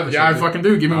 You don't have the shirt. Yeah, I fucking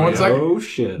do. Give me 1 second. Oh,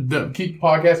 shit. Keep the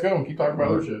podcast going. Keep talking about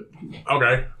other shit.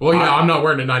 Okay. Well, yeah, I'm not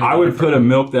wearing a $90. I would put a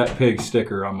Milk That Pig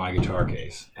sticker on my guitar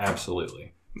case.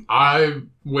 Absolutely. I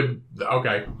would.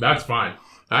 Okay, that's fine.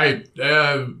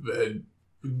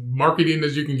 Marketing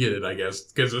as you can get it, I guess,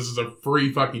 because this is a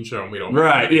free fucking show and we don't.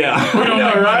 Right, yeah. We don't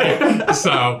know, right?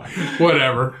 So,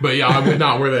 whatever. But yeah, I would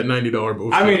not wear that $90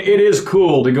 bullshit. I mean, it is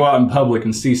cool to go out in public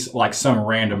and see like some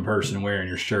random person wearing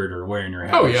your shirt or wearing your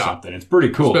hat or something. It's pretty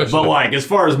cool. Especially, but like, as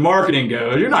far as marketing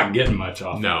goes, you're not getting much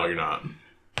off. No, you're not.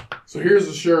 So here's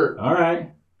the shirt. All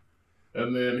right.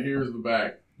 And then here's the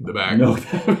back. The back. No.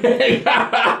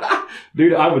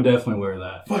 Dude, I would definitely wear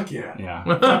that. Fuck yeah. Yeah.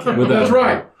 Fuck yeah. That's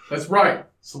right. That's right.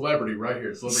 Celebrity right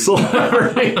here.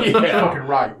 Celebrity. Yeah. Fucking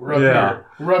right. We're up here.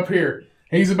 We're up here.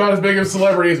 He's about as big of a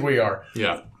celebrity as we are.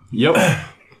 Yeah. Yep.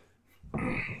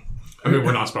 I mean,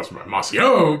 we're not sponsored by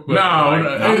Masio.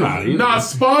 No, not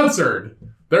sponsored.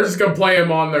 They're just going to play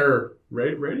him on their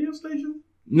radio station?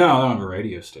 No, they don't have a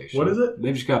radio station. What is it?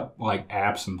 They've just got like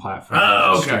apps and platforms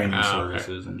and streaming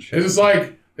services and shit. It's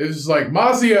just like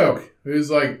Masio.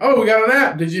 It's like, oh, we got an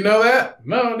app. Did you know that?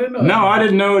 No, I didn't know that. No, I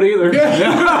didn't know it either.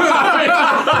 Yeah.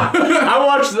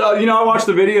 I watched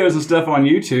the videos and stuff on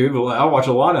YouTube. I watch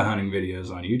a lot of hunting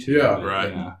videos on YouTube. Yeah,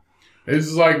 right. Yeah. It's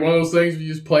just like one of those things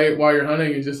you just play it while you're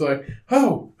hunting and just like,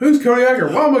 oh, who's Cody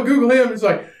Ikerd? Well, I'm going to Google him. It's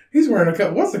like, he's wearing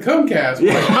what's the Comcast?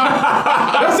 Like,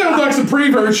 that sounds like some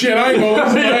pre-verse shit. I ain't going to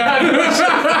listen to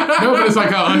that. No, but it's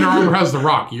like how Under Armour has the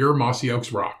Rock. You're Mossy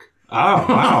Oak's Rock. Oh,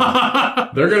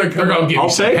 wow. They're going to give you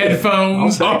some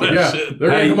headphones. All that shit. They're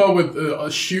going to come up with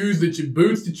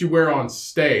boots that you wear on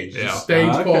stage. Yeah.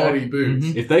 Stage quality boots.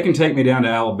 Mm-hmm. If they can take me down to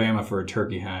Alabama for a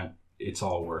turkey hunt, it's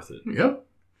all worth it. Yep.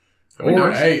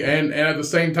 Hey, and at the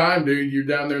same time, dude, you're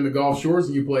down there in the Gulf Shores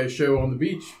and you play a show on the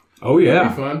beach. Oh, yeah.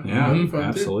 That'd be fun. Yeah, that'd be fun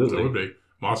absolutely. So it would be.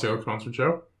 Mossy Oak sponsored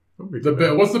show? What's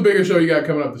the biggest show you got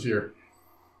coming up this year?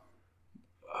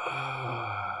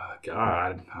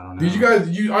 God, I don't know. Did you guys?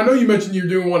 I know you mentioned you were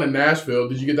doing one in Nashville.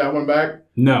 Did you get that one back?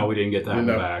 No, we didn't get that one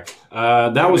back.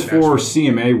 That was for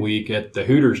CMA week at the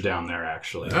Hooters down there,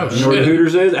 actually. Oh, you know where the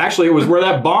Hooters is? Actually, it was where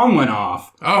that bomb went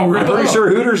off. Oh, really? I'm pretty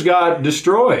sure Hooters got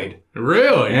destroyed.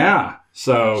 Really? Yeah.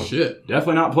 So, shit.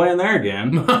 Definitely not playing there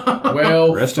again.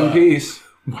 Well, rest in peace.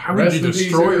 Why would you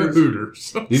destroy the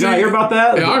Hooters? Did you not hear about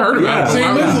that? Yeah, I heard about it. See,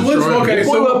 it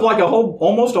blew up like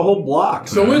almost a whole block.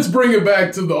 So let's bring it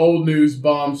back to the old news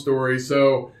bomb story.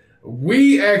 So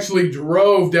we actually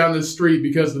drove down the street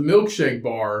because the milkshake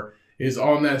bar is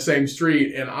on that same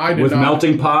street, and I did with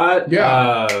Melting Pot.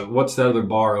 Yeah. What's the other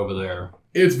bar over there?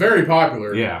 It's very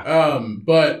popular. Yeah.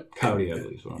 But Cody, I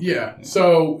believe. Yeah.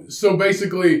 So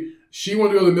basically, she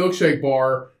wanted to go to the milkshake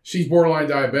bar. She's borderline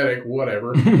diabetic,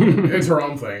 whatever. It's her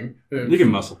own thing. You can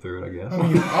muscle through it, I guess. I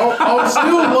mean, I'll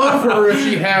still love her if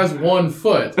she has 1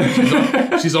 foot.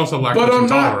 She's also lactose but I'm intolerant.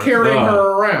 not carrying her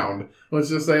around. Let's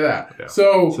just say that. Yeah.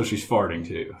 So she's farting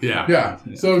too. Yeah.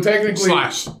 So technically,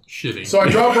 shitting. So I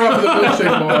drop her off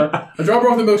at the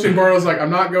milkshake bar. I was like, I'm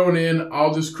not going in.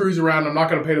 I'll just cruise around. I'm not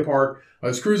going to pay to park.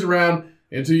 I'll just cruise around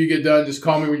until you get done. Just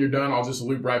call me when you're done. I'll just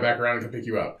loop right back around and come pick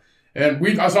you up. And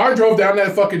so I drove down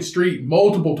that fucking street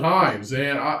multiple times,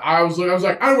 and I was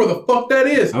like, I don't know where the fuck that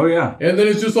is. Oh yeah. And then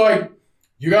it's just like,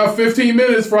 you got 15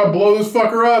 minutes before I blow this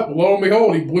fucker up. Lo and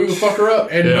behold, he blew the fucker up,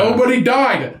 and nobody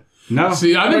died. No.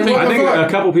 See, I think a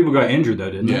couple people got injured though,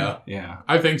 didn't they? Yeah.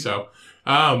 I think so.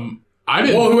 I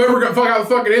didn't. Well, whoever got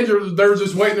fucking injured, they were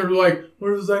just waiting. They were like,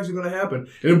 "When is this actually going to happen?"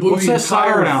 And it blew What's the that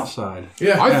entire siren outside?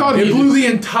 Yeah, I thought it he blew the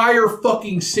entire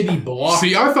fucking city block.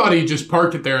 See, I thought he just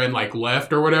parked it there and like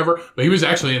left or whatever, but he was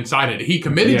actually inside it. He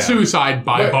committed suicide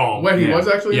by bomb. Wait, he was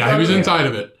actually. He was inside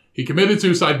of it. He committed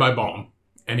suicide by bomb,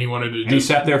 and he wanted to. And he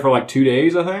sat there for like 2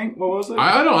 days, I think. What was it?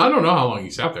 I don't know how long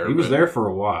he sat there. He was there for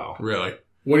a while. Really.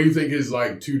 What do you think his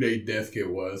like 2-day death kit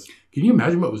was? Can you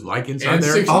imagine what it was like inside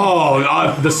there?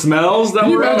 The smells that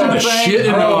were imagine the shit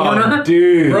in the corner?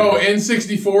 Dude. Bro,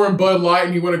 N64 and Bud Light,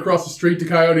 and he went across the street to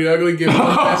Coyote Ugly, get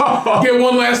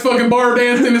one last fucking bar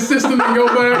dance in the system and go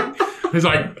back. He's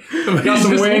like, got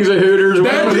some wings at Hooters.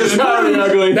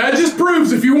 That just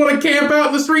proves if you want to camp out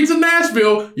in the streets of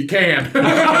Nashville, you can.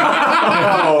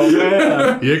 Oh,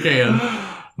 man. You can.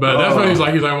 But that's what he's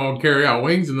like, I'm going to carry out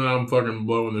wings, and then I'm fucking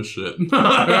blowing this shit.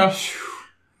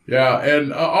 Yeah,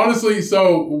 and honestly,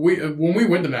 so when we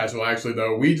went to Nashville, actually,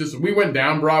 though, we went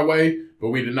down Broadway, but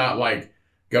we did not, like,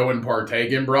 go and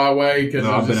partake in Broadway, because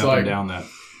I was just like... down that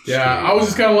I was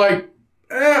just kind of like,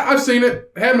 I've seen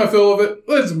it, had my fill of it,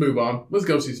 let's move on. Let's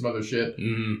go see some other shit.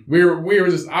 Mm-hmm. We were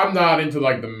just, I'm not into,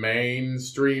 like, the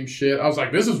mainstream shit. I was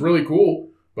like, this is really cool.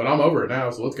 But I'm over it now,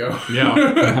 so let's go.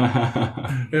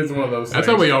 Yeah. It's one of those things. That's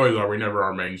how we always are. We never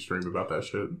are mainstream about that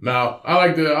shit. No. I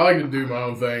like to do my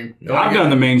own thing. I've done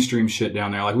the mainstream shit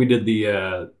down there. Like we did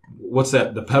the what's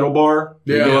that? The pedal bar.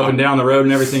 You go up and down the road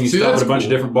and everything. You stop at a bunch of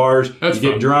different bars. You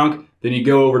get drunk. Then you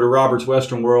go over to Robert's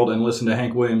Western World and listen to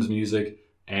Hank Williams music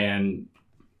and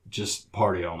just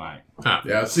party all night. Huh.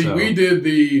 Yeah. See, we did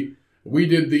the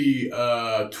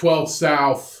 12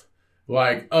 South,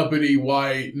 like uppity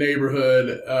white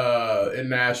neighborhood in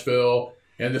Nashville,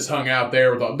 and just hung out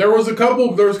there with there was a couple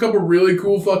really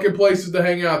cool fucking places to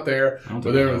hang out there. I don't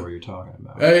think I know what you're talking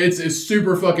about. It's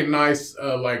super fucking nice,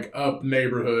 like up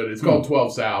neighborhood. It's called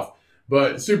 12 South,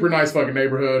 but super nice fucking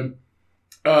neighborhood.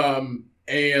 And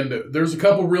there's a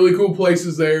couple really cool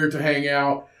places there to hang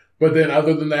out. But then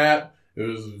other than that, it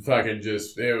was fucking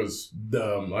it was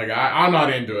dumb. Like I'm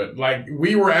not into it. Like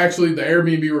we were actually, the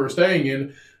Airbnb we were staying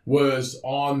in was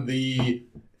on the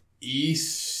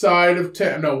west side of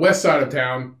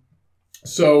town.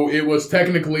 So it was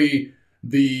technically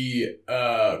the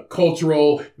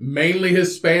cultural, mainly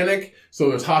Hispanic. So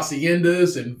there's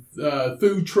haciendas and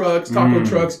food trucks, taco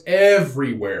trucks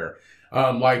everywhere.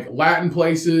 Like Latin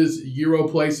places, Euro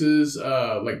places,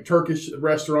 like Turkish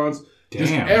restaurants. Damn.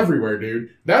 Just everywhere, dude.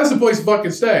 That's the place to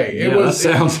fucking stay. That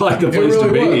sounds like the place to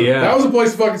be. Was. Yeah, that was the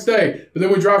place to fucking stay. But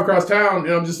then we drive across town,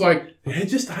 and I'm just like, I'm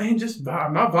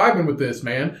not vibing with this,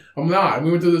 man. I'm not. And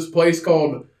we went to this place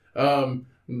called,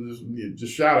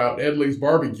 just shout out Edley's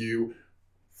Barbecue.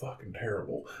 Fucking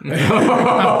terrible. and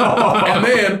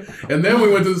then we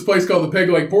went to this place called the Peg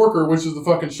Leg Porker, which is the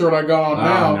fucking shirt I got on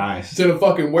now. Nice. It's in a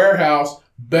fucking warehouse.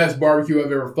 Best barbecue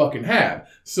I've ever fucking had.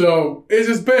 So it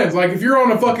just depends. Like if you're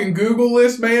on a fucking Google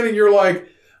list, man, and you're like,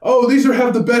 oh, these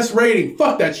have the best rating.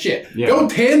 Fuck that shit. Yeah. Go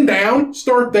 10 down.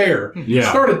 Start there. Yeah.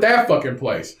 Start at that fucking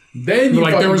place. Then you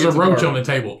like there was a roach on the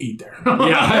table. Eat there.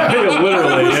 Yeah,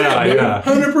 literally. Yeah.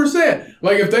 100%.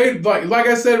 Like if they like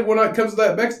I said when it comes to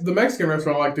the Mexican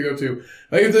restaurant I like to go to,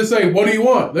 they have to say, "What do you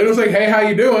want?" They don't say, "Hey, how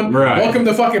you doing? Right. Welcome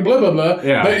to fucking blah blah blah."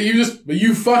 Yeah. But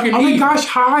you fucking. Oh eat. my gosh!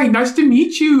 Hi, nice to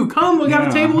meet you. Come, we got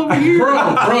a table over here, bro.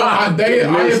 I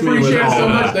appreciate it so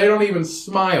much. They don't even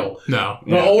smile. No.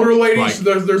 The older ladies,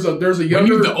 like, there's a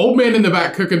younger. The old man in the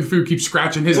back cooking food keeps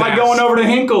scratching his. It's like going over to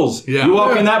Hinkle's. Yeah. You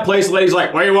walk in that place, the lady's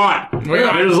like, "What do you want?"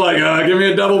 They're just like, "Give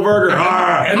me a double burger."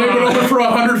 And they've been open for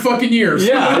 100 fucking years.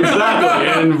 Yeah, exactly.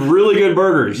 And really good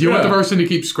burgers. You want the person to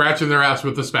keep scratching their ass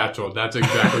with the spatula. That's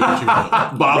exactly what you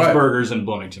want. Bob's Burgers in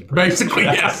Bloomington. Basically,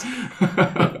 yes.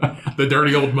 The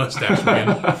dirty old mustache man.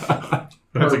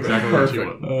 That's exactly what you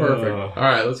want. Perfect. All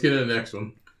right, let's get into the next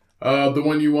one. The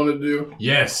one you wanted to do?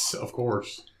 Yes, of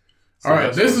course. All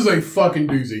right, this is a fucking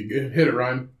doozy. Hit it,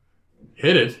 Ryan.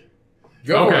 Hit it?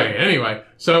 Go okay, anyway.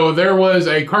 So there was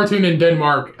a cartoon in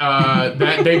Denmark that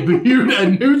debuted a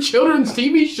new children's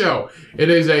TV show.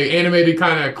 It is a animated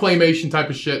kind of claymation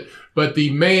type of shit. But the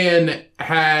man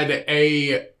had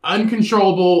a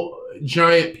uncontrollable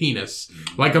giant penis.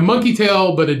 Like a monkey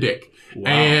tail, but a dick. Wow.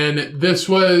 And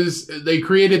they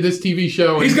created this TV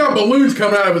show. He's got balloons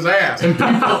coming out of his ass. And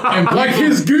like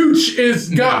his gooch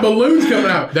got balloons coming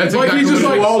out. That's like exactly he's just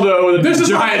what like Waldo with a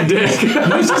giant dick.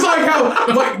 This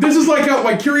is like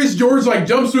how Curious George like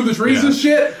jumps through the trees and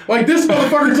shit. Like this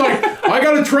motherfucker's like, I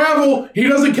gotta travel. He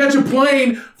doesn't catch a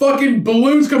plane. Fucking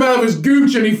balloons come out of his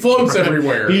gooch and he floats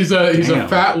everywhere. He's a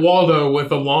fat Waldo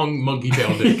with a long monkey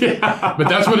tail dick. But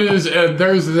that's what it is.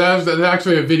 There's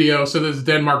actually a video. So this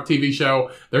Denmark TV show.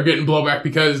 They're getting blowback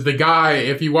because the guy,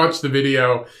 if you watch the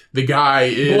video, the guy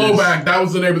is blowback. That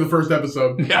was the name of the first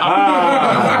episode.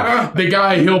 Yeah. The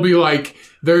guy, he'll be like,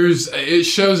 it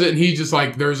shows it, and he just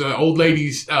like, there's an old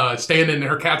lady standing, and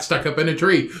her cat's stuck up in a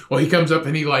tree. Well, he comes up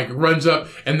and he like runs up,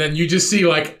 and then you just see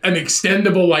like an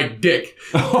extendable like dick.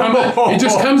 It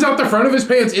just comes out the front of his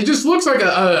pants. It just looks like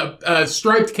a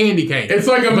striped candy cane. It's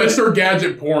like a Mr.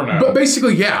 Gadget porno. But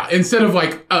basically, yeah, instead of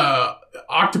like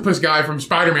octopus guy from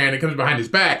Spider-Man, it comes behind his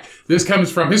back. This comes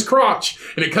from his crotch,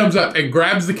 and it comes up and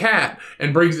grabs the cat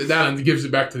and brings it down and gives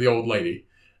it back to the old lady.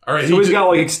 All right, so he's got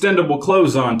like extendable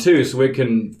clothes on too, so it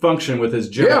can function with his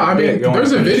giant. Yeah, I mean,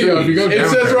 there's a video if you go down. It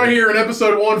says right here in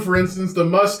episode 1, for instance, the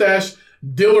mustache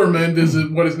Dillerman is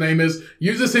what his name is,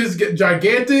 uses his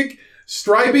gigantic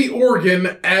stripy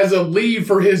organ as a lead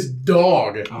for his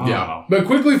dog. Oh. Yeah, but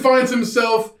quickly finds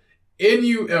himself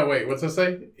what's that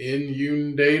say?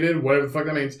 Inundated, whatever the fuck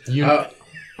that means.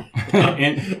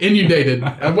 Inundated.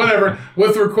 Whatever.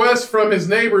 With requests from his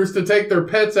neighbors to take their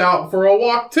pets out for a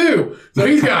walk too. So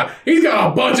he's got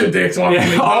a bunch of dicks walking.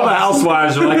 Yeah, all the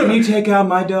housewives are like, "Can you take out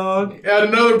my dog?" At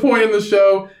another point in the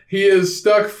show, he is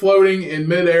stuck floating in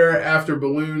midair after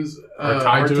balloons are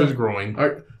tied to his groin.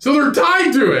 So they're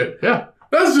tied to it. Yeah.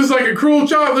 That's just like a cruel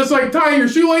job. That's like tying your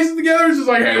shoelaces together. It's just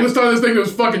like, hey, let's tie this thing to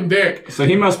his fucking dick. So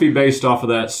he must be based off of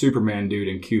that Superman dude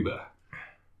in Cuba.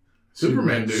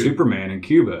 Superman dude? Superman in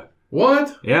Cuba.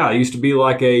 What? Yeah, it used to be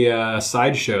like a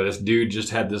sideshow. This dude just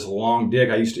had this long dick.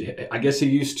 I guess he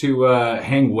used to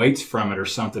hang weights from it or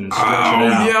something and stretch it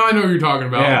out. Yeah, I know what you're talking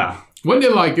about. Yeah. Wasn't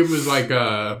it like, it was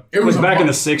back in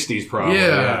the 60s probably.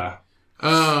 Yeah.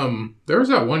 There was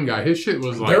that one guy. His shit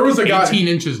was like 18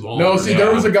 inches long. No, see,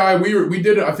 there was a guy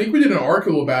I think we did an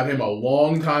article about him a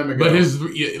long time ago.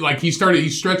 But he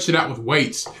stretched it out with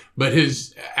weights. But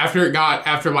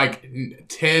after like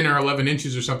 10 or 11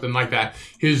 inches or something like that,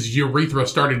 his urethra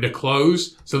started to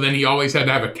close. So then he always had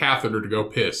to have a catheter to go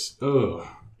piss. Ugh.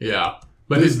 Yeah.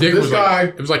 But his dick was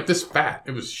it was like this fat.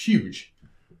 It was huge.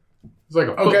 It was like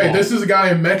a football. Okay, this is a guy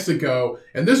in Mexico.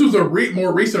 And this was a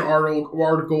more recent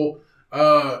article.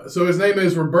 So his name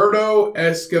is Roberto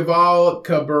Esquivel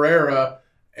Cabrera,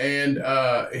 and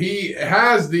he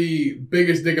has the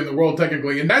biggest dick in the world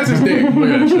technically, and that's his dick.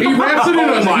 He wraps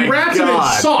it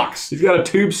in socks. He's got a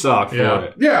tube sock for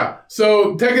it. Yeah.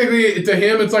 So technically, to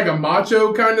him, it's like a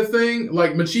macho kind of thing.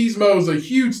 Like machismo is a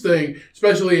huge thing,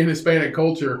 especially in Hispanic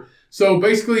culture. So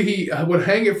basically, he would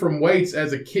hang it from weights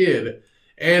as a kid.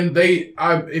 And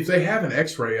if they have an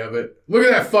X-ray of it, look at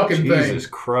that fucking thing. Jesus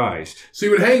Christ! So he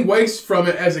would hang weights from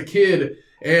it as a kid,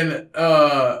 and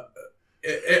that's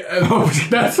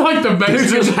like the Mexican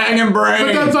just hanging brain.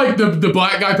 But that's like the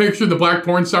black guy picture, the black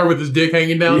porn star with his dick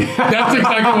hanging down. Yeah. That's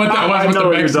exactly what that was with the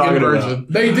Mexican version.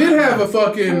 About. They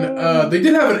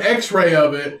did have an X-ray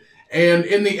of it. And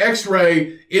in the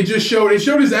X-ray, it showed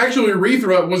his actual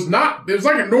urethra it was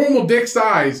like a normal dick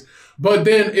size. But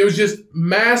then it was just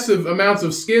massive amounts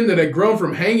of skin that had grown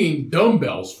from hanging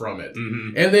dumbbells from it.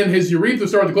 Mm-hmm. And then his urethra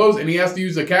started to close and he has to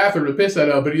use a catheter to piss that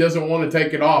up, but he doesn't want to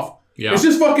take it off. Yeah. It's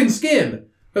just fucking skin.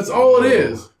 That's all it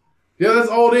is. Yeah, that's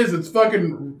all it is. It's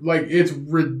fucking, like, it's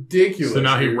ridiculous. So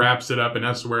now he wraps it up and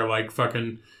has to wear, like,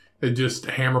 fucking just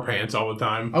hammer pants all the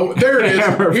time. Oh, there it is.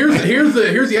 Here's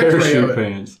the X-ray of it.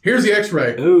 Pants. Here's the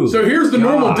X-ray. Ooh, so here's the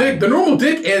normal dick. The normal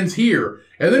dick ends here.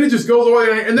 And then it just goes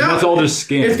away. And now that's all just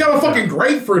skin. It's got a fucking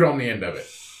grapefruit on the end of it.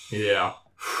 Yeah.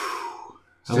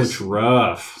 That looks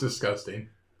rough. It's disgusting.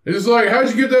 It's just like, how'd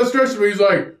you get that stretch? He's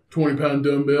like, 20-pound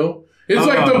dumbbell. It's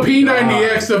like the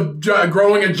P90X of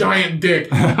growing a giant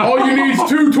dick. All you need is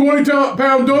 2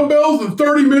 20-pound dumbbells and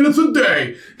 30 minutes a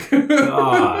day.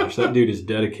 Gosh, that dude is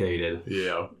dedicated.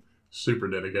 Yeah. Super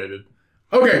dedicated.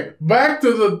 Okay, back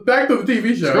to the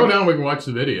TV show. Scroll down, we can watch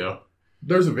the video.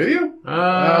 There's a video?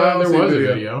 There was a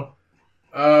video.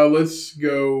 Let's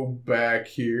go back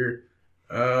here.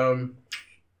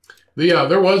 Yeah,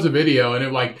 there was a video,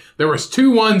 and there was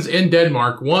 2 ones in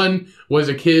Denmark. One was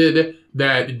a kid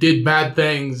that did bad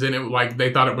things, and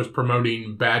they thought it was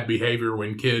promoting bad behavior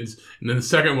when kids. And then the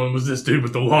second one was this dude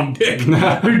with the long dick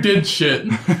who did shit.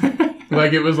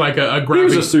 It was like a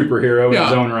grabby. He was a superhero in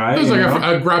his own right. It was like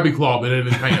a grabby claw, but in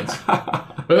his pants.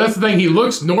 But that's the thing. He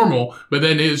looks normal, but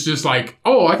then it's just like,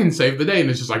 oh, I can save the day. And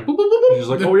it's just like, boop, boop, boop, boop. He's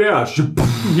like, oh, yeah.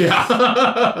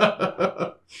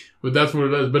 Yeah. But that's what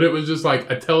it is. But it was just like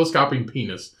a telescoping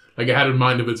penis. Like it had a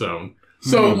mind of its own.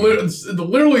 So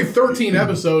literally 13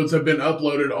 episodes have been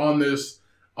uploaded on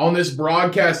this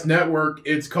broadcast network.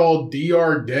 It's called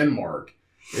DR Denmark.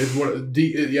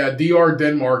 DR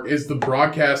Denmark is the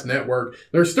broadcast network.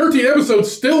 There's 13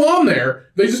 episodes still on there.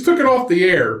 They just took it off the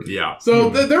air. Yeah. So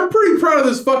they're pretty proud of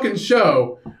this fucking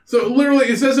show. So literally,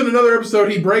 it says in another episode,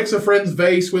 he breaks a friend's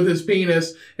vase with his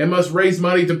penis and must raise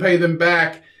money to pay them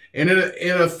back. And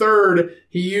in a third,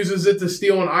 he uses it to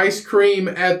steal an ice cream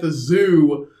at the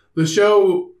zoo. The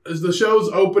show's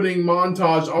opening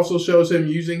montage also shows him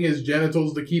using his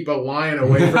genitals to keep a lion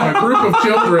away from a group of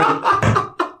children.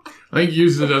 I think he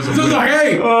uses it as a... So it's like,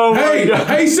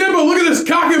 hey, Simba, look at this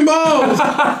cock and balls.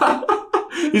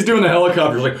 He's doing the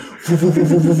helicopter. He's like,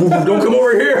 don't come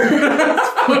over here.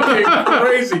 Fucking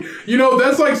crazy. You know,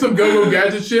 that's like some go-go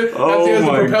gadget shit. He has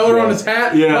the propeller on his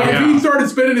hat. Yeah. Like if he started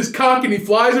spinning his cock and he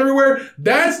flies everywhere,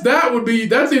 that's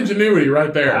ingenuity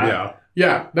right there. Yeah.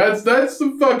 Yeah, that's ridiculous.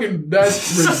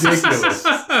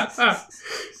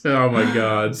 Oh my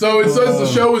God. So it says the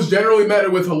show was generally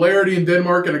met with hilarity in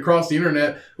Denmark and across the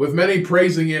internet, with many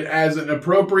praising it as an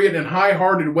appropriate and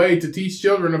high-hearted way to teach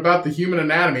children about the human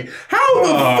anatomy. How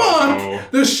the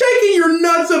fuck does shaking your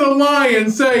nuts at a lion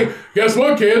say, guess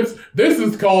what, kids? This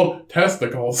is called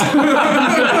testicles.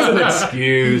 That's an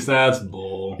excuse. That's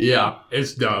bull. Yeah,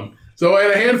 it's dumb. So,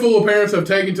 and a handful of parents have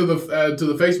taken to the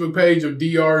Facebook page of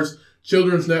DR's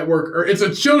Children's Network, or it's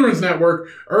a children's network,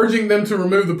 urging them to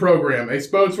remove the program. A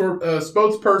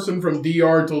spokesperson from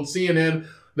DR told CNN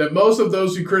that most of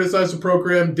those who criticized the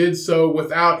program did so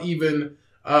without even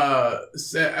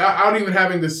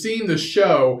having seen the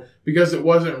show because it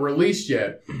wasn't released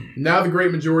yet. Now the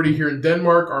great majority here in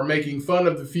Denmark are making fun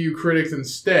of the few critics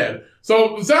instead.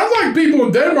 So it sounds like people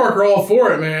in Denmark are all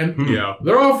for it, man. Yeah,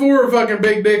 they're all for fucking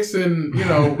big dicks and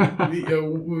cure.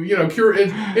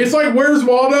 It's like Where's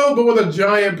Waldo, but with a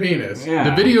giant penis. Yeah.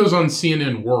 The video's on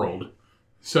CNN World,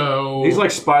 so he's like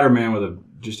Spider-Man with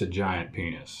just a giant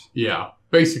penis. Yeah,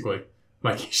 basically.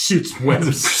 Like he shoots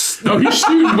webs. No, he's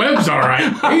shooting webs, all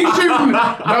right. He's shooting.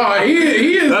 No,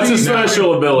 he is. That's a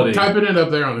special ability. Typing it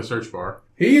up there on the search bar.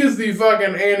 He is the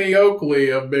fucking Annie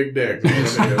Oakley of big dicks.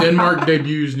 Denmark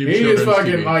debuts new. He is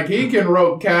fucking TV. Like he can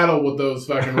rope cattle with those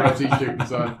fucking ropes he's shooting,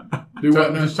 son. Do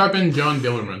what now? Just type in John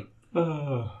Dillerman.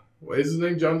 What is his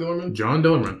name? John Dillerman. John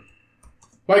Dillerman.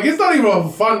 Like it's not even a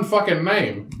fun fucking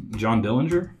name. John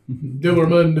Dillinger.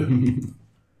 Dillerman. I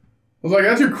was like,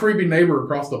 that's your creepy neighbor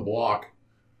across the block.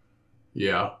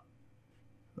 Yeah.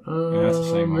 That's the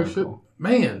same article.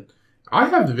 Man, I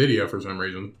have the video for some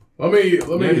reason. Let me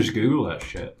just Google that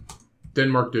shit.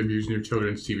 Denmark debuts new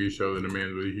children's TV show that a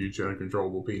man with a huge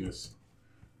uncontrollable penis.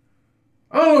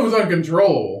 I don't know if it's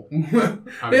uncontrollable.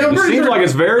 It seems like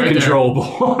it's very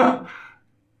controllable.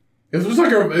 It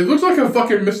looks like a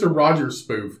fucking Mr. Rogers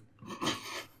spoof.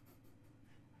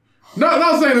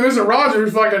 Not saying that Mr.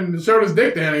 Rogers fucking showed his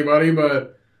dick to anybody,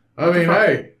 but I mean,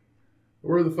 hey,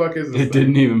 where the fuck is this? It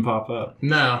didn't even pop up.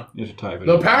 No, you have to type it.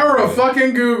 The power of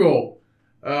fucking Google.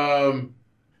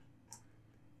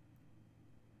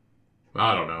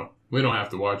 I don't know. We don't have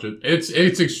to watch it.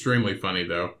 It's extremely funny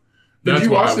though. Did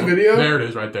you watch the video? There it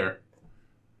is, right there.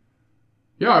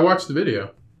 Yeah, I watched the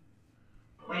video.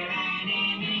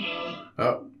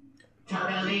 Oh.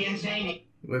 Totally insane.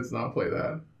 Let's not play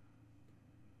that.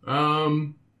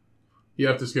 You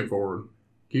have to skip forward.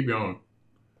 Keep going.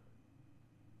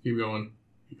 Keep going.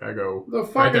 You gotta go. The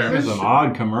fuck right there. There's some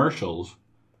odd commercials.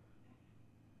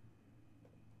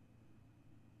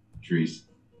 Trees.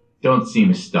 Don't seem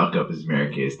as stuck up as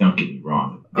America is. Don't get me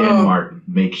wrong. Denmark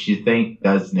makes you think,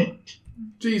 doesn't it?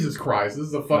 Jesus Christ. This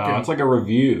is a fucking... No, it's like a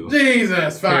review.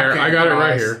 Jesus fucking Here, I got Christ. it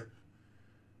right here.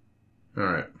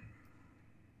 Alright.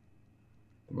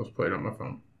 Let's play it on my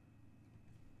phone.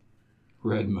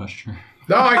 Red mushroom.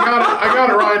 No, I got it. I got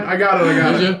it, Ryan. I got it.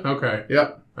 Did you? Okay.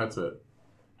 Yep. That's it.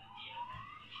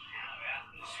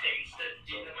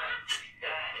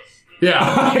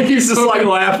 Yeah. He's just like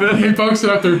laughing. He pokes it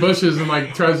up through bushes and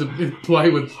like tries to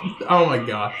play with... Oh my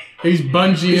god. He's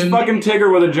bungeeing. He's fucking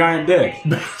Tigger with a giant dick.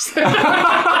 He's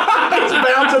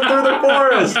bouncing through the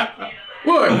forest.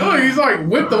 Look, he's like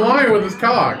whipped the lion with his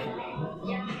cock.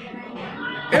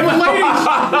 And the ladies...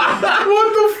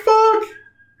 What the fuck?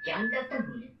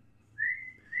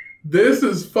 This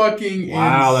is fucking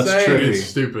wow, insane. that's trippy. It's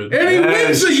stupid. And he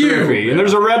winks at trippy. you. And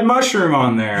there's a red mushroom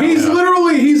on there. He's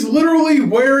literally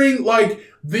wearing like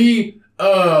the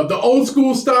the old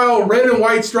school style red and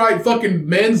white striped fucking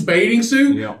men's bathing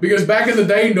suit. Yeah. Because back in the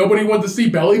day, nobody wanted to see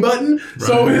belly button. Right.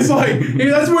 So it's like,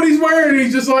 that's what he's wearing.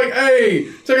 He's just like, hey,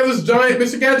 check out this giant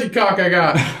Mr. Gadget cock I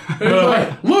got. And he's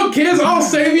like, look, kids, I'll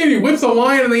save you. And he whips a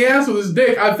lion in the ass with his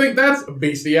dick. I think that's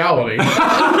bestiality.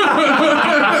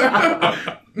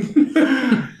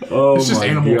 Oh, it's just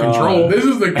animal control. This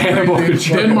is the craziest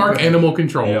Denmark animal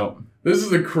control. Yep. This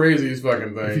is the craziest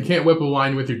fucking thing. If you can't whip a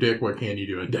line with your dick, what can you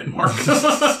do in Denmark?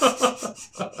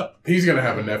 He's gonna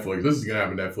have a Netflix. This is gonna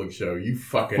have a Netflix show. You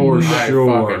fucking, For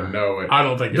sure. fucking know it. I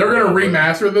don't think they're gonna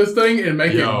remaster this thing and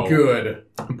make it good.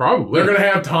 Probably. They're gonna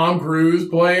have Tom Cruise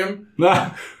play him.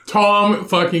 Tom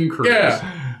fucking Cruise.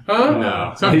 Yeah. Huh?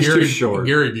 No. It's not He's Gary, too short.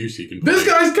 Gary Busey can play. This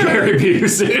guy's kind of Gary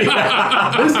Busey.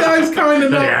 This guy's kind of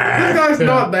not. This guy's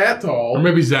not that tall. Or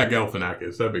maybe Zach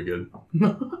Galifianakis. That'd be good.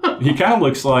 He kind of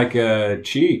looks like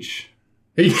Cheech.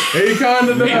 He kind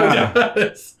of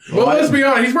does. Well, let's be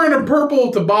honest. He's wearing a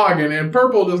purple toboggan, and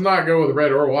purple does not go with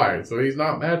red or white, so he's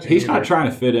not matching. He's either. not trying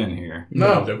to fit in here.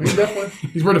 No, he's definitely.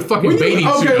 He's wearing a fucking bathing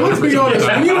suit. Okay, let's be honest.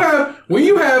 When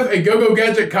you have a go-go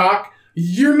gadget cock,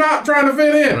 you're not trying to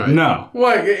fit in. Right. No.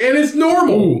 Like, and it's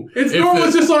normal. Ooh, it's normal.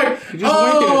 It's just like,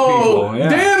 people. Yeah.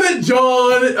 Damn it,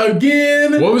 John,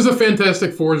 again. What was the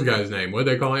Fantastic Four's guy's name? What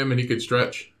did they call him? And he could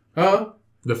stretch? Huh?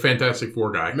 The Fantastic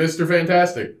Four guy. Mr.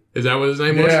 Fantastic. Is that what his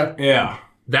name was? Yeah.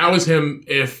 That was him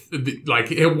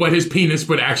what his penis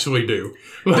would actually do.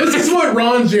 This is what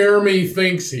Ron Jeremy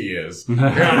thinks he is.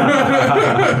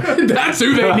 That's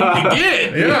who they need to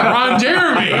get. Yeah. Ron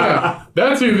Jeremy. Yeah.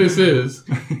 That's who this is.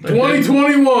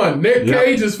 2021. Nick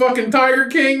Cage is fucking Tiger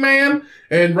King, man.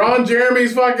 And Ron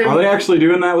Jeremy's fucking... Are they actually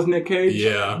doing that with Nick Cage?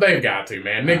 Yeah. They've got to,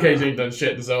 man. Nick Cage ain't done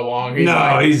shit in so long. He's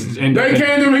they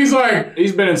came to him, he's like...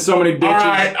 He's been in so many ditches.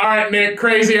 All right, Nick,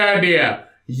 crazy idea.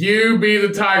 You be the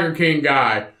Tiger King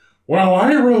guy. Well,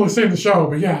 I ain't really seen the show,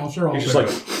 but yeah, I'll do He's it. just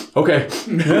like, okay.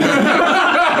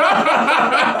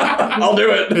 I'll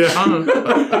do it.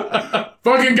 Yeah.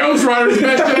 Fucking Ghost Rider's the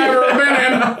best shit I've ever been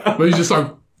in. But he's just like,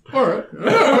 all right.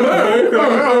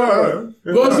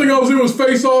 The last thing I was in was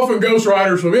Face Off and Ghost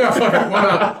Rider, so yeah, fuck it, why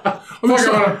not?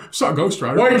 It's not Ghost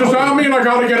Rider. Wait, does that mean I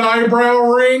gotta get eyebrow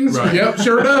rings? Right. Yep,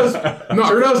 sure does.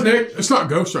 Sure does, Nick. It's not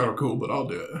Ghost Rider cool, but I'll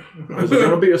do it. Is it going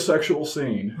to be a sexual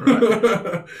scene?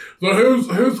 So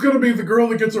who's gonna be the girl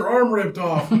that gets her arm ripped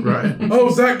off? Right. Oh,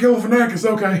 Zach Galifianakis,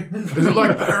 okay. Is it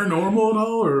like paranormal at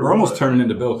all? Or We're almost turning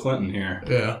into Bill Clinton here.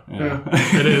 Yeah. Yeah.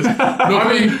 It is.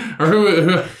 I mean, or who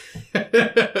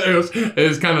it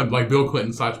was kind of like Bill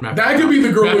Clinton / Matthew. That could be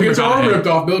the girl who Matthew gets her arm McConaughey. ripped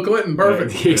off. Bill Clinton,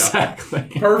 perfect. Yeah, exactly.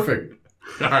 Perfect.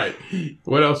 All right.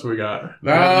 What else we got?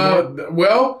 Do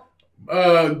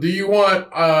you want?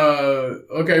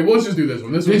 Okay, well, let's just do this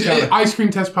one. This one's Did kind of ice cream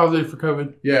test positive for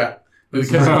COVID? yeah. Did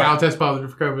the cow test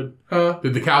positive for COVID? Huh?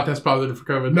 Did the cow test positive for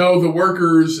COVID? No, the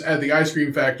workers at the ice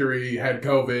cream factory had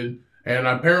COVID, and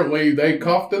apparently they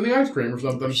coughed in the ice cream or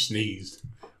something. Sneezed.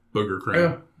 Booger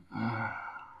cream. Yeah.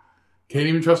 Can't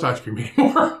even trust ice cream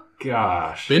anymore.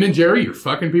 Gosh. Ben and Jerry, you're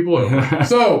fucking people over.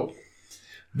 So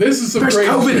this is some There's crazy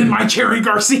COVID shit. in my Cherry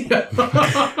Garcia.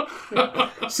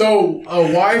 So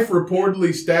a wife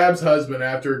reportedly stabs husband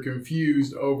after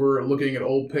confused over looking at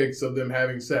old pics of them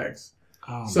having sex.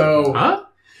 Oh, So. Huh?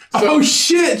 Oh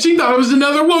shit! She thought it was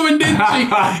another woman, didn't she?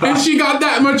 And she got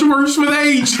that much worse with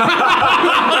age. He's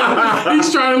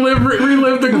trying to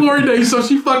relive the glory days, so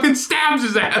she fucking stabs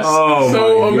his ass. Oh,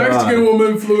 So a my God. Mexican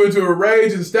woman flew into a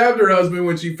rage and stabbed her husband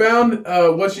when she found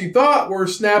what she thought were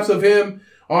snaps of him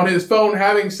on his phone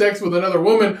having sex with another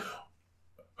woman.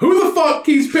 Who the fuck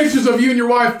keeps pictures of you and your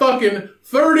wife fucking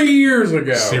 30 years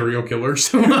ago? Serial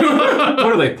killers. What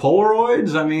are they,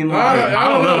 Polaroids? I mean, like, I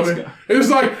don't know. Man. It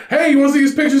was like, hey, you want to see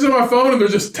these pictures of my phone? And they're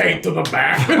just taped to the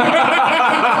back.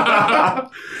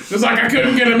 It's like I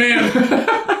couldn't get them in.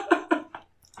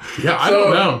 Yeah, I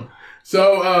don't know.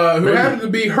 So, who happened to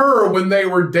be her when they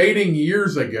were dating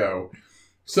years ago.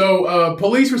 So,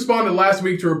 police responded last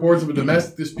week to reports of a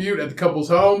domestic dispute at the couple's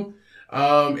home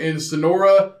in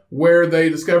Sonora, where they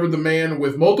discovered the man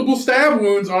with multiple stab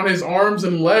wounds on his arms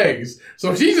and legs.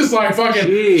 So she's just like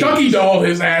fucking Chucky dolled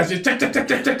his ass. Just tick, tick, tick,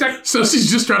 tick, tick, tick. So she's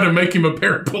just trying to make him a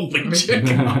paraplegic.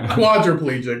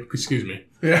 Quadriplegic. Excuse me.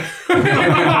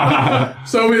 Yeah.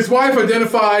 So his wife,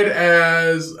 identified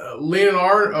as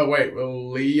Leonora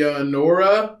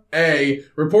A,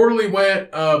 reportedly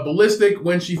went ballistic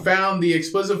when she found the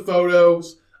explicit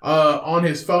photos on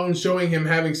his phone showing him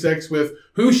having sex with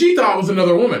who she thought was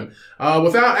another woman.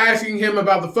 Without asking him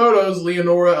about the photos,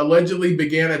 Leonora allegedly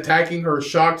began attacking her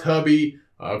shocked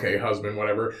husband,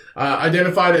 whatever,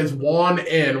 identified as Juan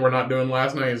N. We're not doing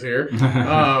last names here.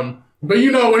 But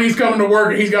you know when he's coming to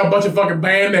work and he's got a bunch of fucking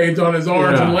Band-Aids on his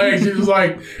arms and legs, he's just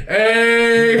like,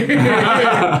 hey,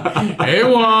 hey,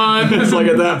 Juan. It's like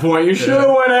at that point, you should have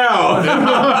went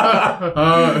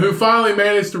out. Who finally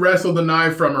managed to wrestle the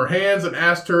knife from her hands and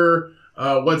asked her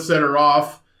what set her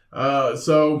off.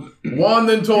 So Juan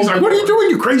then told... He's like, what are you doing,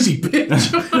 you crazy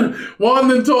bitch? Juan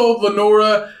then told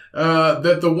Lenora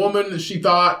that the woman she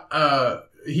thought...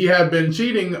 he had been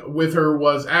cheating with her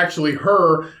was actually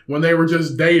her when they were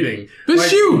just dating.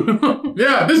 This you.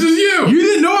 Yeah, this is you. You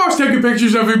didn't know I was taking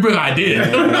pictures of you, but I did.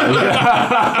 His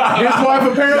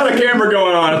wife apparently... Got a camera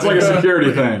going on. It's like a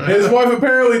security thing. His wife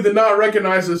apparently did not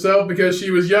recognize herself because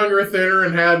she was younger, thinner,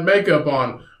 and had makeup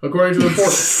on. According to the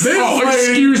report.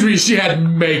 Excuse me, she had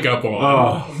makeup on.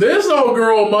 Oh. This old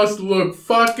girl must look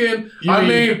fucking... You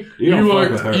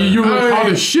look hot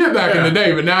as shit back in the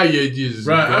day, but now you just...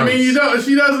 Right. Gross. I mean,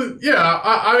 she doesn't... Yeah,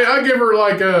 I give her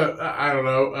like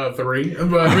a 3.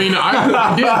 But I mean,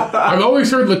 I've always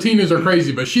heard Latinas are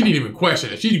crazy, but she didn't even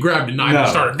question it. She grabbed a knife and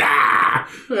started...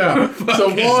 Yeah.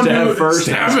 So Juan... Stab first,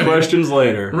 ask questions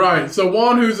later. Right. So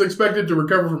Juan, who's expected to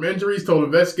recover from injuries, told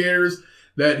investigators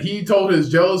that he told his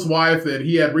jealous wife that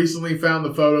he had recently found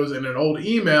the photos in an old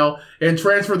email and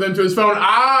transferred them to his phone.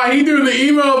 He doing the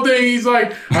email thing. He's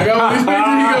like, I got these pictures.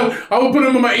 He goes, I will put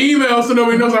them in my email so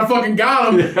nobody knows I fucking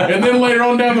got them. And then later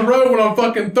on down the road when I'm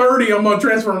fucking 30, I'm going to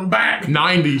transfer them back.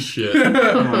 90s shit.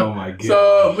 Oh my God.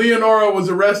 So Leonora was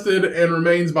arrested and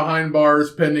remains behind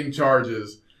bars pending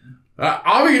charges.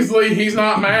 Obviously, he's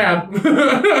not mad.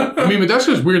 I mean, but that's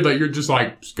just weird that you're just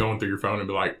like going through your phone and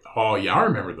be like, oh, yeah, I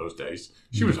remember those days.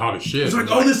 She was hot as shit. It's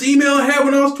like, oh, this email I had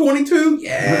when I was 22?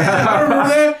 Yeah, I remember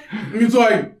that. And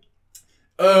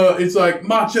it's like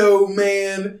Macho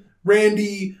Man,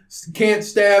 Randy, Can't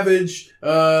Stavage,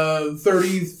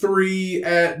 33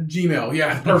 at Gmail.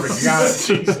 Yeah, perfect. You got it.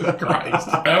 Jesus Christ.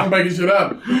 I'm making shit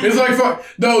up. It's like, fuck.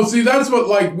 No, see, that's what,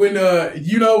 like, when,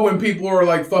 when people are,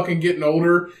 like, fucking getting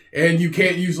older and you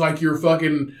can't use, like, your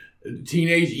fucking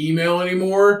teenage email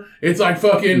anymore. It's like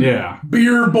fucking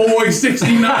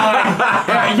beerboy69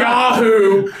 at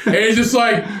Yahoo. And it's just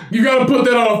like, you gotta put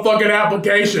that on a fucking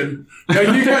application. Like,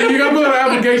 you gotta put that on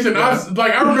an application.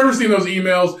 I remember seeing those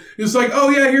emails. It's like, oh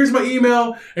yeah, here's my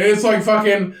email. And it's like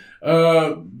fucking,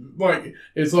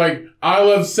 it's like, I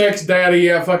love sex daddy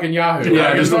at fucking Yahoo.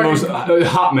 Yeah, just the most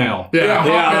Hotmail.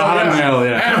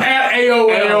 Hotmail. At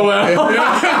AOL.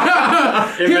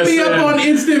 Hit me up on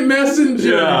Instant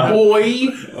Messenger, boy.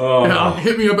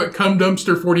 Hit me up at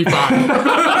cumdumpster45.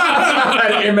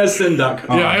 At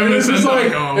MSN.com. Yeah,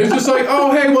 MSN.com. It's just like,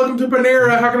 oh, hey, welcome to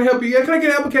Panera. How can I help you? Yeah, can I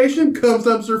get an application?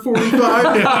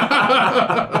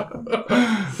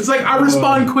 Cumdumpster45. It's like, I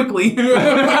respond quickly.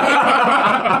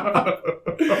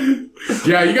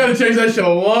 Yeah, you gotta change that shit a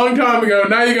long time ago.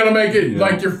 Now you gotta make it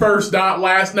like your first dot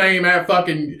last name at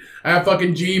fucking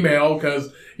Gmail,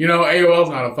 because AOL's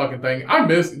not a fucking thing.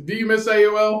 Do you miss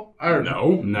AOL? I don't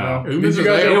know. No.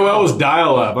 AOL was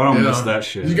dial-up. I don't miss that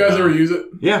shit. Did you guys ever use it?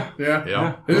 Yeah.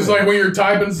 It's just like when you're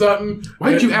typing something.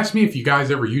 Why did you ask me if you guys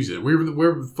ever use it? We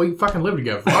fucking lived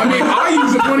together. I mean, I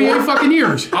used it 28 fucking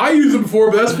years. I used it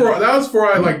before, but that was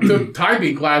before I like took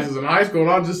typing classes in high school, and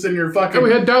I was just sitting here fucking. Yeah,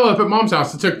 we had dial-up at mom's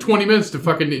house. It took 20 minutes to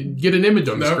fucking get an image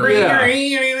on the screen.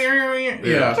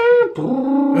 Yeah.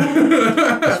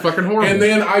 It's fucking horrible. And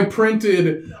then I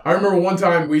remember one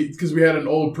time because we had an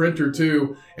old printer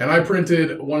too, and I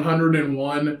printed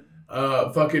 101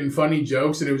 fucking funny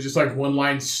jokes, and it was just like one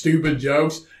line stupid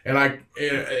jokes, and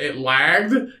it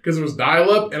lagged because it was dial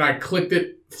up, and I clicked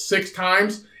it 6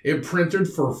 times. It printed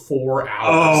for 4 hours.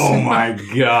 Oh my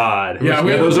God. Yeah,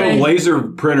 those old laser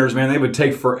printers, man, they would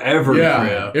take forever to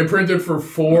print. It printed for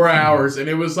 4 hours, and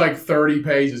it was like 30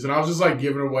 pages, and I was just like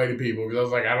giving it away to people because I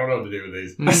was like, I don't know what to do with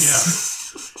these.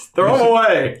 Throw them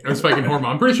away. It was fucking horrible.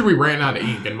 I'm pretty sure we ran out of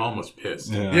ink, and Mom was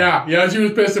pissed. Yeah, she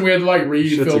was pissed, and we had to like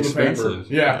refill the paper.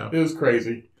 Yeah, it was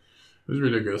crazy. It was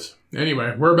ridiculous.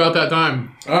 Anyway, we're about that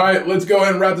time. All right, let's go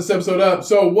ahead and wrap this episode up.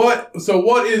 So what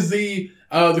is the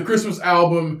Christmas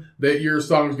album that your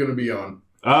song is going to be on?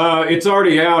 It's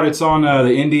already out. It's on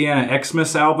the Indiana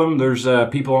Xmas album. There's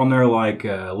people on there like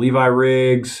Levi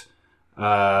Riggs,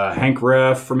 Hank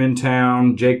Ruff from In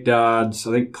Town, Jake Dodds.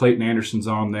 I think Clayton Anderson's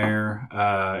on there.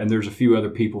 And there's a few other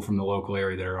people from the local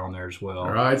area that are on there as well.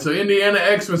 All right. So Indiana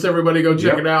Xmas, everybody go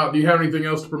check it out. Do you have anything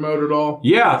else to promote at all?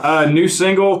 Yeah. New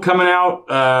single coming out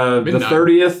the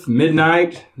 30th,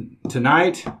 midnight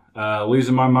tonight.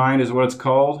 Losing My Mind is what it's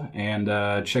called. And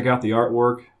check out the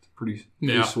artwork. It's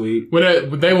pretty sweet.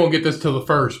 They won't get this till the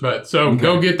 1st, but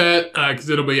go get that because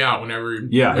it'll be out whenever.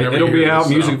 Yeah, it'll be out.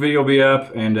 Music video will be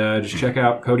up, and just check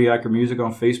out Cody Ikerd Music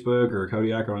on Facebook or Cody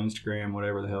Ikerd on Instagram,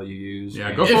 whatever the hell you use.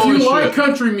 Yeah, if you like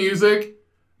country music,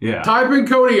 type in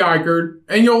Cody Ikerd,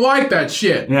 and you'll like that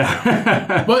shit.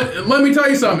 Yeah. But let me tell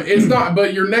you something. It's not.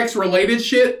 But your next related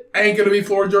shit ain't gonna be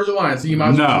Florida Georgia Line. So you might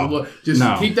as well just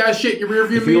keep that shit in your rear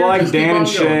view mirror. If you like Dan and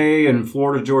Shay and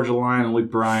Florida Georgia Line and Luke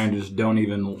Bryan, just don't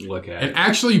even look at it. And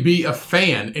actually be a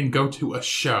fan and go to a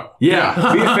show.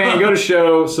 Yeah, be a fan, go to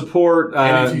show, support.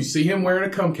 And if you see him wearing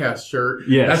a Comcast shirt,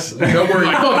 yes, you know where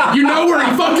he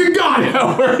fucking got it.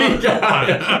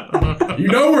 You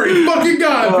know where he fucking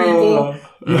got it, people.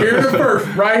 You hear it first,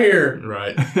 right here.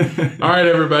 Right. All right,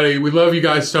 everybody. We love you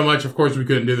guys so much. Of course, we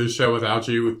couldn't do this show without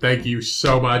you. Thank you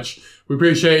so much. We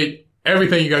appreciate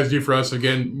everything you guys do for us.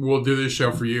 Again, we'll do this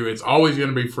show for you. It's always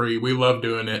going to be free. We love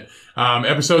doing it.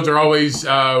 Episodes are always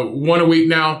one a week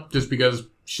now, just because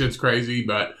shit's crazy.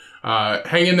 But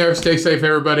hang in there. Stay safe,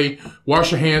 everybody. Wash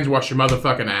your hands. Wash your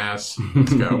motherfucking ass.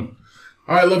 Let's go.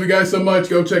 All right, love you guys so much.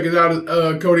 Go check it out,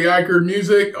 Cody Ikerd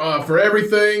Music, for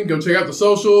everything. Go check out the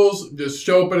socials. Just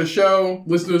show up at a show,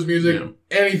 listen to his music,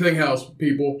 anything else,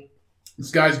 people.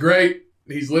 This guy's great.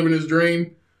 He's living his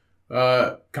dream,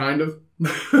 kind of.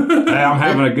 Hey, I'm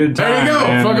having a good time. There you go.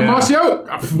 Man. Fucking Masio.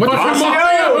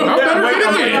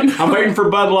 I'm waiting for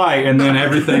Bud Light, and then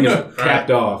everything is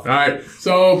capped off. All right.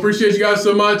 So appreciate you guys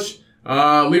so much.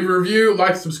 Leave a review,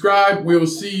 like, subscribe. We will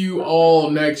see you all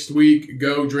next week.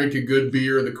 Go drink a good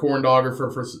beer. The Corn Dogger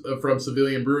from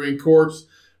Civilian Brewing Corps.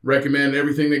 Recommend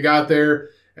everything they got there.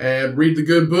 And read the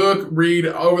good book. Read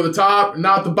Over the Top,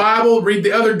 not the Bible. Read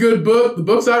the other good book, the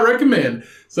books I recommend.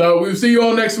 So we'll see you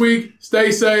all next week.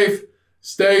 Stay safe.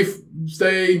 Stay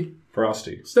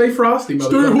frosty. Stay frosty,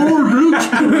 motherfucker. Stay hard,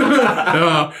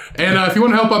 bitch. And if you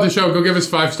want to help out the show, go give us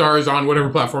 5 stars on whatever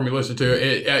platform you listen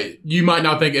to. You might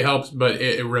not think it helps, but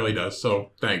it really does.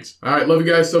 So thanks. All right, love you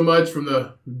guys so much from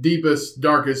the deepest,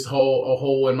 darkest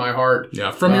hole in my heart.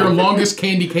 Yeah, from your longest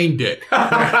candy cane dick.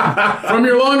 From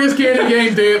your longest candy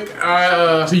cane dick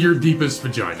to your deepest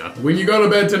vagina. When you go to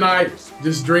bed tonight,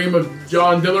 just dream of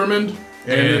John Dillerman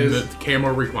and the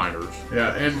camo recliners.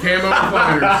 Yeah, and camo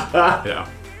recliners. Yeah.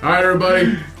 All right,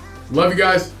 everybody. Love you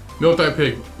guys. Milk that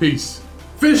pig. Peace.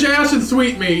 Fish ass and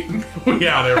sweet meat. We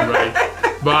out, everybody.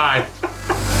 Bye.